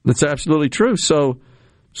 That's absolutely true. So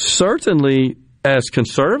certainly as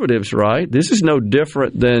conservatives, right, this is no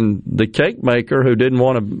different than the cake maker who didn't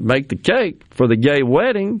want to make the cake for the gay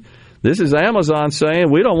wedding. This is Amazon saying,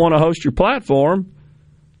 we don't want to host your platform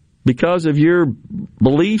because of your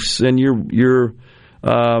beliefs and your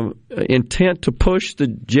intent to push the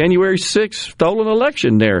January 6th stolen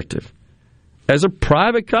election narrative. As a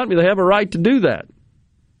private company, they have a right to do that.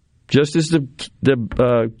 Just as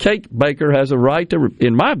the cake baker has a right to,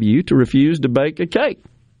 in my view, to refuse to bake a cake.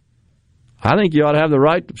 I think you ought to have the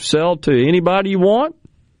right to sell to anybody you want,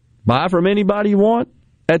 buy from anybody you want,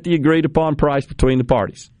 at the agreed upon price between the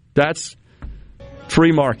parties. That's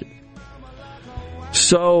free market.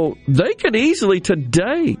 So they could easily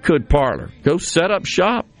today, could Parler, go set up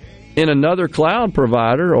shop in another cloud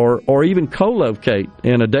provider or even co-locate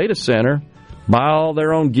in a data center, buy all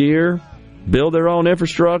their own gear, build their own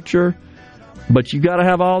infrastructure. But you got to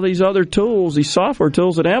have all these other tools, these software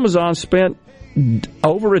tools that Amazon spent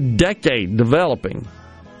over a decade developing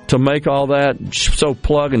to make all that so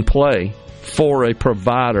plug and play for a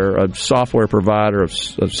provider, a software provider, of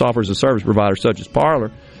software as a service provider such as Parler.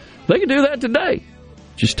 They can do that today.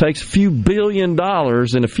 Just takes a few $1 billion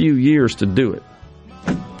in a few years to do it.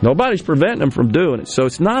 Nobody's preventing them from doing it. So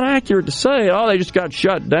it's not accurate to say, oh, they just got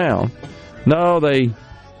shut down. No, they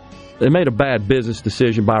made a bad business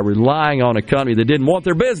decision by relying on a company that didn't want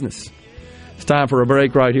their business. It's time for a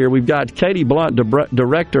break right here. We've got Katie Blunt,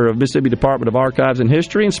 Director of Mississippi Department of Archives and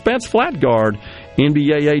History, and Spence Flatgard,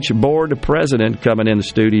 NBAH Board President, coming in the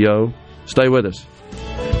studio. Stay with us.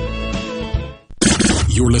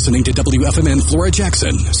 You're listening to WFMN Flora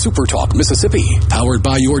Jackson, Super Talk, Mississippi, powered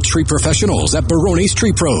by your tree professionals at Barone's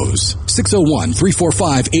Tree Pros,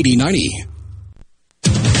 601-345-8090.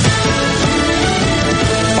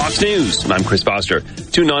 Fox News, I'm Chris Foster.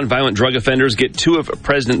 2 nonviolent drug offenders get 2 of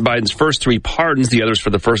President Biden's first 3 pardons, the others for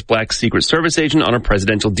the first black Secret Service agent on a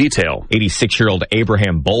presidential detail. 86-year-old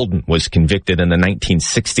Abraham Bolden was convicted in the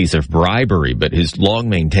 1960s of bribery, but has long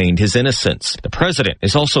maintained his innocence. The president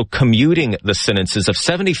is also commuting the sentences of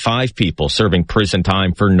 75 people serving prison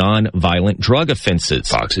time for nonviolent drug offenses.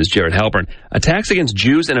 Fox's Jared Halpern. Attacks against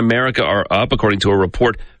Jews in America are up, according to a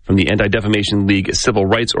report from the Anti-Defamation League civil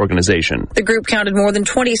rights organization. The group counted more than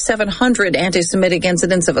 2,700 anti-Semitic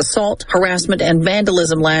incidents of assault, harassment, and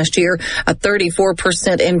vandalism last year, a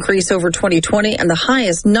 34% increase over 2020 and the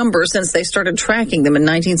highest number since they started tracking them in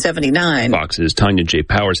 1979. Fox's Tanya J.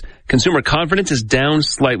 Powers. Consumer confidence is down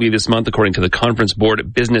slightly this month, according to the Conference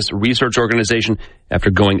Board Business Research Organization, after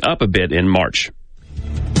going up a bit in March.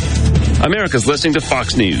 America's listening to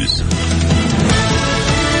Fox News.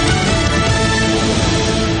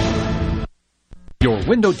 Your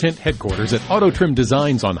window tint headquarters at Auto Trim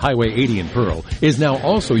Designs on Highway 80 in Pearl is now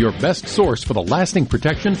also your best source for the lasting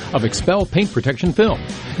protection of XPEL paint protection film.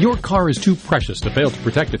 Your car is too precious to fail to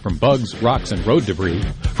protect it from bugs, rocks, and road debris.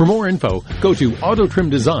 For more info, go to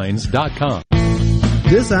autotrimdesigns.com.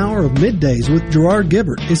 This hour of Middays with Gerard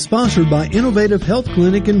Gibbert is sponsored by Innovative Health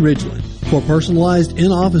Clinic in Ridgeland. For personalized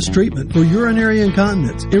in-office treatment for urinary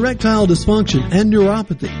incontinence, erectile dysfunction, and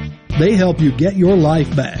neuropathy, they help you get your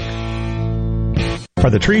life back. Are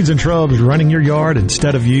the trees and shrubs running your yard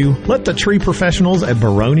instead of you? Let the tree professionals at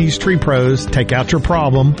Barone's Tree Pros take out your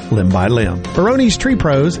problem limb by limb. Barone's Tree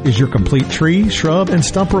Pros is your complete tree, shrub, and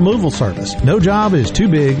stump removal service. No job is too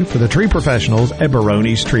big for the tree professionals at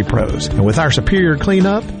Barone's Tree Pros. And with our superior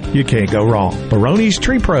cleanup, you can't go wrong. Barone's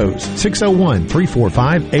Tree Pros,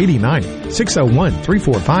 601-345-8090.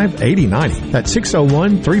 601-345-8090. That's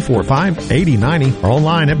 601-345-8090. Or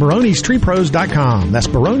online at baronestreepros.com. That's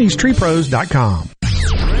baronestreepros.com.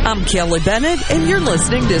 I'm Kelly Bennett, and you're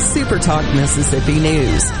listening to Super Talk Mississippi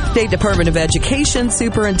News. State Department of Education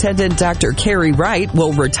Superintendent Dr. Carrie Wright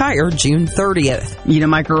will retire June 30th. You know,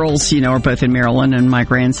 my girls, are both in Maryland, and my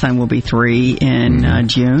grandson will be 3 in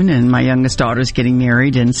June, and my youngest daughter's getting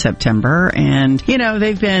married in September. And,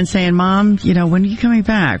 they've been saying, Mom, when are you coming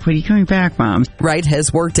back? When are you coming back, Mom? Wright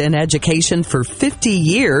has worked in education for 50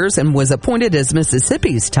 years and was appointed as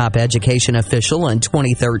Mississippi's top education official in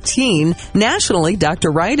 2013. Nationally,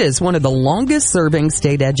 Dr. Wright is one of the longest-serving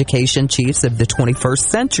state education chiefs of the 21st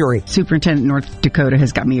century. Superintendent North Dakota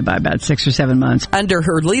has got me by about 6 or 7 months. Under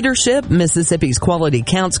her leadership, Mississippi's Quality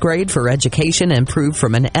Counts grade for education improved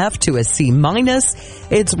from an F to a C-.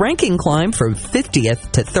 Its ranking climbed from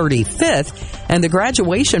 50th to 35th, and the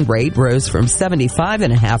graduation rate rose from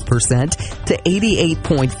 75.5% to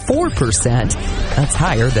 88.4%. That's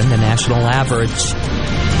higher than the national average.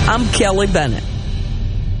 I'm Kelly Bennett.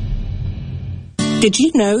 Did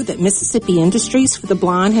you know that Mississippi Industries for the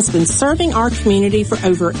Blind has been serving our community for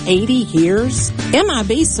over 80 years?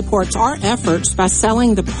 MIB supports our efforts by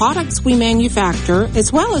selling the products we manufacture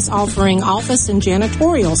as well as offering office and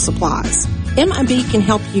janitorial supplies. MIB can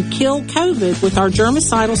help you kill COVID with our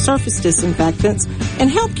germicidal surface disinfectants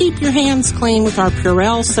and help keep your hands clean with our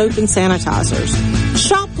Purell soap and sanitizers.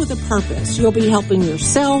 Shop with a purpose. You'll be helping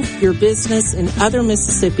yourself, your business, and other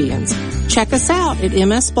Mississippians. Check us out at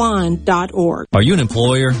msblind.org. Are you an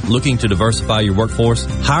employer looking to diversify your workforce?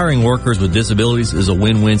 Hiring workers with disabilities is a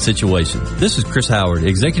win-win situation. This is Chris Howard,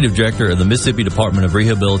 Executive Director of the Mississippi Department of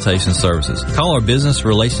Rehabilitation Services. Call our Business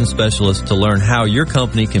Relations Specialist to learn how your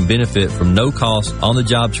company can benefit from no-cost,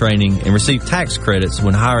 on-the-job training and receive tax credits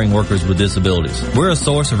when hiring workers with disabilities. We're a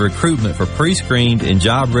source of recruitment for pre-screened and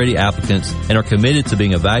job-ready applicants and are committed to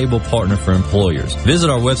being a valuable partner for employers. Visit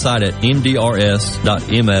our website at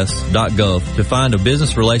mdrs.ms.gov to find a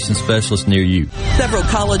business relations specialist near you. Several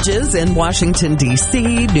colleges in Washington,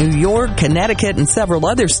 D.C., New York, Connecticut, and several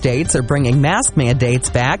other states are bringing mask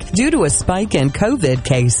mandates back due to a spike in COVID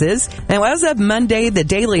cases. Now, as of Monday, the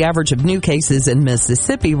daily average of new cases in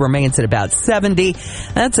Mississippi remains at about 70.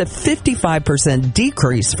 That's a 55%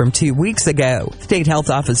 decrease from 2 weeks ago. State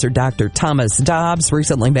Health Officer Dr. Thomas Dobbs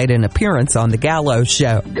recently made an appearance on the Gallo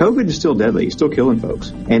Show. COVID is still deadly. It's still killing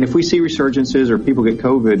folks. And if we see resurgences or people get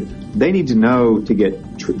COVID, they need to know to get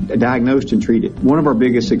diagnosed and treated. One of our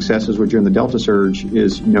biggest successes during the Delta surge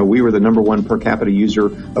is, we were the #1 per capita user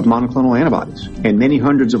of monoclonal antibodies. And many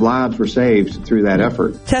hundreds of lives were saved through that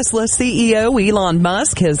effort. Tesla CEO Elon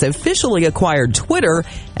Musk has officially acquired Twitter,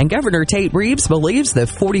 and Governor Tate Reeves believes the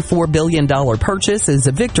 $44 billion purchase is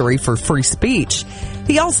a victory for free speech.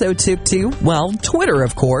 He also took to, Twitter,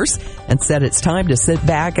 of course, and said it's time to sit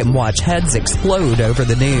back and watch heads explode over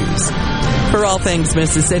the news. For all things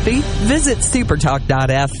Mississippi, visit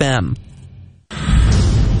supertalk.fm.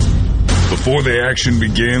 Before the action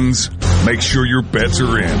begins, make sure your bets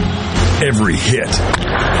are in. Every hit.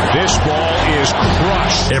 This ball is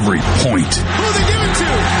crushed. Every point. Who they give it to?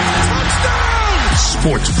 Touchdown!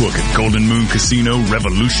 Sportsbook at Golden Moon Casino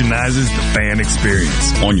revolutionizes the fan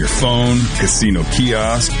experience. On your phone, casino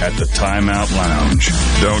kiosk, at the Timeout Lounge.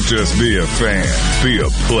 Don't just be a fan. Be a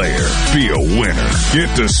player. Be a winner.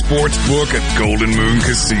 Get to Sportsbook at Golden Moon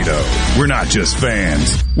Casino. We're not just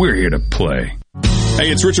fans. We're here to play. Hey,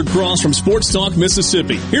 it's Richard Cross from Sports Talk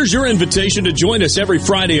Mississippi. Here's your invitation to join us every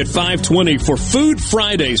Friday at 5:20 for Food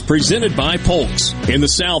Fridays presented by Polk's. In the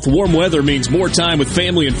South, warm weather means more time with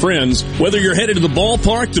family and friends. Whether you're headed to the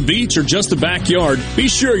ballpark, the beach, or just the backyard, be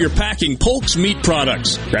sure you're packing Polk's meat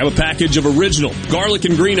products. Grab a package of original garlic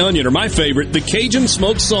and green onion, or my favorite, the Cajun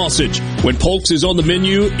smoked sausage. When Polk's is on the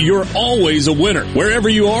menu, you're always a winner. Wherever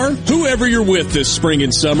you are, whoever you're with this spring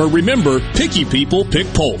and summer, remember, picky people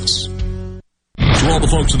pick Polk's. To all the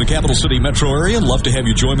folks in the Capital City metro area, love to have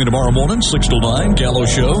you join me tomorrow morning, 6 to 9, Gallo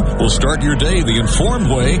Show. We'll start your day the informed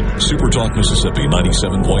way. Super Talk Mississippi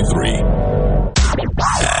 97.3.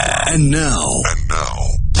 And now,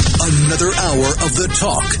 another hour of the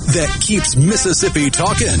talk that keeps Mississippi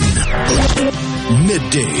talking.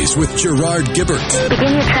 Middays with Gerard Gibbert.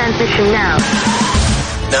 Begin your transition now.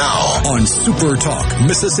 Now on Super Talk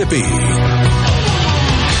Mississippi.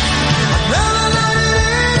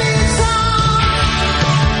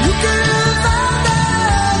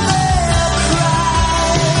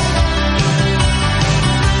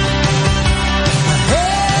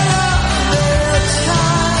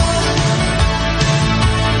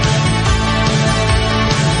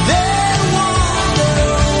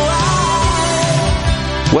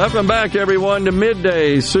 Welcome back, everyone, to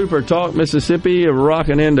Midday Super Talk Mississippi,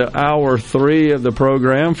 rocking into hour 3 of the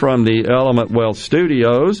program from the Element Wealth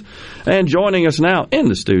Studios. And joining us now in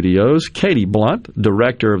the studios, Katie Blunt,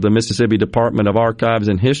 Director of the Mississippi Department of Archives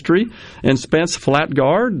and History, and Spence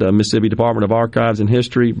Flatgard, the Mississippi Department of Archives and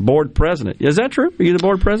History Board President. Is that true? Are you the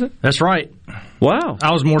Board President? That's right. Wow.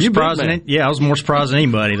 I was more surprised than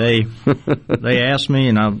anybody. They asked me,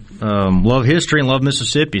 and I love history and love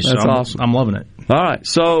Mississippi, so awesome. I'm loving it. All right,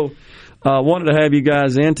 so wanted to have you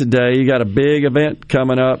guys in today. You got a big event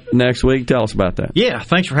coming up next week. Tell us about that. Yeah,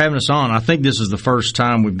 thanks for having us on. I think this is the first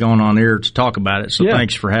time we've gone on air to talk about it, so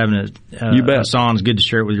thanks for having it. You bet. Us on. It's good to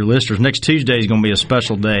share it with your listeners. Next Tuesday is going to be a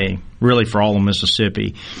special day, really, for all of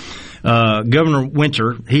Mississippi. Governor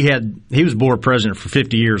Winter, he was board president for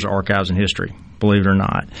 50 years of Archives and History, believe it or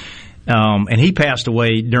not. And he passed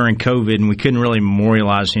away during COVID, and we couldn't really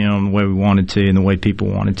memorialize him the way we wanted to and the way people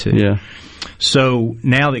wanted to. Yeah. So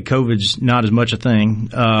now that COVID's not as much a thing,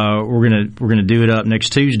 we're gonna do it up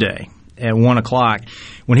next Tuesday at 1:00.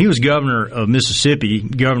 When he was governor of Mississippi,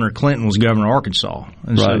 Governor Clinton was governor of Arkansas,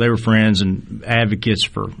 and so they were friends and advocates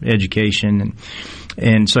for education,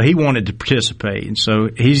 and so he wanted to participate, and so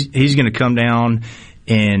he's going to come down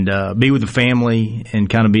and be with the family and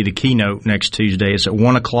kind of be the keynote next Tuesday. It's at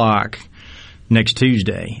 1:00 next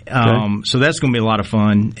Tuesday. So that's going to be a lot of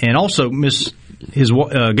fun, and also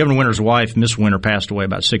Governor Winter's wife, Miss Winter, passed away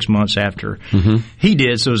about 6 months after he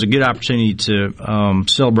did, so it was a good opportunity to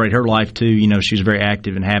celebrate her life, too. You know, she was very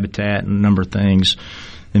active in Habitat and a number of things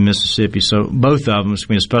in Mississippi. So both of them, it's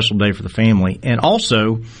going to be a special day for the family. And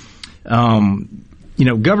also,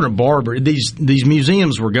 Governor Barber, these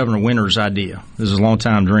museums were Governor Winter's idea. This is a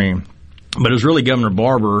long-time dream. But it was really Governor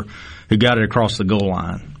Barber who got it across the goal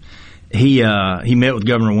line. He met with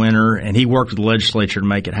Governor Winter, and he worked with the legislature to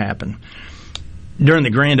make it happen. During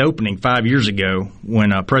the grand opening 5 years ago,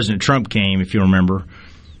 when President Trump came, if you remember,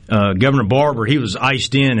 Governor Barber, he was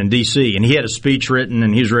iced in D.C., and he had a speech written,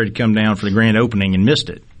 and he was ready to come down for the grand opening and missed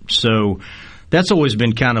it. So that's always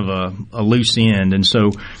been kind of a loose end. And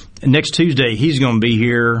so next Tuesday, he's going to be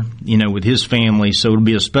here, with his family, so it'll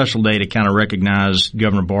be a special day to kind of recognize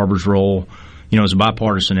Governor Barber's role, as a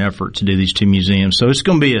bipartisan effort to do these two museums. So it's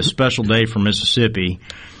going to be a special day for Mississippi.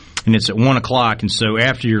 And it's at 1:00, and so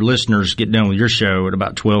after your listeners get done with your show at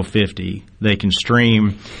about 12:50, they can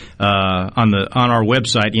stream on our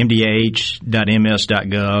website, mdah.ms.gov,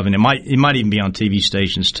 and it might even be on TV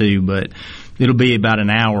stations too. But it'll be about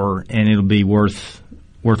an hour, and it'll be worth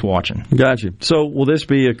watching. Gotcha. So will this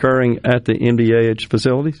be occurring at the MDAH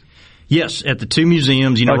facilities? Yes, at the two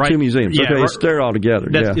museums. Two museums. Yeah, okay, they're all together.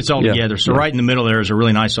 It's all together. So right in the middle there is a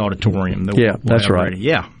really nice auditorium. That's right.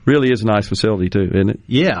 Yeah. Really is a nice facility, too, isn't it?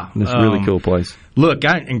 Yeah. It's a really cool place. Look,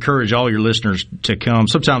 I encourage all your listeners to come.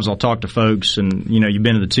 Sometimes I'll talk to folks, and, you've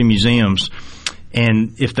been to the two museums,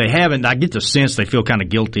 and if they haven't, I get the sense they feel kind of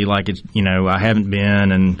guilty, like it's, I haven't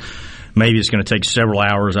been, and maybe it's going to take several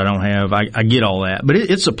hours I don't have. I get all that. But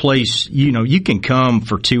it's a place, you can come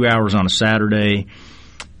for 2 hours on a Saturday.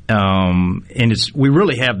 And we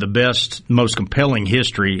really have the best, most compelling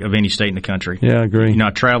history of any state in the country. Yeah, I agree. I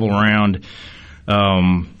travel around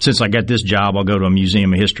since I got this job, I'll go to a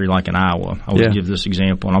museum of history like in Iowa. I always give this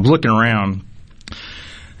example. And I was looking around,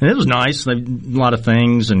 and it was nice. A lot of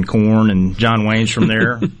things, and corn, and John Wayne's from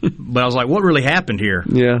there. But I was like, what really happened here?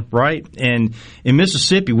 Yeah. Right? And in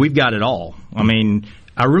Mississippi, we've got it all. I mean,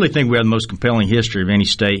 I really think we have the most compelling history of any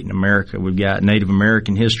state in America. We've got Native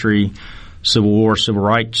American history, Civil War, Civil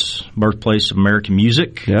Rights, birthplace of American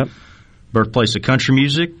music. Yep. Birthplace of country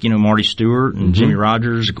music, Marty Stewart and Jimmy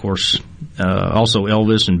Rogers, of course, also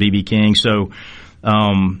Elvis and B.B. King. So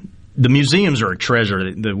the museums are a treasure.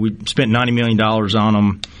 We spent $90 million on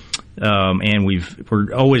them, and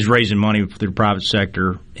we're always raising money through the private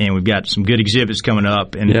sector, and we've got some good exhibits coming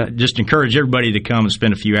up. And just encourage everybody to come and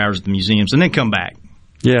spend a few hours at the museums and then come back.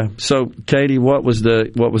 Yeah. So, Katie, what was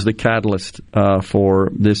the catalyst for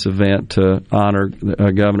this event to honor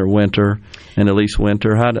Governor Winter and Elise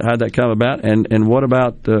Winter? How'd that come about? And what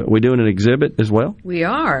about we doing an exhibit as well? We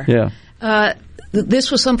are. Yeah.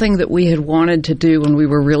 This was something that we had wanted to do when we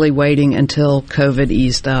were really waiting until COVID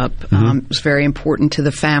eased up. It was very important to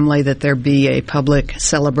the family that there be a public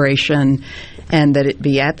celebration and that it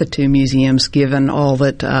be at the two museums, given all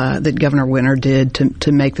that that Governor Winter did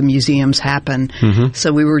to make the museums happen.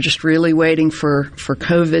 So we were just really waiting for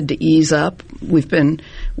COVID to ease up. We've been,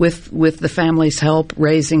 with the family's help,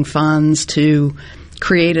 raising funds to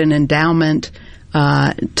create an endowment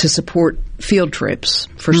to support field trips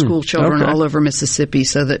for school children all over Mississippi,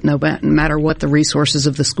 so that no matter what the resources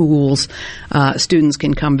of the schools, students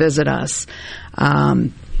can come visit us.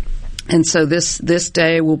 And so this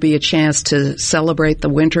day will be a chance to celebrate the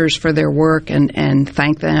Winters for their work and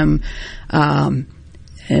thank them and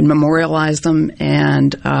memorialize them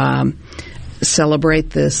and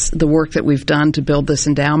celebrate the work that we've done to build this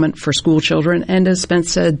endowment for school children. And as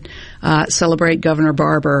Spence said, celebrate Governor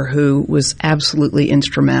Barber, who was absolutely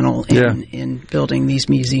instrumental in building these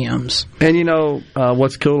museums. And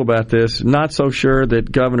what's cool about this, not so sure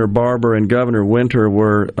that Governor Barber and Governor Winter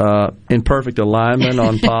were in perfect alignment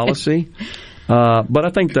on policy. But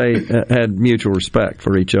I think they had mutual respect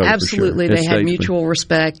for each other. Absolutely, for sure, they had mutual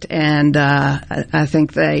respect, and I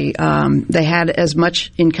think they had as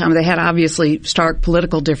much in common. They had obviously stark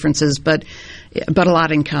political differences, but a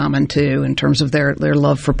lot in common too, in terms of their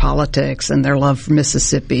love for politics and their love for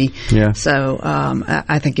Mississippi. Yeah. So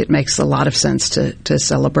I think it makes a lot of sense to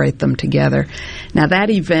celebrate them together. Now that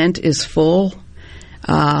event is full.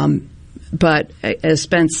 But as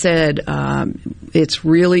Spence said, it's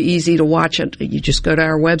really easy to watch it. You just go to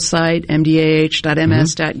our website,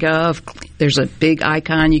 mdah.ms.gov. There's a big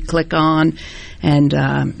icon you click on, and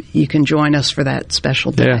you can join us for that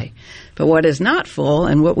special day. Yeah. But what is not full,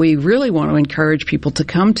 and what we really want to encourage people to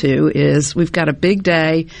come to, is we've got a big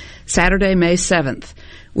day, Saturday, May 7th.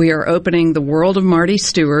 We are opening the World of Marty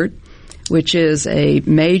Stewart, which is a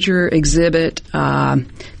major exhibit,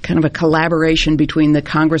 kind of a collaboration between the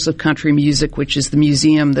Congress of Country Music, which is the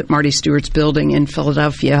museum that Marty Stewart's building in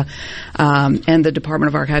Philadelphia, and the Department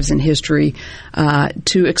of Archives and History,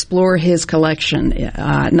 to explore his collection.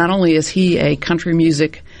 Not only is he a country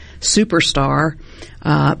music superstar,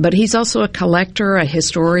 but he's also a collector, a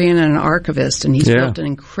historian, and an archivist, and he's built an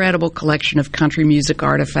incredible collection of country music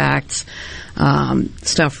artifacts,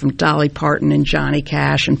 stuff from Dolly Parton and Johnny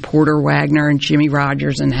Cash and Porter Wagner and Jimmy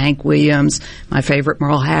Rogers and Hank Williams, my favorite,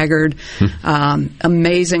 Merle Haggard.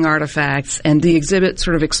 Amazing artifacts, and the exhibit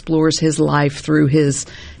sort of explores his life through his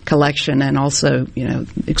collection, and also,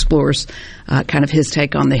 explores kind of his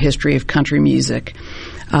take on the history of country music.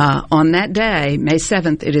 On that day, May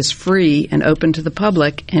 7th, it is free and open to the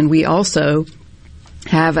public, and we also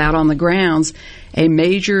have out on the grounds a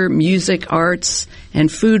major music, arts,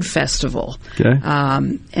 and food festival. Okay. I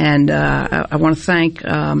want to thank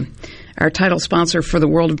our title sponsor for the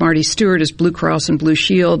World of Marty Stewart is Blue Cross and Blue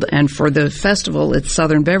Shield, and for the festival, it's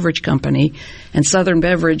Southern Beverage Company. And Southern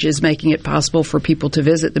Beverage is making it possible for people to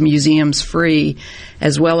visit the museums free,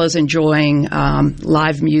 as well as enjoying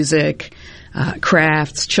live music,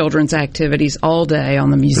 crafts, children's activities all day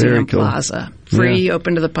on the museum plaza. Free,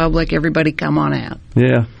 open to the public. Everybody come on out.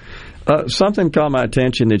 Yeah. Something caught my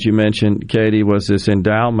attention that you mentioned, Katie, was this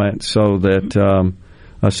endowment so that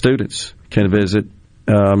students can visit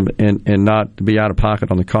and not be out of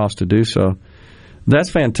pocket on the cost to do so. That's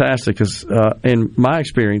fantastic because in my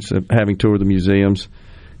experience of having toured the museums,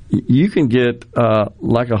 you can get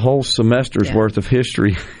like a whole semester's worth of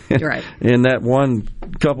history in that one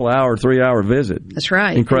couple hour, 3 hour visit. That's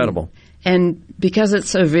right. Incredible. And because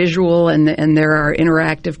it's so visual and there are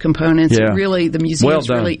interactive components, really the museums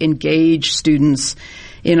really engage students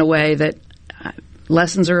in a way that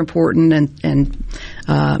lessons are important and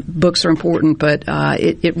Books are important, but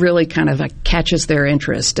it really kind of catches their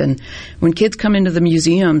interest. And when kids come into the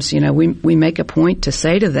museums, we make a point to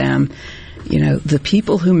say to them, the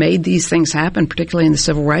people who made these things happen, particularly in the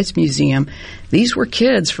Civil Rights Museum, these were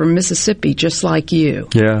kids from Mississippi just like you.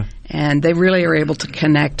 Yeah. And they really are able to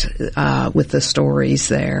connect with the stories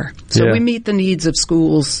there. So we meet the needs of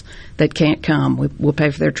schools that can't come. We'll pay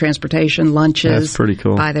for their transportation, lunches. That's pretty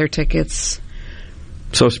cool. Buy their tickets.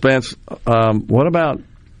 So, Spence, what about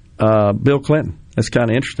Bill Clinton? That's kind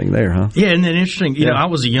of interesting there, huh? Yeah, isn't that interesting? You know, I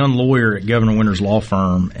was a young lawyer at Governor Winter's law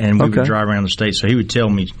firm, and we would drive around the state. So he would tell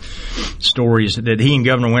me stories that he and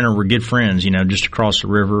Governor Winter were good friends, just across the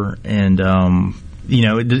river. And,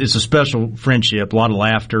 it's a special friendship, a lot of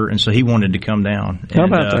laughter. And so he wanted to come down. How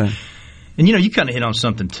about that? And, you kind of hit on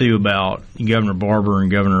something, too, about Governor Barber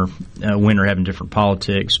and Governor Winter having different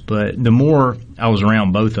politics. But the more I was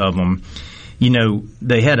around both of them,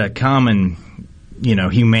 they had a common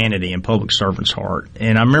humanity and public servant's heart.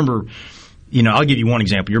 And I remember, I'll give you one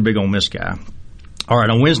example. You're a big Ole Miss guy. All right,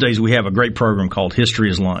 on Wednesdays we have a great program called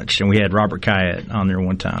History is Lunch, and we had Robert Kyatt on there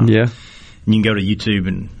one time. Yeah. And you can go to YouTube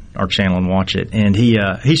and our channel and watch it. And he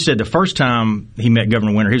said the first time he met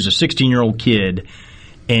Governor Winter, he was a 16-year-old kid,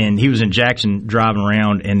 and he was in Jackson driving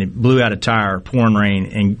around, and it blew out a tire, pouring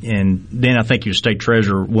rain, and then I think your state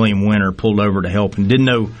treasurer, William Winter, pulled over to help and didn't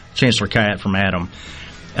know Chancellor Kyatt from Adam.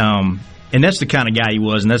 And that's the kind of guy he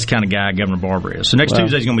was, and that's the kind of guy Governor Barber is. So next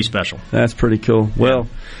Tuesday's going to be special. That's pretty cool. Well,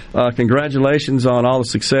 congratulations on all the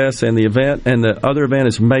success and the event. And the other event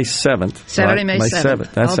is May 7th. Saturday, May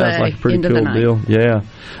 7th. That sounds like a pretty cool deal. Yeah.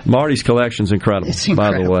 Marty's collection's incredible,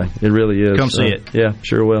 by the way. It really is. Come see it. Yeah,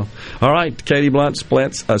 sure will. All right. Katie Blunt,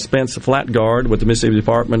 Spence Flatguard with the Mississippi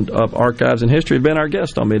Department of Archives and History have been our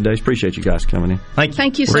guest on Middays. Appreciate you guys coming in.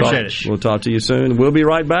 Thank you so much. Appreciate it. We'll talk to you soon. We'll be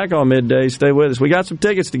right back on Middays. Stay with us. We got some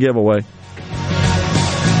tickets to give away.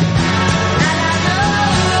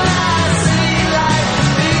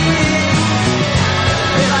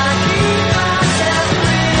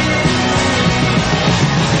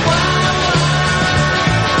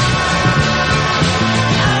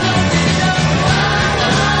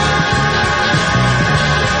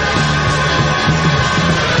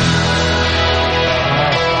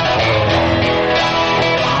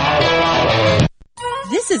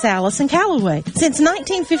 This is Allison Callaway. Since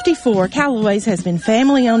 1954, Callaway's has been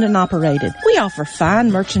family owned and operated. We offer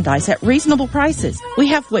fine merchandise at reasonable prices. We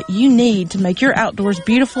have what you need to make your outdoors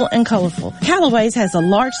beautiful and colorful. Callaway's has a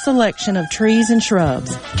large selection of trees and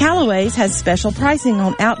shrubs. Callaway's has special pricing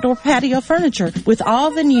on outdoor patio furniture with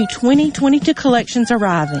all the new 2022 collections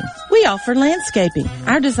arriving. We offer landscaping.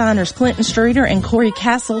 Our designers Clinton Streeter and Corey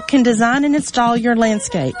Castle can design and install your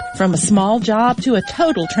landscape from a small job to a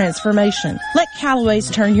total transformation. Let Callaway's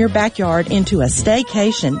turn your backyard into a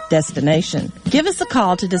staycation destination. Give us a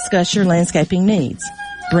call to discuss your landscaping needs.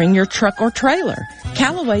 Bring your truck or trailer.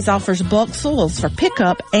 Callaway's offers bulk soils for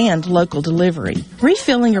pickup and local delivery.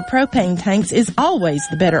 Refilling your propane tanks is always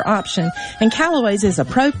the better option, and Callaway's is a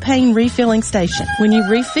propane refilling station. When you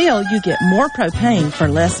refill, you get more propane for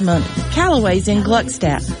less money. Callaway's in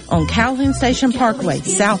Gluckstadt on Calhoun Station Parkway,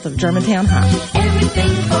 south of Germantown High.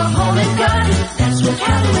 Everything for home and garden, that's what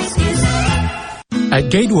Callaway's is. At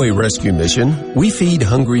Gateway Rescue Mission, we feed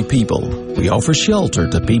hungry people. We offer shelter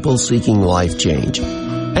to people seeking life change.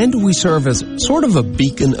 And we serve as sort of a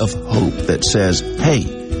beacon of hope that says,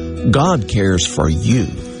 hey, God cares for you.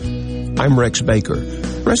 I'm Rex Baker.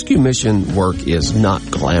 Rescue Mission work is not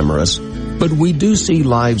glamorous, but we do see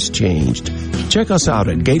lives changed. Check us out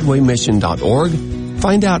at gatewaymission.org.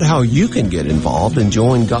 Find out how you can get involved and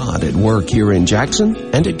join God at work here in Jackson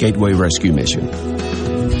and at Gateway Rescue Mission.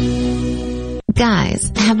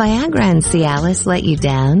 Guys, have Viagra and Cialis let you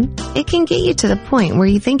down? It can get you to the point where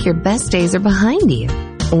you think your best days are behind you.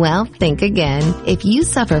 Well, think again. If you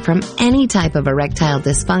suffer from any type of erectile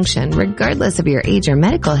dysfunction, regardless of your age or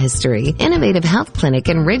medical history, Innovative Health Clinic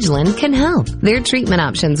in Ridgeland can help. Their treatment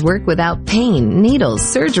options work without pain, needles,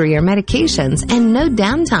 surgery, or medications, and no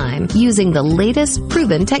downtime, using the latest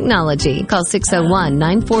proven technology. Call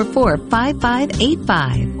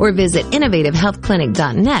 601-944-5585 or visit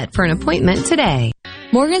innovativehealthclinic.net for an appointment today.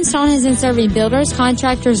 Morganstone has been serving builders,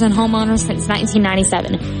 contractors, and homeowners since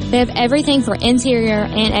 1997. They have everything for interior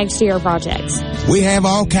and exterior projects. We have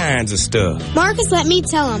all kinds of stuff. Marcus, let me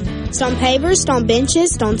tell them. Stone pavers, stone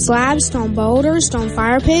benches, stone slabs, stone boulders, stone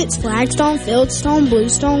fire pits, flagstone, fieldstone,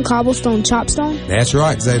 bluestone, cobblestone, chopstone. That's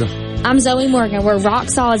right, Zeta. I'm Zoe Morgan. We're rock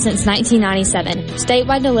solid since 1997.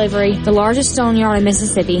 Statewide delivery, the largest stone yard in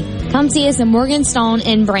Mississippi. Come see us at Morganstone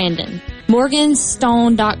in Brandon.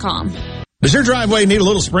 Morganstone.com. Does your driveway need a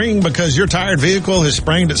little spring because your tired vehicle has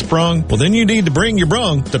sprained its sprung? Well, then you need to bring your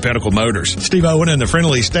brung to Pinnacle Motors. Steve Owen and the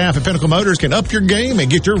friendly staff at Pinnacle Motors can up your game and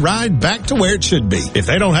get your ride back to where it should be. If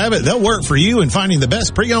they don't have it, they'll work for you in finding the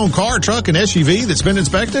best pre-owned car, truck, and SUV that's been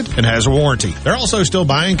inspected and has a warranty. They're also still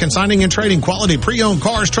buying, consigning, and trading quality pre-owned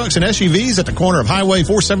cars, trucks, and SUVs at the corner of Highway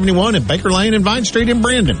 471 and Baker Lane and Vine Street in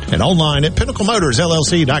Brandon. And online at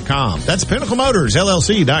PinnacleMotorsLLC.com. That's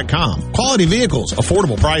PinnacleMotorsLLC.com. Quality vehicles,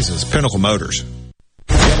 affordable prices, Pinnacle Motors.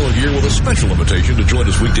 Gallo here with a special invitation to join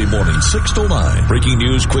us weekday morning, 6 to 9. Breaking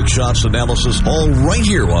news, quick shots, analysis, all right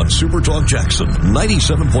here on Super Talk Jackson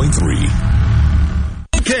 97.3.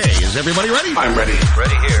 Okay, is everybody ready? I'm ready.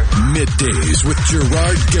 Ready here. Middays with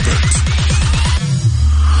Gerard Gibbert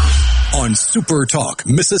on Super Talk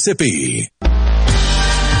Mississippi.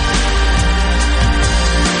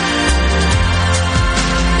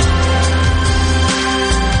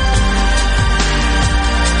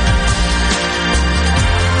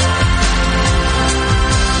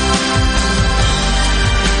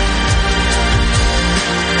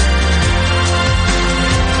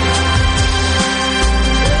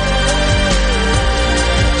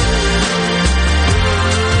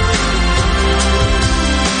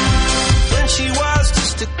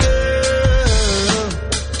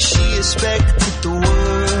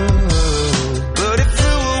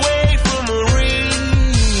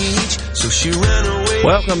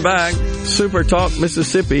 Welcome back, Super Talk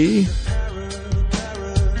Mississippi.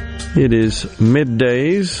 It is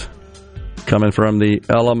middays, coming from the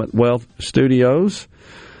Element Wealth Studios.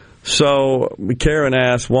 So Karen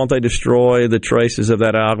asked, won't they destroy the traces of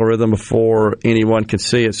that algorithm before anyone can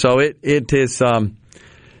see it? So it is.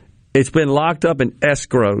 It's been locked up and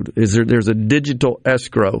escrowed. There's a digital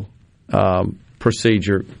escrow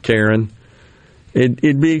procedure, Karen.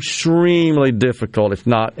 It'd be extremely difficult, if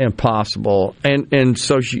not impossible. And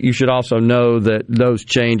so you should also know that those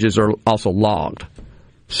changes are also logged.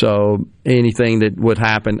 So anything that would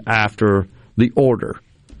happen after the order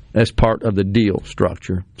as part of the deal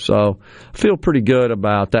structure. So I feel pretty good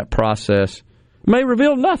about that process. It may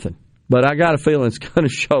reveal nothing, but I got a feeling it's going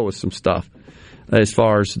to show us some stuff as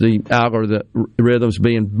far as the algorithms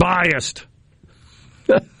being biased.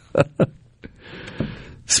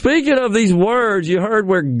 Speaking of these words, you heard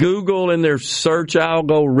where Google in their search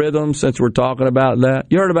algorithm, since we're talking about that,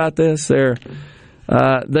 you heard about this? They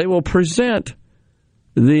will present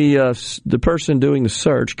the person doing the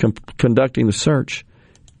search, conducting the search,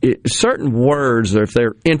 certain words, if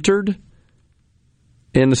they're entered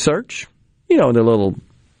in the search, in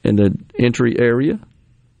the entry area,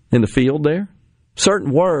 in the field there,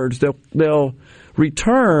 certain words, they'll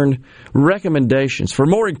return recommendations for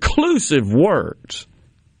more inclusive words.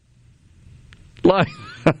 Like,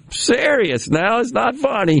 I'm serious now, it's not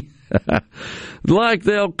funny. Like,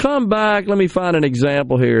 they'll come back, let me find an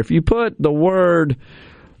example here. If you put the word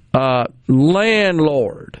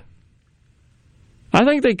landlord, I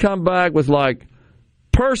think they come back with, like,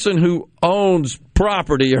 person who owns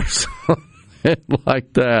property or something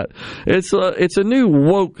like that. It's a new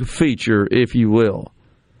woke feature, if you will.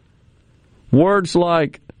 Words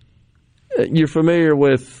like, you're familiar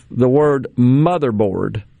with the word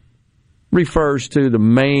motherboard, refers to the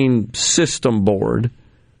main system board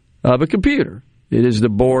of a computer. It is the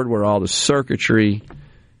board where all the circuitry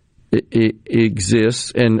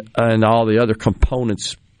exists and all the other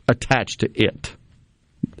components attached to it.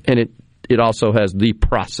 And it also has the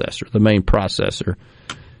processor, the main processor,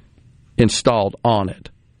 installed on it.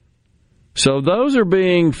 So those are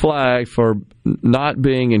being flagged for not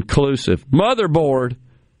being inclusive. Motherboard.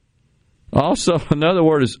 Also, another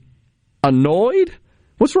word is annoyed.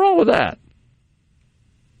 What's wrong with that?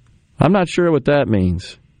 I'm not sure what that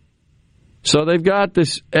means. So they've got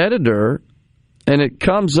this editor, and it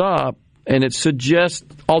comes up, and it suggests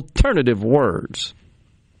alternative words.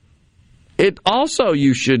 It also,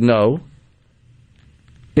 you should know,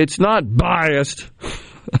 it's not biased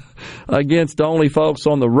against only folks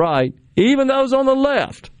on the right, even those on the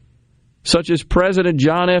left, such as President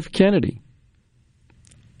John F. Kennedy.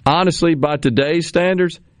 Honestly, by today's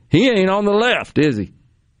standards, he ain't on the left, is he?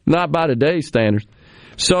 Not by today's standards.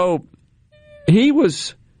 So he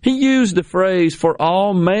used the phrase for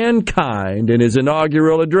all mankind in his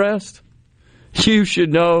inaugural address. You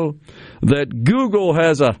should know that Google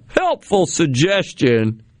has a helpful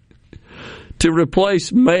suggestion to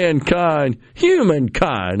replace mankind,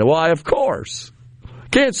 humankind. Why, of course.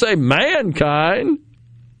 Can't say mankind.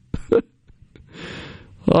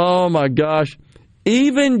 Oh, my gosh.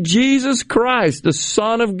 Even Jesus Christ, the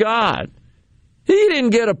Son of God, he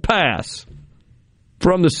didn't get a pass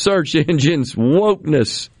from the search engine's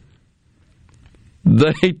wokeness.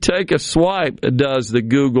 They take a swipe, does the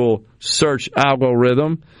Google search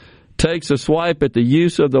algorithm, takes a swipe at the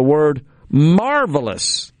use of the word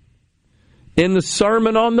marvelous in the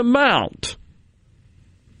Sermon on the Mount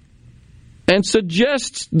and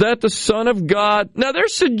suggests that the Son of God... Now, they're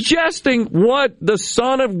suggesting what the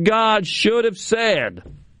Son of God should have said.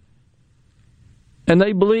 And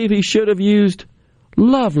they believe he should have used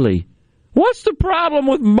lovely. What's the problem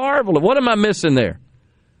with marvelous? What am I missing there?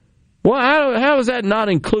 Well, how is that not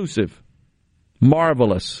inclusive?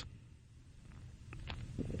 Marvelous.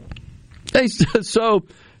 So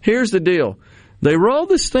here's the deal. They rolled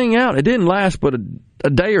this thing out. It didn't last but a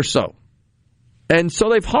day or so. And so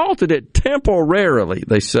they've halted it temporarily,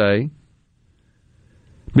 they say,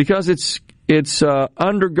 because it's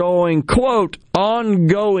undergoing, quote,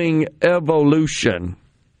 ongoing evolution.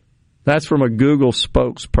 That's from a Google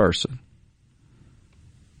spokesperson.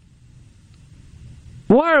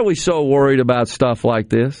 Why are we so worried about stuff like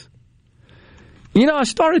this? You know, I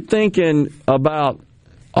started thinking about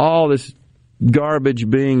all this garbage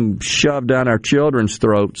being shoved down our children's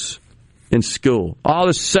throats in school. All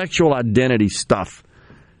this sexual identity stuff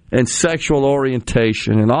and sexual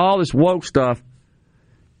orientation and all this woke stuff.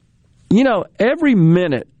 You know, every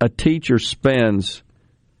minute a teacher spends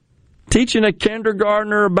teaching a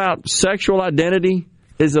kindergartner about sexual identity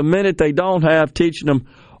is a minute they don't have teaching them,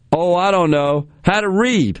 I don't know, how to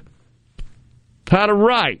read, how to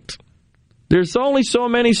write. There's only so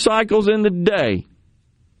many cycles in the day.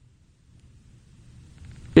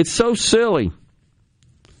 It's so silly.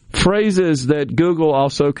 Phrases that Google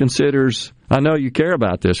also considers, I know you care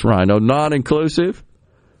about this, Rhino, non-inclusive.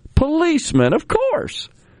 Policemen, of course.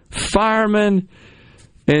 Firemen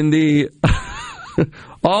and the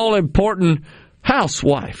all-important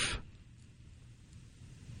housewife.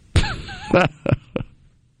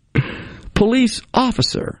 Police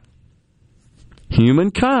officer.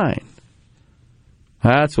 Humankind.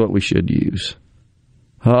 That's what we should use.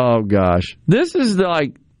 Oh, gosh. This is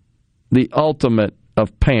like the ultimate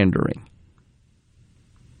of pandering.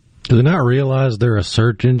 Do they not realize they're a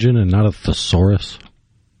search engine and not a thesaurus?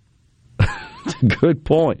 Good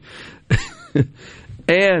point.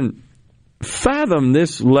 And fathom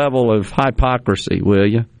this level of hypocrisy, will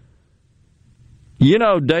you? You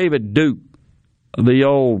know David Duke, the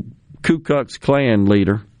old Ku Klux Klan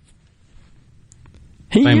leader.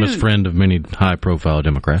 Famous friend of many high-profile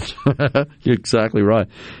Democrats. You're exactly right.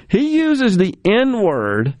 He uses the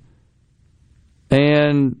N-word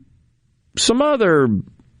and some other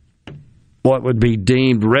what would be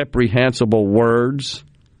deemed reprehensible words,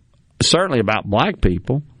 certainly about black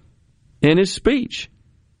people, in his speech.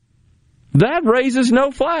 That raises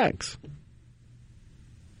no flags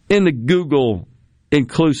in the Google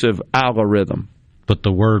inclusive algorithm. But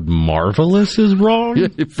the word marvelous is wrong?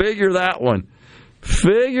 Figure that one.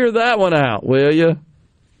 Figure that one out, will you?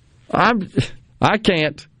 I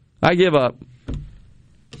can't. I give up.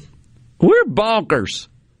 We're bonkers.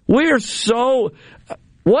 We're so...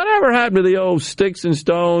 Whatever happened to the old sticks and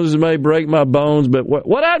stones may break my bones, but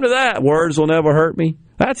what happened to that? Words will never hurt me.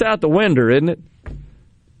 That's out the window, isn't it?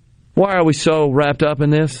 Why are we so wrapped up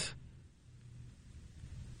in this?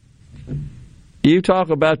 You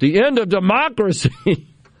talk about the end of democracy.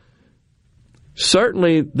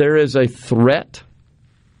 Certainly there is a threat.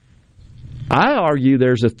 I argue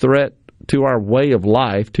there's a threat to our way of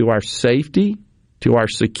life, to our safety, to our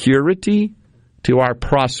security, to our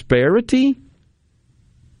prosperity,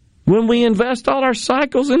 when we invest all our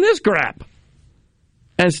cycles in this crap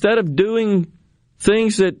instead of doing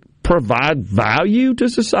things that provide value to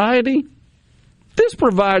society. This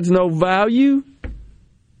provides no value.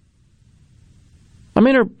 I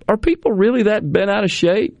mean, are people really that bent out of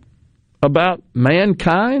shape about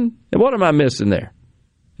mankind? And what am I missing there?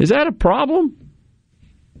 Is that a problem?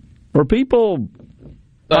 Or people...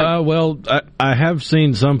 Well, I have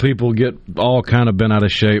seen some people get all kind of bent out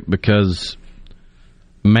of shape because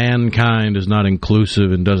mankind is not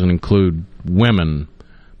inclusive and doesn't include women.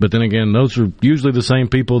 But then again, those are usually the same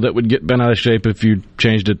people that would get bent out of shape if you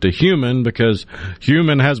changed it to human, because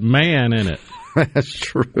human has man in it. That's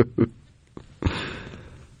true.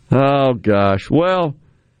 Oh, gosh. Well,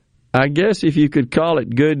 I guess if you could call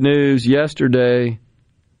it good news, yesterday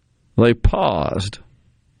they paused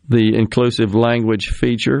the inclusive language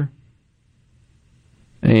feature.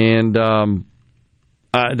 And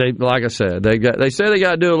they, like I said, they say they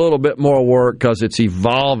got to do a little bit more work because it's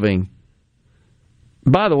evolving.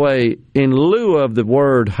 By the way, in lieu of the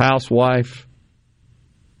word housewife,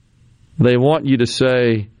 they want you to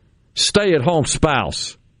say stay-at-home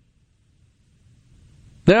spouse.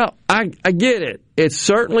 Now, I get it. It's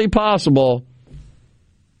certainly possible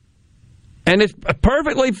And it's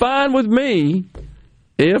perfectly fine with me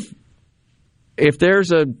if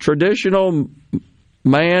there's a traditional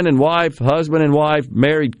man and wife, husband and wife,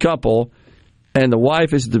 married couple, and the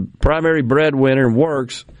wife is the primary breadwinner and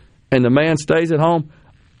works, and the man stays at home.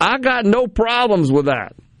 I got no problems with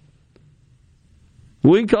that.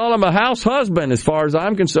 We call him a house husband as far as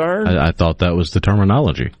I'm concerned. I thought that was the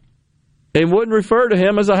terminology. And wouldn't refer to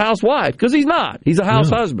him as a housewife, because he's not. He's a house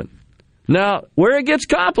husband. Now, where it gets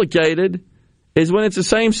complicated is when it's a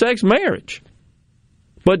same-sex marriage.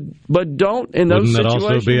 But don't in those situations. Wouldn't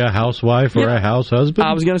that also be a housewife or a house husband?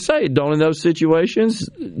 I was going to say, don't in those situations,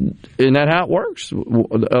 isn't that how it works?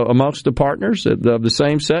 Amongst the partners of the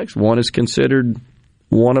same sex, one is considered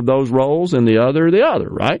one of those roles and the other,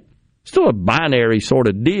 right? Still a binary sort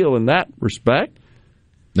of deal in that respect.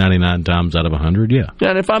 99 times out of 100, yeah.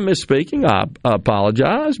 And if I'm misspeaking, I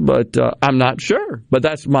apologize, but I'm not sure. But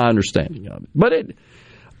that's my understanding of it. But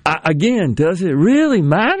again, does it really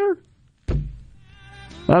matter?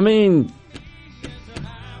 I mean,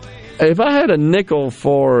 if I had a nickel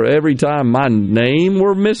for every time my name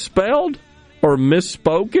were misspelled or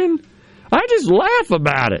misspoken, I just laugh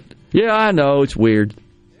about it. Yeah, I know, it's weird.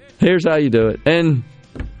 Here's how you do it. And,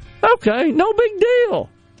 okay, no big deal.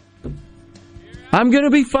 I'm going to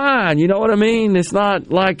be fine. You know what I mean? It's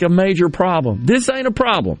not like a major problem. This ain't a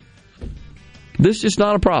problem. This is just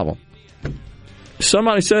not a problem.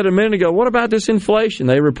 Somebody said a minute ago, what about this inflation?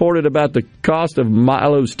 They reported about the cost of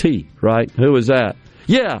Milo's tea, right? Who was that?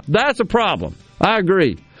 Yeah, that's a problem. I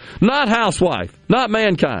agree. Not housewife, not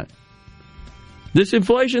mankind. This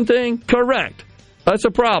inflation thing, correct. That's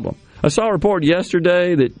a problem. I saw a report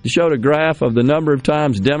yesterday that showed a graph of the number of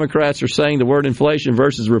times Democrats are saying the word inflation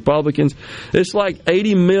versus Republicans. It's like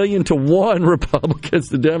 80 million to 1 Republicans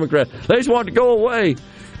to Democrats. They just want it to go away.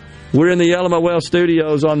 We're in the LMOL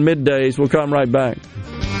studios on middays. We'll come right back.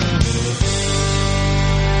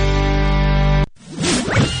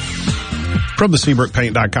 From the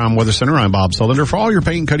SeabrookPaint.com Weather Center, I'm Bob Sullender. For all your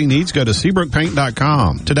paint and coating needs, go to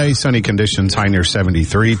SeabrookPaint.com. Today, sunny conditions, high near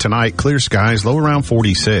 73. Tonight, clear skies, low around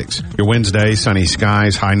 46. Your Wednesday, sunny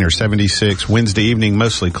skies, high near 76. Wednesday evening,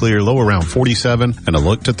 mostly clear, low around 47. And a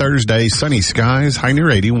look to Thursday, sunny skies, high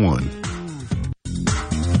near 81.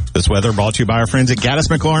 This weather brought to you by our friends at Gaddis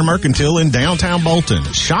McLaurin Mercantile in downtown Bolton.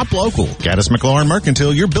 Shop local. Gaddis McLaurin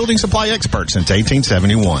Mercantile, your building supply expert since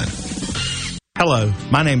 1871. Hello,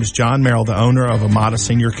 my name is John Merrill, the owner of Amada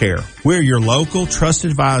Senior Care. We're your local trusted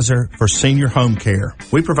advisor for senior home care.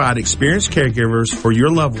 We provide experienced caregivers for your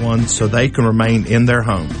loved ones so they can remain in their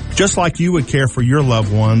home. Just like you would care for your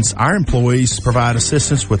loved ones, our employees provide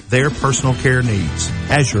assistance with their personal care needs.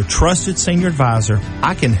 As your trusted senior advisor,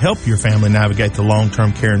 I can help your family navigate the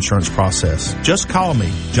long-term care insurance process. Just call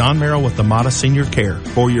me, John Merrill with Amada Senior Care,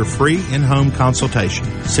 for your free in-home consultation.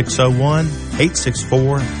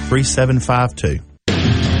 601-864-3752.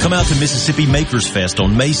 Come out to Mississippi Makers Fest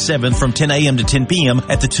on May 7th from 10 a.m. to 10 p.m.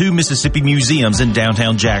 at the 2 Mississippi Museums in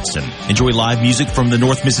downtown Jackson. Enjoy live music from the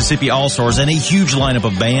North Mississippi All-Stars and a huge lineup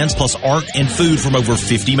of bands, plus art and food from over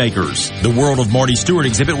 50 makers. The World of Marty Stewart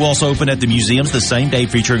exhibit will also open at the museums the same day,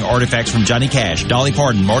 featuring artifacts from Johnny Cash, Dolly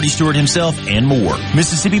Parton, Marty Stewart himself, and more.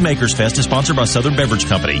 Mississippi Makers Fest is sponsored by Southern Beverage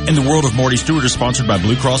Company, and the World of Marty Stewart is sponsored by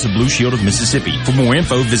Blue Cross and Blue Shield of Mississippi. For more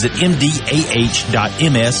info, visit mdah.ms.gov.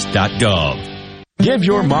 Give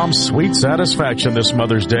your mom sweet satisfaction this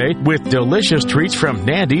Mother's Day with delicious treats from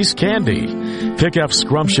Nandy's Candy. Pick up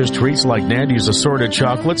scrumptious treats like Nandy's assorted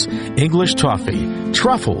chocolates, English toffee,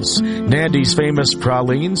 truffles, Nandy's famous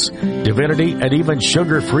pralines, divinity, and even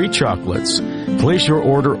sugar-free chocolates. Place your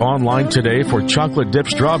order online today for chocolate dip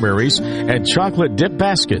strawberries and chocolate dip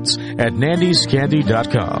baskets at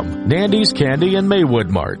nandyscandy.com. Nandy's Candy in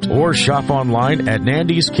Maywood Mart, or shop online at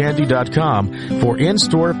nandyscandy.com for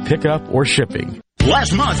in-store pickup or shipping.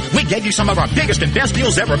 Last month, we gave you some of our biggest and best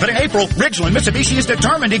deals ever, but in April, Ridgeland Mitsubishi is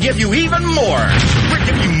determined to give you even more. We're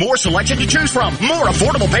giving you more selection to choose from, more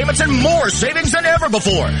affordable payments, and more savings than ever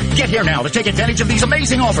before. Get here now to take advantage of these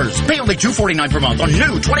amazing offers. Pay only $249 per month on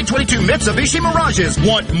new 2022 Mitsubishi Mirages.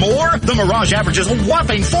 Want more? The Mirage averages a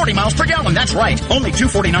whopping 40 miles per gallon. That's right. Only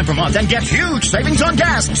 $249 per month and get huge savings on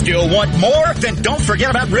gas. Still want more? Then don't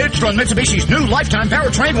forget about Ridgeland Mitsubishi's new lifetime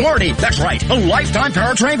powertrain warranty. That's right. A lifetime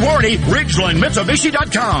powertrain warranty. Ridgeland Mitsubishi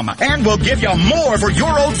MitsubishiMitsubishi.com. And we'll give you more for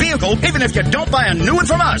your old vehicle, even if you don't buy a new one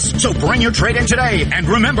from us. So bring your trade in today. And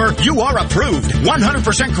remember, you are approved.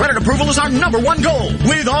 100% credit approval is our #1 goal.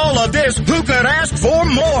 With all of this, who could ask for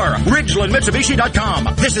more?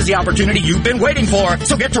 RidgelandMitsubishi.com. This is the opportunity you've been waiting for.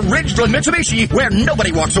 So get to Ridgeland Mitsubishi, where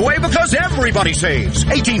nobody walks away because everybody saves.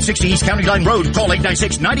 1860 East County Line Road. Call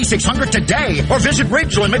 896-9600 today. Or visit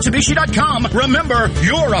RidgelandMitsubishi.com. Remember,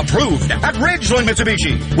 you're approved at Ridgeland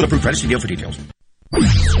Mitsubishi. With approved credit, see deal for details.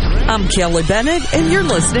 I'm Kelly Bennett, and you're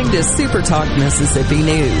listening to Super Talk Mississippi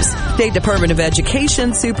News. State Department of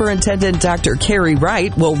Education Superintendent Dr. Carrie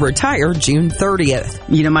Wright will retire June 30th.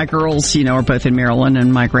 You know, my girls, are both in Maryland,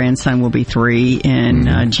 and my grandson will be 3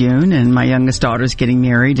 in June, and my youngest daughter's getting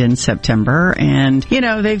married in September. And,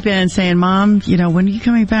 they've been saying, Mom, when are you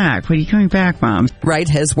coming back? When are you coming back, Mom? Wright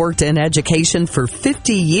has worked in education for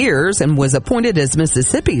 50 years and was appointed as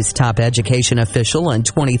Mississippi's top education official in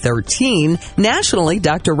 2013. Nationally,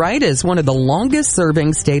 Dr. Wright is one of the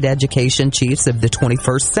longest-serving state education chiefs of the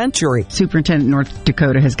 21st century. Superintendent North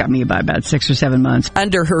Dakota has got me by about 6 or 7 months.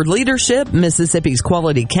 Under her leadership, Mississippi's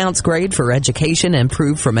Quality Counts grade for education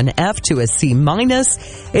improved from an F to a C-.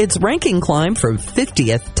 Its ranking climbed from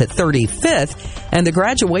 50th to 35th, and the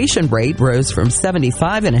graduation rate rose from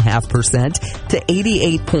 75.5% to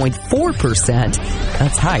 88.4%.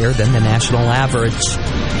 That's higher than the national average.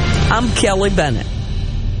 I'm Kelly Bennett.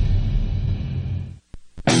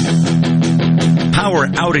 Power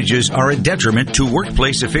outages are a detriment to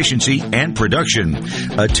workplace efficiency and production.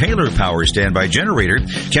 A Taylor Power standby generator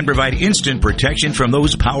can provide instant protection from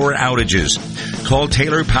those power outages. Call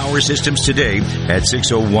Taylor Power Systems today at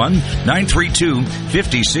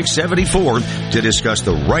 601-932-5674 to discuss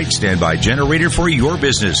the right standby generator for your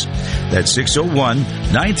business. That's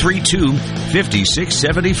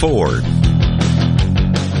 601-932-5674.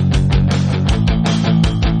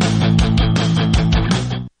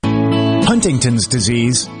 Huntington's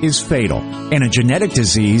disease is fatal, and a genetic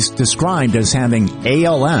disease described as having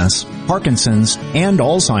ALS, Parkinson's, and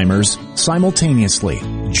Alzheimer's simultaneously.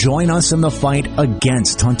 Join us in the fight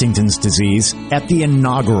against Huntington's disease at the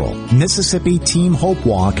inaugural Mississippi Team Hope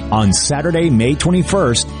Walk on Saturday, May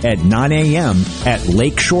 21st at 9 a.m. at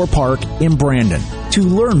Lakeshore Park in Brandon. To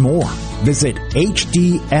learn more, visit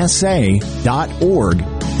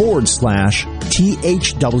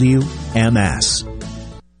hdsa.org/THWMS.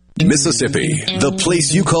 Mississippi, the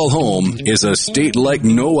place you call home, is a state like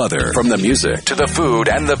no other. From the music to the food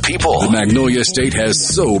and the people, the Magnolia State has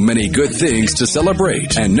so many good things to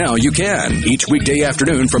celebrate. And now you can, each weekday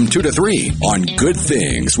afternoon from 2 to 3 on Good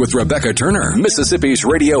Things with Rebecca Turner, Mississippi's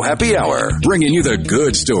Radio Happy Hour, bringing you the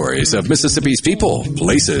good stories of Mississippi's people,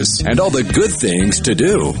 places, and all the good things to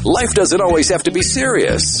do. Life doesn't always have to be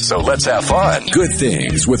serious, so let's have fun. Good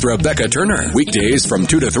Things with Rebecca Turner, weekdays from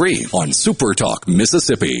 2 to 3 on Super Talk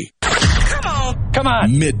Mississippi. Come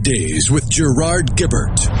on. Middays with Gerard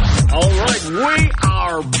Gibbert. All right, we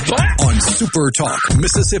are back on Super Talk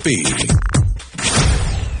Mississippi.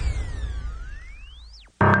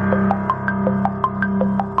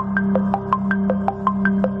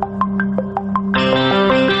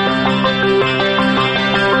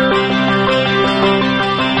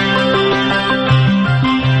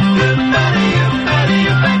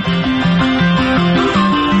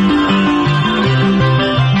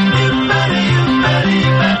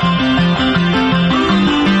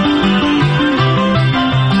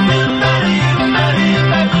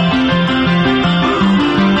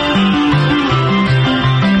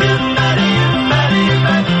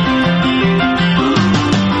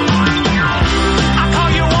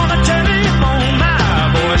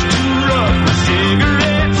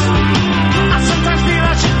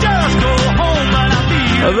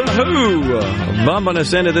 Bumping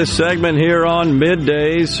us into this segment here on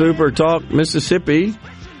Middays Super Talk Mississippi.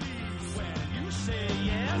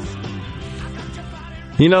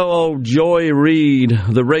 Old Joy Reid,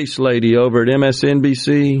 the race lady over at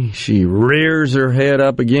MSNBC, she rears her head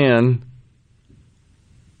up again.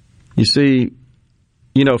 You see,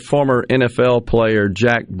 former NFL player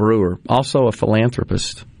Jack Brewer, also a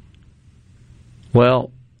philanthropist.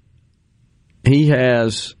 Well, he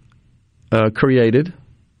has created,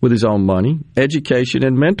 with his own money, education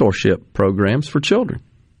and mentorship programs for children.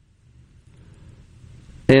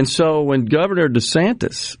 And so when Governor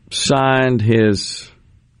DeSantis signed his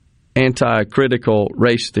anti-critical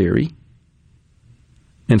race theory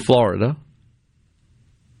in Florida,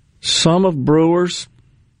 some of Brewer's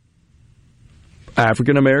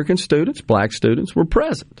African-American students, black students, were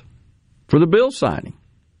present for the bill signing.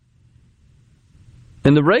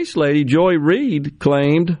 And the race lady, Joy Reid,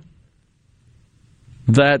 claimed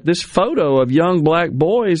that this photo of young black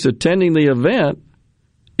boys attending the event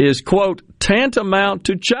is, quote, tantamount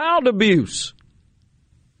to child abuse.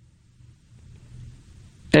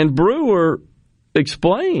 And Brewer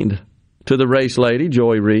explained to the race lady,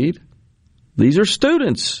 Joy Reid, these are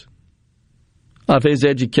students of his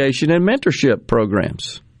education and mentorship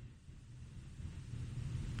programs.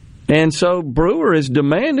 And so Brewer is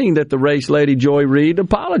demanding that the race lady, Joy Reid,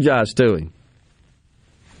 apologize to him.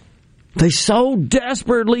 They so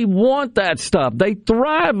desperately want that stuff. They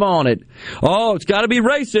thrive on it. Oh, it's got to be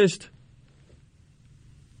racist.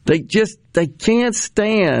 They can't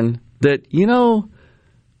stand that,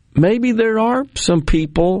 maybe there are some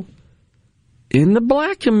people in the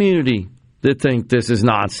black community that think this is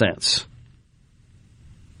nonsense.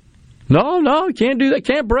 No, you can't do that.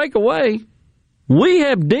 Can't break away. We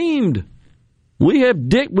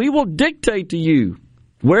will dictate to you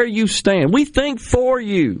where you stand. We think for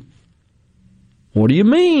you. What do you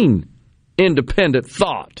mean? Independent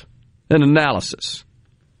thought and analysis.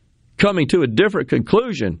 Coming to a different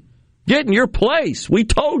conclusion. Get in your place. We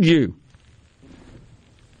told you.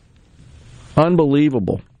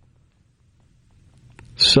 Unbelievable.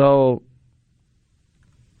 So,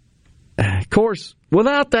 of course,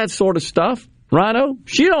 without that sort of stuff, Rhino,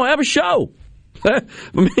 she don't have a show. I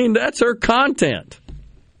mean, that's her content.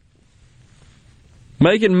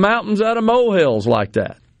 Making mountains out of molehills like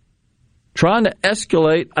that. Trying to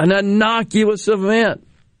escalate an innocuous event,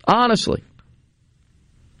 honestly,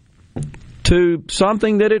 to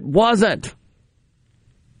something that it wasn't.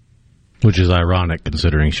 Which is ironic,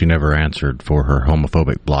 considering she never answered for her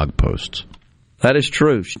homophobic blog posts. That is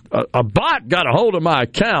true. A bot got a hold of my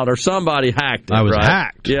account, or somebody hacked it. I was right?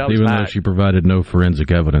 hacked, yeah, even though she provided no forensic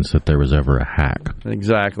evidence that there was ever a hack.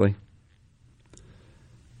 Exactly.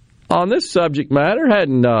 On this subject matter,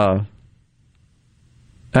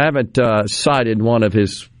 haven't cited one of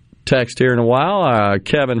his texts here in a while.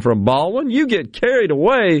 Kevin from Baldwin, you get carried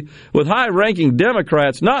away with high-ranking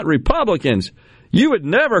Democrats, not Republicans. You would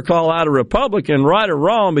never call out a Republican right or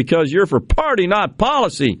wrong because you're for party, not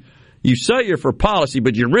policy. You say you're for policy,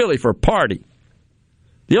 but you're really for party.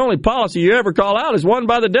 The only policy you ever call out is one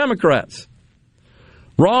by the Democrats.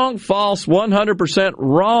 Wrong, false, 100%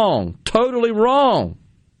 wrong. Totally wrong.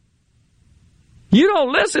 You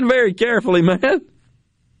don't listen very carefully, man.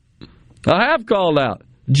 I have called out.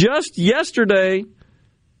 Just yesterday,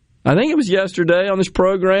 I think it was yesterday on this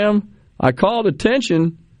program, I called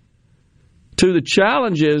attention to the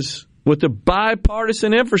challenges with the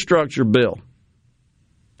bipartisan infrastructure bill.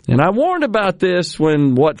 And I warned about this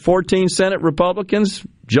when, 14 Senate Republicans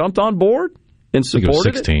jumped on board and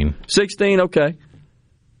supported it? 16. 16, okay.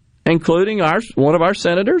 Including one of our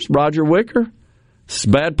senators, Roger Wicker. It's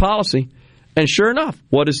bad policy. And sure enough,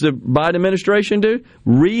 what does the Biden administration do?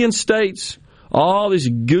 Reinstates all this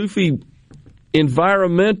goofy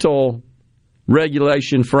environmental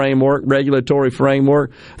regulatory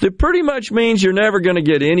framework that pretty much means you're never going to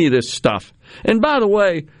get any of this stuff. And by the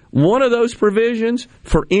way, one of those provisions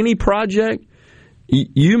for any project,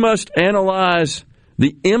 you must analyze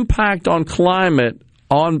the impact on climate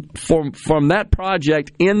from that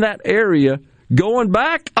project in that area going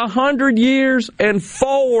back 100 years and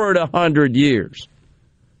forward 100 years.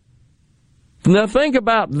 Now think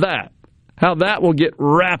about that, how that will get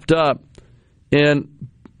wrapped up in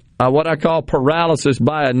what I call paralysis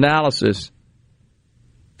by analysis.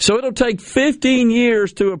 So it'll take 15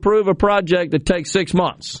 years to approve a project that takes 6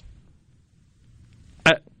 months.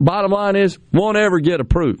 Bottom line is, won't ever get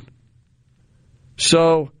approved.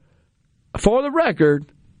 So, for the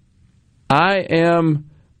record, I am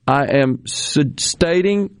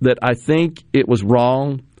stating that I think it was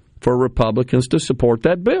wrong for Republicans to support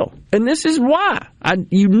that bill. And this is why.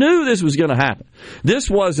 You knew this was going to happen. This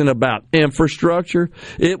wasn't about infrastructure.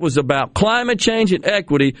 It was about climate change and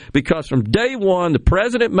equity, because from day one, the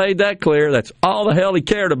president made that clear. That's all the hell he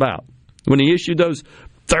cared about when he issued those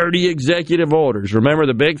 30 executive orders. Remember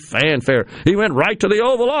the big fanfare? He went right to the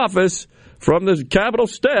Oval Office from the Capitol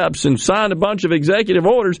steps and signed a bunch of executive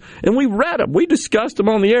orders, and we read them. We discussed them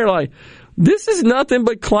on the air like, this is nothing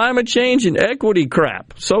but climate change and equity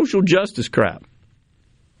crap, social justice crap.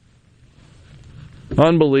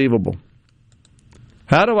 Unbelievable.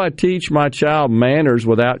 How do I teach my child manners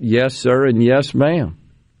without yes, sir, and yes, ma'am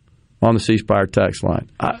on the C Spire text line?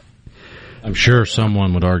 I'm sure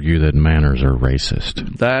someone would argue that manners are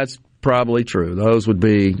racist. That's probably true. Those would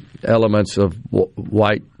be elements of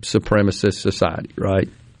white supremacist society, right?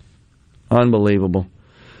 Unbelievable.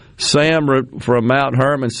 Sam from Mount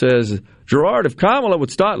Hermon says, Gerard, if Kamala would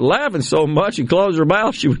stop laughing so much and close her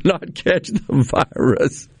mouth, she would not catch the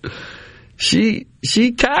virus. She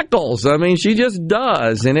cackles. I mean, she just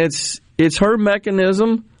does. And it's her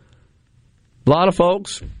mechanism A lot of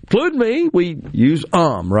folks, including me, we use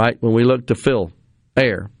right, when we look to fill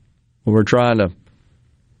air, when we're trying to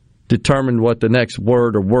determine what the next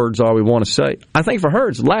word or words are we want to say. I think for her,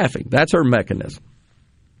 it's laughing. That's her mechanism,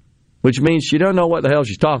 which means she doesn't know what the hell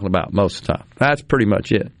she's talking about most of the time. That's pretty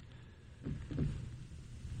much it.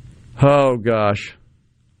 Oh, gosh.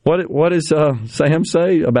 What does Sam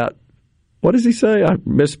say about, what does he say? I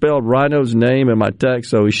misspelled Rhino's name in my text,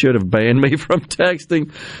 so he should have banned me from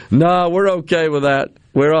texting. No, we're okay with that.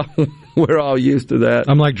 We're all used to that.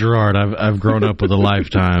 I'm like Gerard. I've grown up with a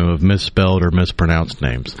lifetime of misspelled or mispronounced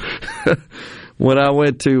names. When I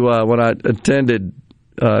attended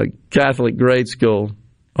Catholic grade school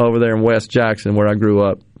over there in West Jackson, where I grew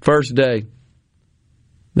up, first day,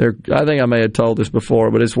 I think I may have told this before,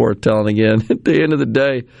 but it's worth telling again. At the end of the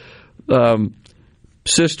day,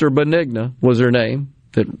 Sister Benigna was her name,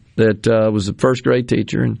 that was a first grade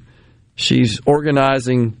teacher, and she's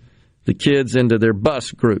organizing the kids into their bus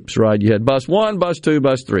groups, right? You had bus 1, bus 2,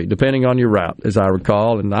 bus 3, depending on your route, as I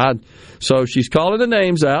recall. And so she's calling the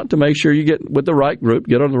names out to make sure you get with the right group,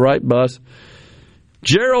 get on the right bus.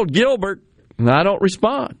 Gerald Gilbert, and I don't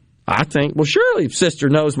respond. I think, well, surely Sister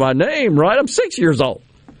knows my name, right? I'm 6 years old.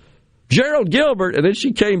 Gerald Gilbert, and then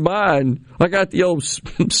she came by, and I got the old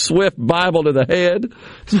Swift Bible to the head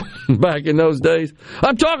back in those days.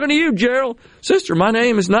 I'm talking to you, Gerald. Sister, my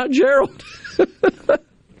name is not Gerald.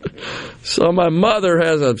 So my mother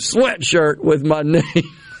has a sweatshirt with my name.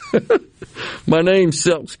 My name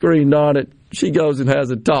silk screened on it. She goes and has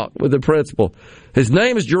a talk with the principal. His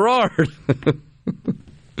name is Gerard.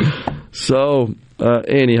 So,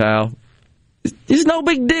 anyhow, it's no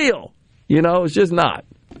big deal. It's just not.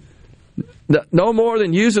 No more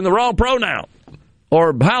than using the wrong pronoun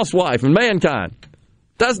or housewife and mankind.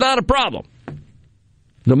 That's not a problem.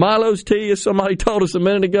 The Milo's tea, as somebody told us a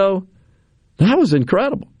minute ago, that was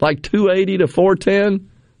incredible. Like 280 to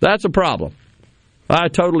 410, that's a problem. I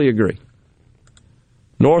totally agree.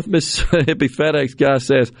 North Mississippi FedEx guy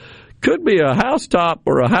says, could be a housetop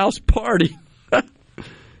or a house party.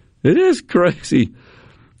 It is crazy.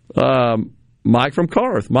 Mike from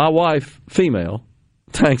Carth, my wife, female,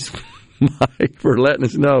 thanks, Mike, for letting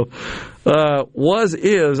us know,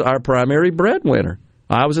 is our primary breadwinner.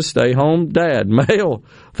 I was a stay-home dad, male,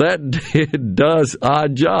 that does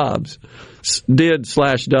odd jobs.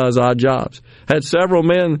 Does odd jobs. Had several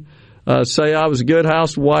men say I was a good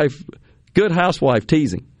housewife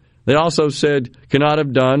teasing. They also said, cannot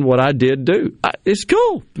have done what I did do. It's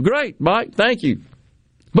cool. Great, Mike. Thank you.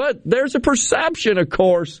 But there's a perception, of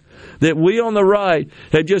course, that we on the right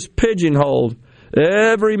have just pigeonholed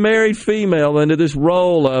every married female into this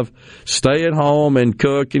role of stay at home and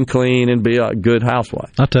cook and clean and be a good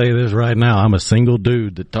housewife. I'll tell you this right now. I'm a single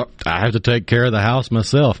dude that I have to take care of the house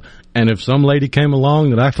myself. And if some lady came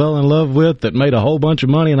along that I fell in love with that made a whole bunch of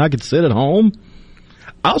money and I could sit at home,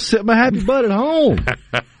 I'll sit my happy butt at home.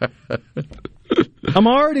 I'm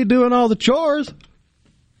already doing all the chores.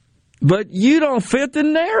 But you don't fit the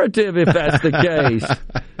narrative if that's the case.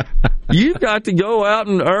 You've got to go out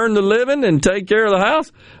and earn the living and take care of the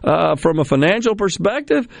house from a financial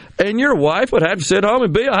perspective, and your wife would have to sit home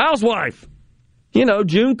and be a housewife.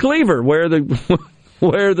 June Cleaver, wear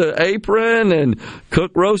the apron and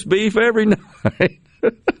cook roast beef every night.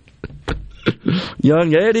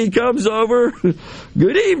 Young Eddie comes over.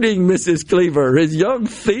 Good evening, Mrs. Cleaver. His young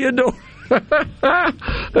Theodore.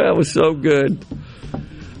 That was so good.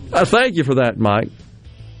 Thank you for that, Mike.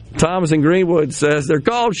 Thomas in Greenwood says they're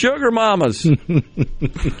called sugar mamas.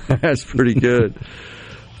 That's pretty good.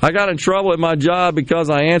 I got in trouble at my job because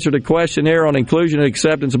I answered a questionnaire on inclusion and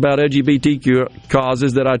acceptance about LGBTQ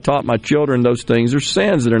causes that I taught my children those things are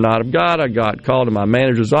sins that are not of God. I got called to my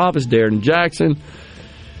manager's office, Darren Jackson.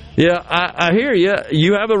 Yeah, I hear you.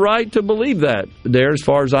 You have a right to believe that, Darren, as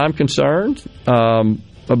far as I'm concerned. And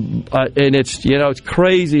it's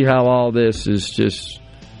crazy how all this is just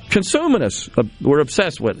consuming us. We're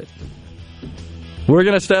obsessed with it. We're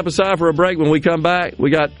going to step aside for a break. When we come back,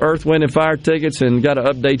 we got Earth, Wind, and Fire tickets and got to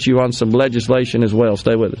update you on some legislation as well.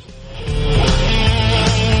 Stay with us.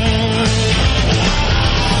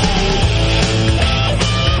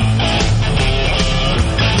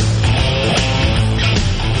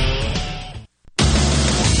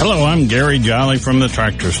 Hello, I'm Gary Jolly from the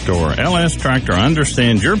Tractor Store. LS Tractor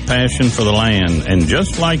understands your passion for the land, and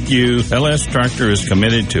just like you, LS Tractor is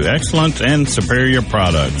committed to excellence and superior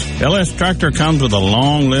products. LS Tractor comes with a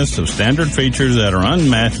long list of standard features that are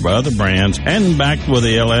unmatched by other brands and backed with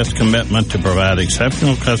the LS commitment to provide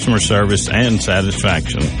exceptional customer service and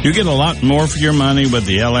satisfaction. You get a lot more for your money with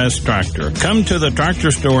the LS Tractor. Come to the Tractor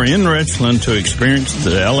Store in Richland to experience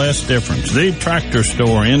the LS difference. The Tractor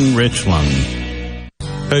Store in Richland.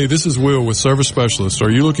 Hey, this is Will with Service Specialists. Are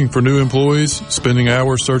you looking for new employees, spending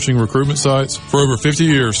hours searching recruitment sites? For over 50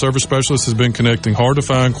 years, Service Specialists has been connecting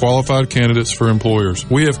hard-to-find qualified candidates for employers.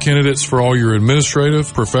 We have candidates for all your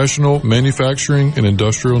administrative, professional, manufacturing, and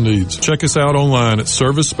industrial needs. Check us out online at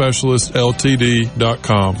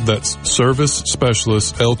ServiceSpecialistLTD.com. That's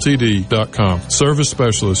ServiceSpecialistLTD.com. Service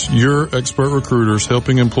Specialists, your expert recruiters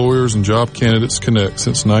helping employers and job candidates connect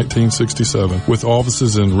since 1967, with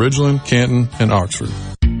offices in Ridgeland, Canton, and Oxford.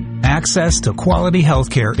 Access to quality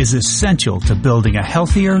health care is essential to building a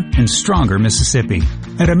healthier and stronger Mississippi.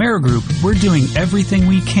 At AmeriGroup, we're doing everything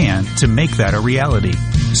we can to make that a reality.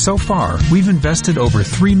 So far, we've invested over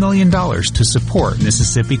 $3 million to support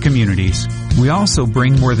Mississippi communities. We also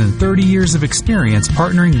bring more than 30 years of experience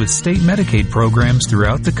partnering with state Medicaid programs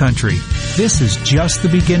throughout the country. This is just the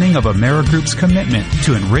beginning of AmeriGroup's commitment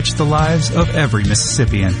to enrich the lives of every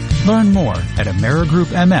Mississippian. Learn more at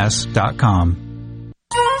AmeriGroupMS.com.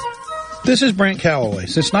 This is Brent Calloway.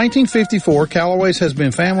 Since 1954, Calloway's has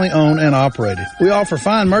been family-owned and operated. We offer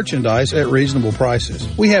fine merchandise at reasonable prices.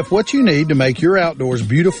 We have what you need to make your outdoors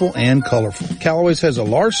beautiful and colorful. Calloway's has a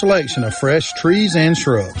large selection of fresh trees and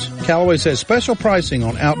shrubs. Calloway's has special pricing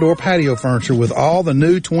on outdoor patio furniture with all the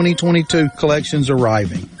new 2022 collections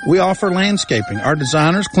arriving. We offer landscaping. Our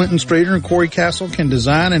designers, Clinton Streeter and Corey Castle, can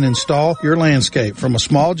design and install your landscape from a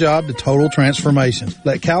small job to total transformation.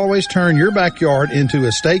 Let Calloway's turn your backyard into a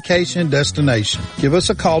staycation destination. Give us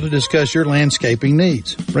a call to discuss your landscaping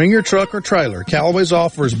needs. Bring your truck or trailer. Calloway's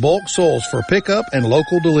offers bulk soils for pickup and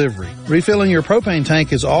local delivery. Refilling your propane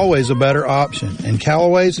tank is always a better option, and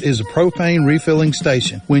Calloway's is a propane refilling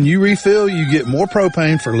station. When you refill, you get more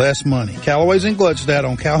propane for less money. Calloway's in Gluckstadt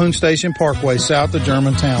on Calhoun Station Parkway, south of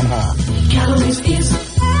Germantown High. Calloway's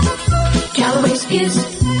is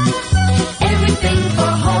everything for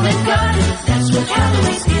home and garden. That's what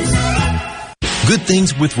Calloway's is. Good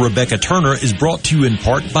Things with Rebecca Turner is brought to you in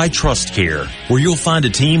part by Trust Care, where you'll find a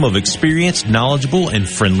team of experienced, knowledgeable, and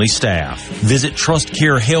friendly staff. Visit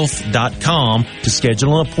TrustCareHealth.com to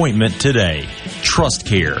schedule an appointment today. Trust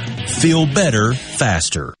Care. Feel better,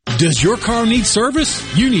 faster. Does your car need service?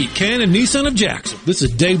 You need Cannon Nissan of Jackson. This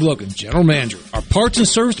is Dave Logan, General Manager. Our parts and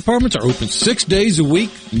service departments are open 6 days a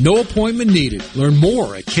week. No appointment needed. Learn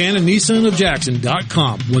more at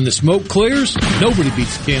CannonNissanofJackson.com. When the smoke clears, nobody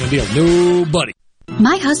beats the Cannon deal. Nobody.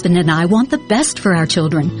 My husband and I want the best for our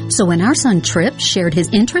children. So when our son Tripp shared his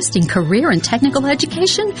interest in career and technical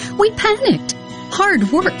education, we panicked. Hard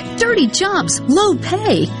work, dirty jobs, low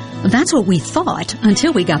pay. That's what we thought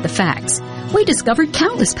until we got the facts. We discovered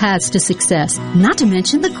countless paths to success, not to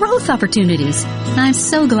mention the growth opportunities. I'm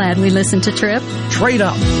so glad we listened to Tripp. Trade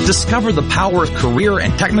up. Discover the power of career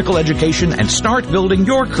and technical education and start building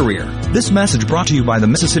your career. This message brought to you by the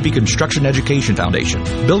Mississippi Construction Education Foundation.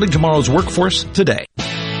 Building tomorrow's workforce today.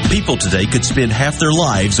 People today could spend half their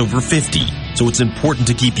lives over 50. So it's important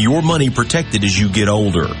to keep your money protected as you get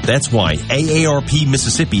older. That's why AARP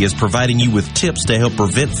Mississippi is providing you with tips to help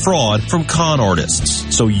prevent fraud from con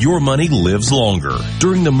artists, so your money lives longer.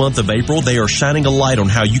 During the month of April, they are shining a light on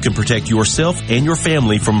how you can protect yourself and your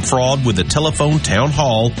family from fraud with the telephone town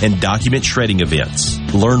hall and document shredding events.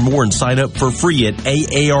 Learn more and sign up for free at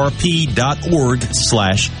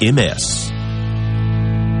aarp.org/ms.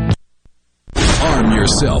 Arm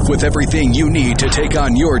yourself with everything you need to take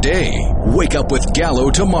on your day. Wake up with Gallo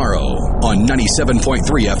tomorrow on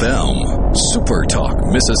 97.3 FM. Super Talk,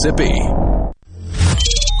 Mississippi.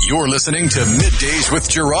 You're listening to Middays with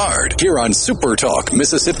Gerard here on Super Talk,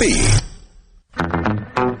 Mississippi.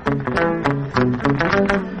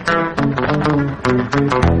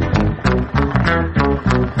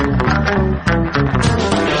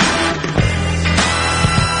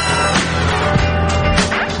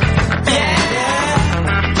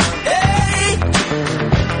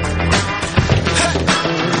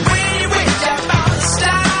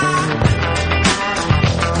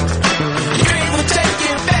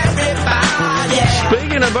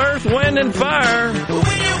 And fire.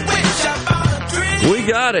 We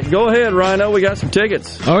got it. Go ahead, Rhino. We got some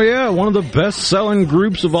tickets. Oh, yeah. One of the best-selling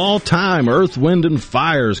groups of all time, Earth, Wind, and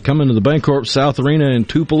Fire, is coming to the Bancorp South Arena in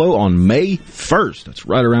Tupelo on May 1st. That's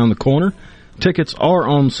right around the corner. Tickets are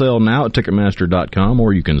on sale now at Ticketmaster.com,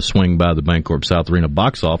 or you can swing by the Bancorp South Arena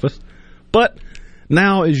box office. But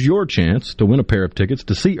now is your chance to win a pair of tickets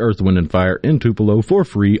to see Earth, Wind & Fire in Tupelo for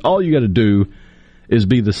free. All you got to do is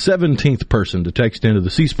be the 17th person to text into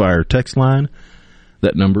the ceasefire text line.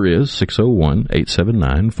 That number is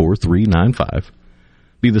 601-879-4395.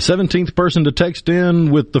 Be the 17th person to text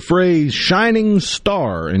in with the phrase Shining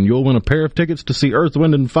Star, and you'll win a pair of tickets to see Earth,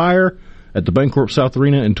 Wind & Fire at the Bancorp South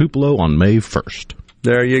Arena in Tupelo on May 1st.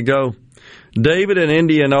 There you go. David in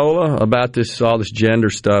Indianola, about all this gender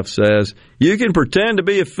stuff, says, you can pretend to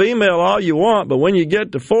be a female all you want, but when you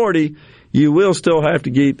get to 40, you will still have to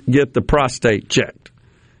get the prostate checked.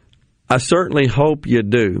 I certainly hope you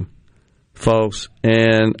do, folks.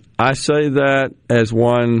 And I say that as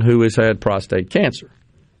one who has had prostate cancer.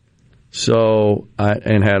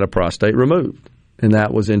 And had a prostate removed. And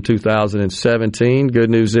that was in 2017. Good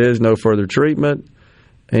news is no further treatment.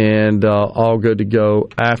 And all good to go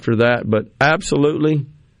after that. But absolutely,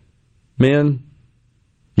 men,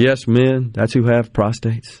 yes, men, that's who have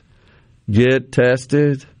prostates. Get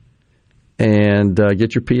tested and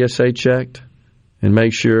get your PSA checked and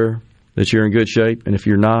make sure that you're in good shape. And if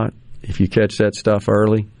you're not, if you catch that stuff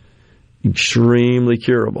early, extremely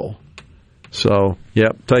curable. So,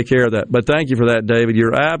 yep, take care of that. But thank you for that, David.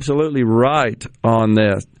 You're absolutely right on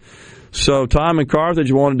this. So Tom in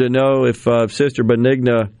Carthage wanted to know if Sister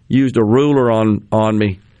Benigna used a ruler on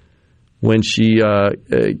me when she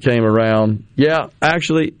came around. Yeah,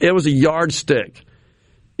 actually, it was a yardstick.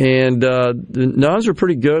 And the nuns are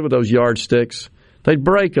pretty good with those yardsticks. They'd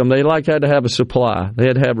break them. They had to have a supply. They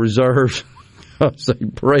had to have reserves. They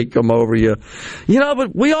break them over you.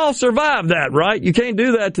 But we all survived that, right? You can't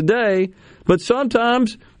do that today. But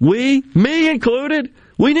sometimes me included,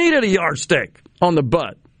 we needed a yardstick on the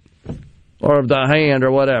butt or the hand or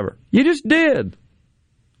whatever. You just did.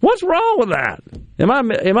 What's wrong with that? Am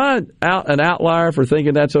I an outlier for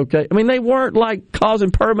thinking that's okay? I mean, they weren't like causing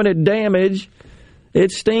permanent damage.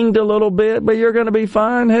 It stinged a little bit, but you're going to be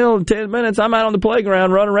fine. Hell, in 10 minutes, I'm out on the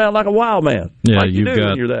playground running around like a wild man. Yeah, like you've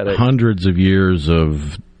got hundreds of years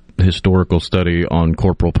of historical study on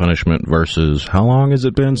corporal punishment versus how long has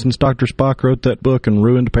it been since Dr. Spock wrote that book and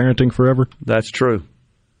ruined parenting forever? That's true.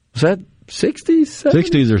 Was that 60s, 70s?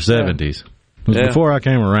 60s or 70s. It was before I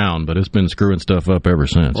came around, but it's been screwing stuff up ever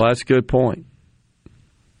since. Well, that's a good point.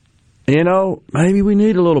 Maybe we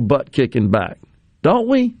need a little butt kicking back. Don't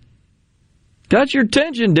we? Got your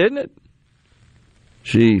attention, didn't it?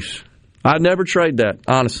 Jeez. I'd never trade that,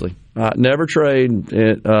 honestly. I'd never trade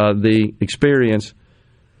the experience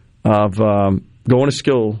of going to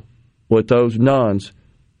school with those nuns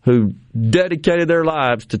who dedicated their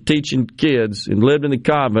lives to teaching kids and lived in the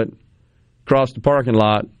convent across the parking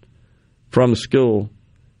lot from the school.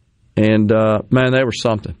 And, man, they were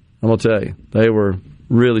something. I'm going to tell you. They were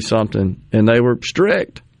really something. And they were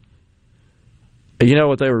strict. You know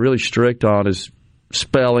what they were really strict on is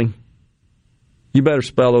spelling. You better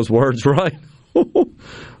spell those words right.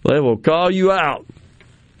 They will call you out.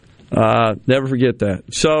 Never forget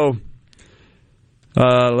that. So,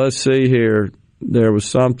 let's see here. There was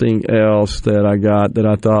something else that I got that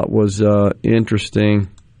I thought was interesting.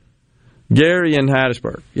 Gary in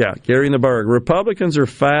Hattiesburg. Yeah, Gary in the Berg. Republicans are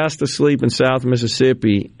fast asleep in South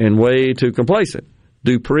Mississippi and way too complacent.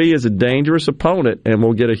 Dupree is a dangerous opponent and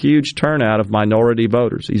will get a huge turnout of minority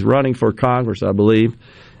voters. He's running for Congress, I believe,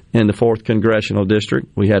 in the 4th Congressional District.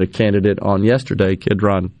 We had a candidate on yesterday,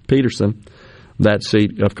 Kidron Peterson. That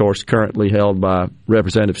seat, of course, currently held by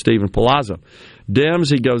Representative Stephen Palazzo. Dems,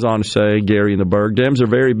 he goes on to say, Gary in the Berg, Dems are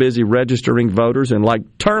very busy registering voters, and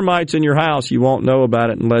like termites in your house, you won't know about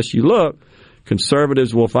it unless you look.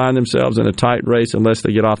 Conservatives will find themselves in a tight race unless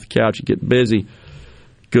they get off the couch and get busy.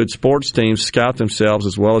 Good sports teams scout themselves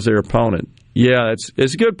as well as their opponent. Yeah,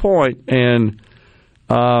 it's a good point, and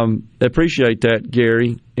appreciate that,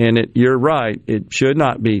 Gary. And you're right. It should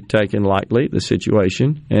not be taken lightly, the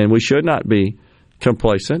situation, and we should not be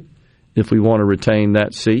complacent if we want to retain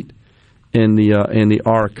that seat in the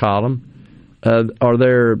R column. Are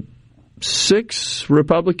there 6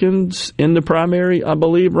 Republicans in the primary, I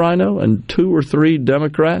believe, Rhino, and 2 or 3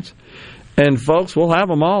 Democrats? And, folks, we'll have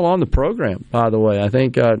them all on the program, by the way. I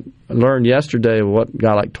think I learned yesterday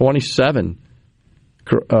got like 27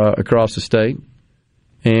 across the state.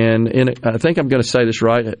 And I think I'm going to say this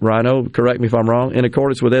right, Rhino, correct me if I'm wrong. In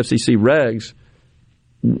accordance with FCC regs,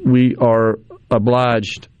 we are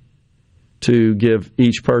obliged to give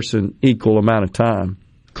each person equal amount of time.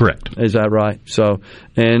 Correct. Is that right? So,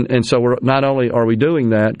 and so we're not only are we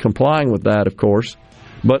doing that, complying with that, of course,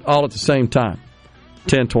 but all at the same time,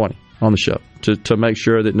 10:20. on the show to make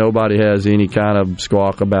sure that nobody has any kind of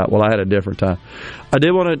squawk about, well, I had a different time. I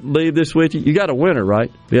did want to leave this with you. You got a winner,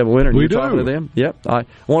 right? You have a winner. We You're do. talking to them? Yep. I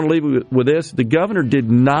want to leave with this. The governor did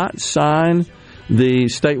not sign the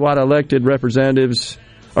statewide elected representatives,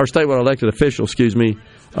 or statewide elected officials,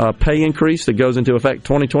 pay increase that goes into effect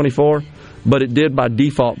 2024, but it did by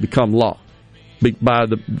default become law by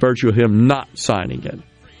the virtue of him not signing it.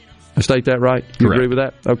 I state that right? You Correct. agree with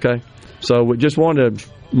that? Okay. So we just wanted to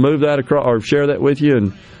move that across, or share that with you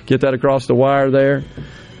and get that across the wire there.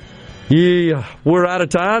 Yeah, we're out of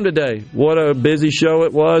time today. What a busy show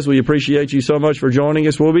it was. We appreciate you so much for joining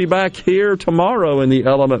us. We'll be back here tomorrow in the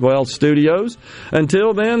Element Wealth studios.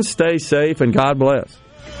 Until then, stay safe and God bless.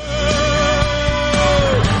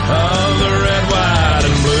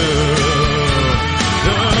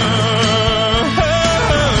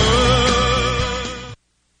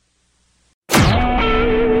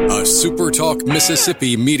 A SuperTalk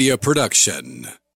Mississippi media production.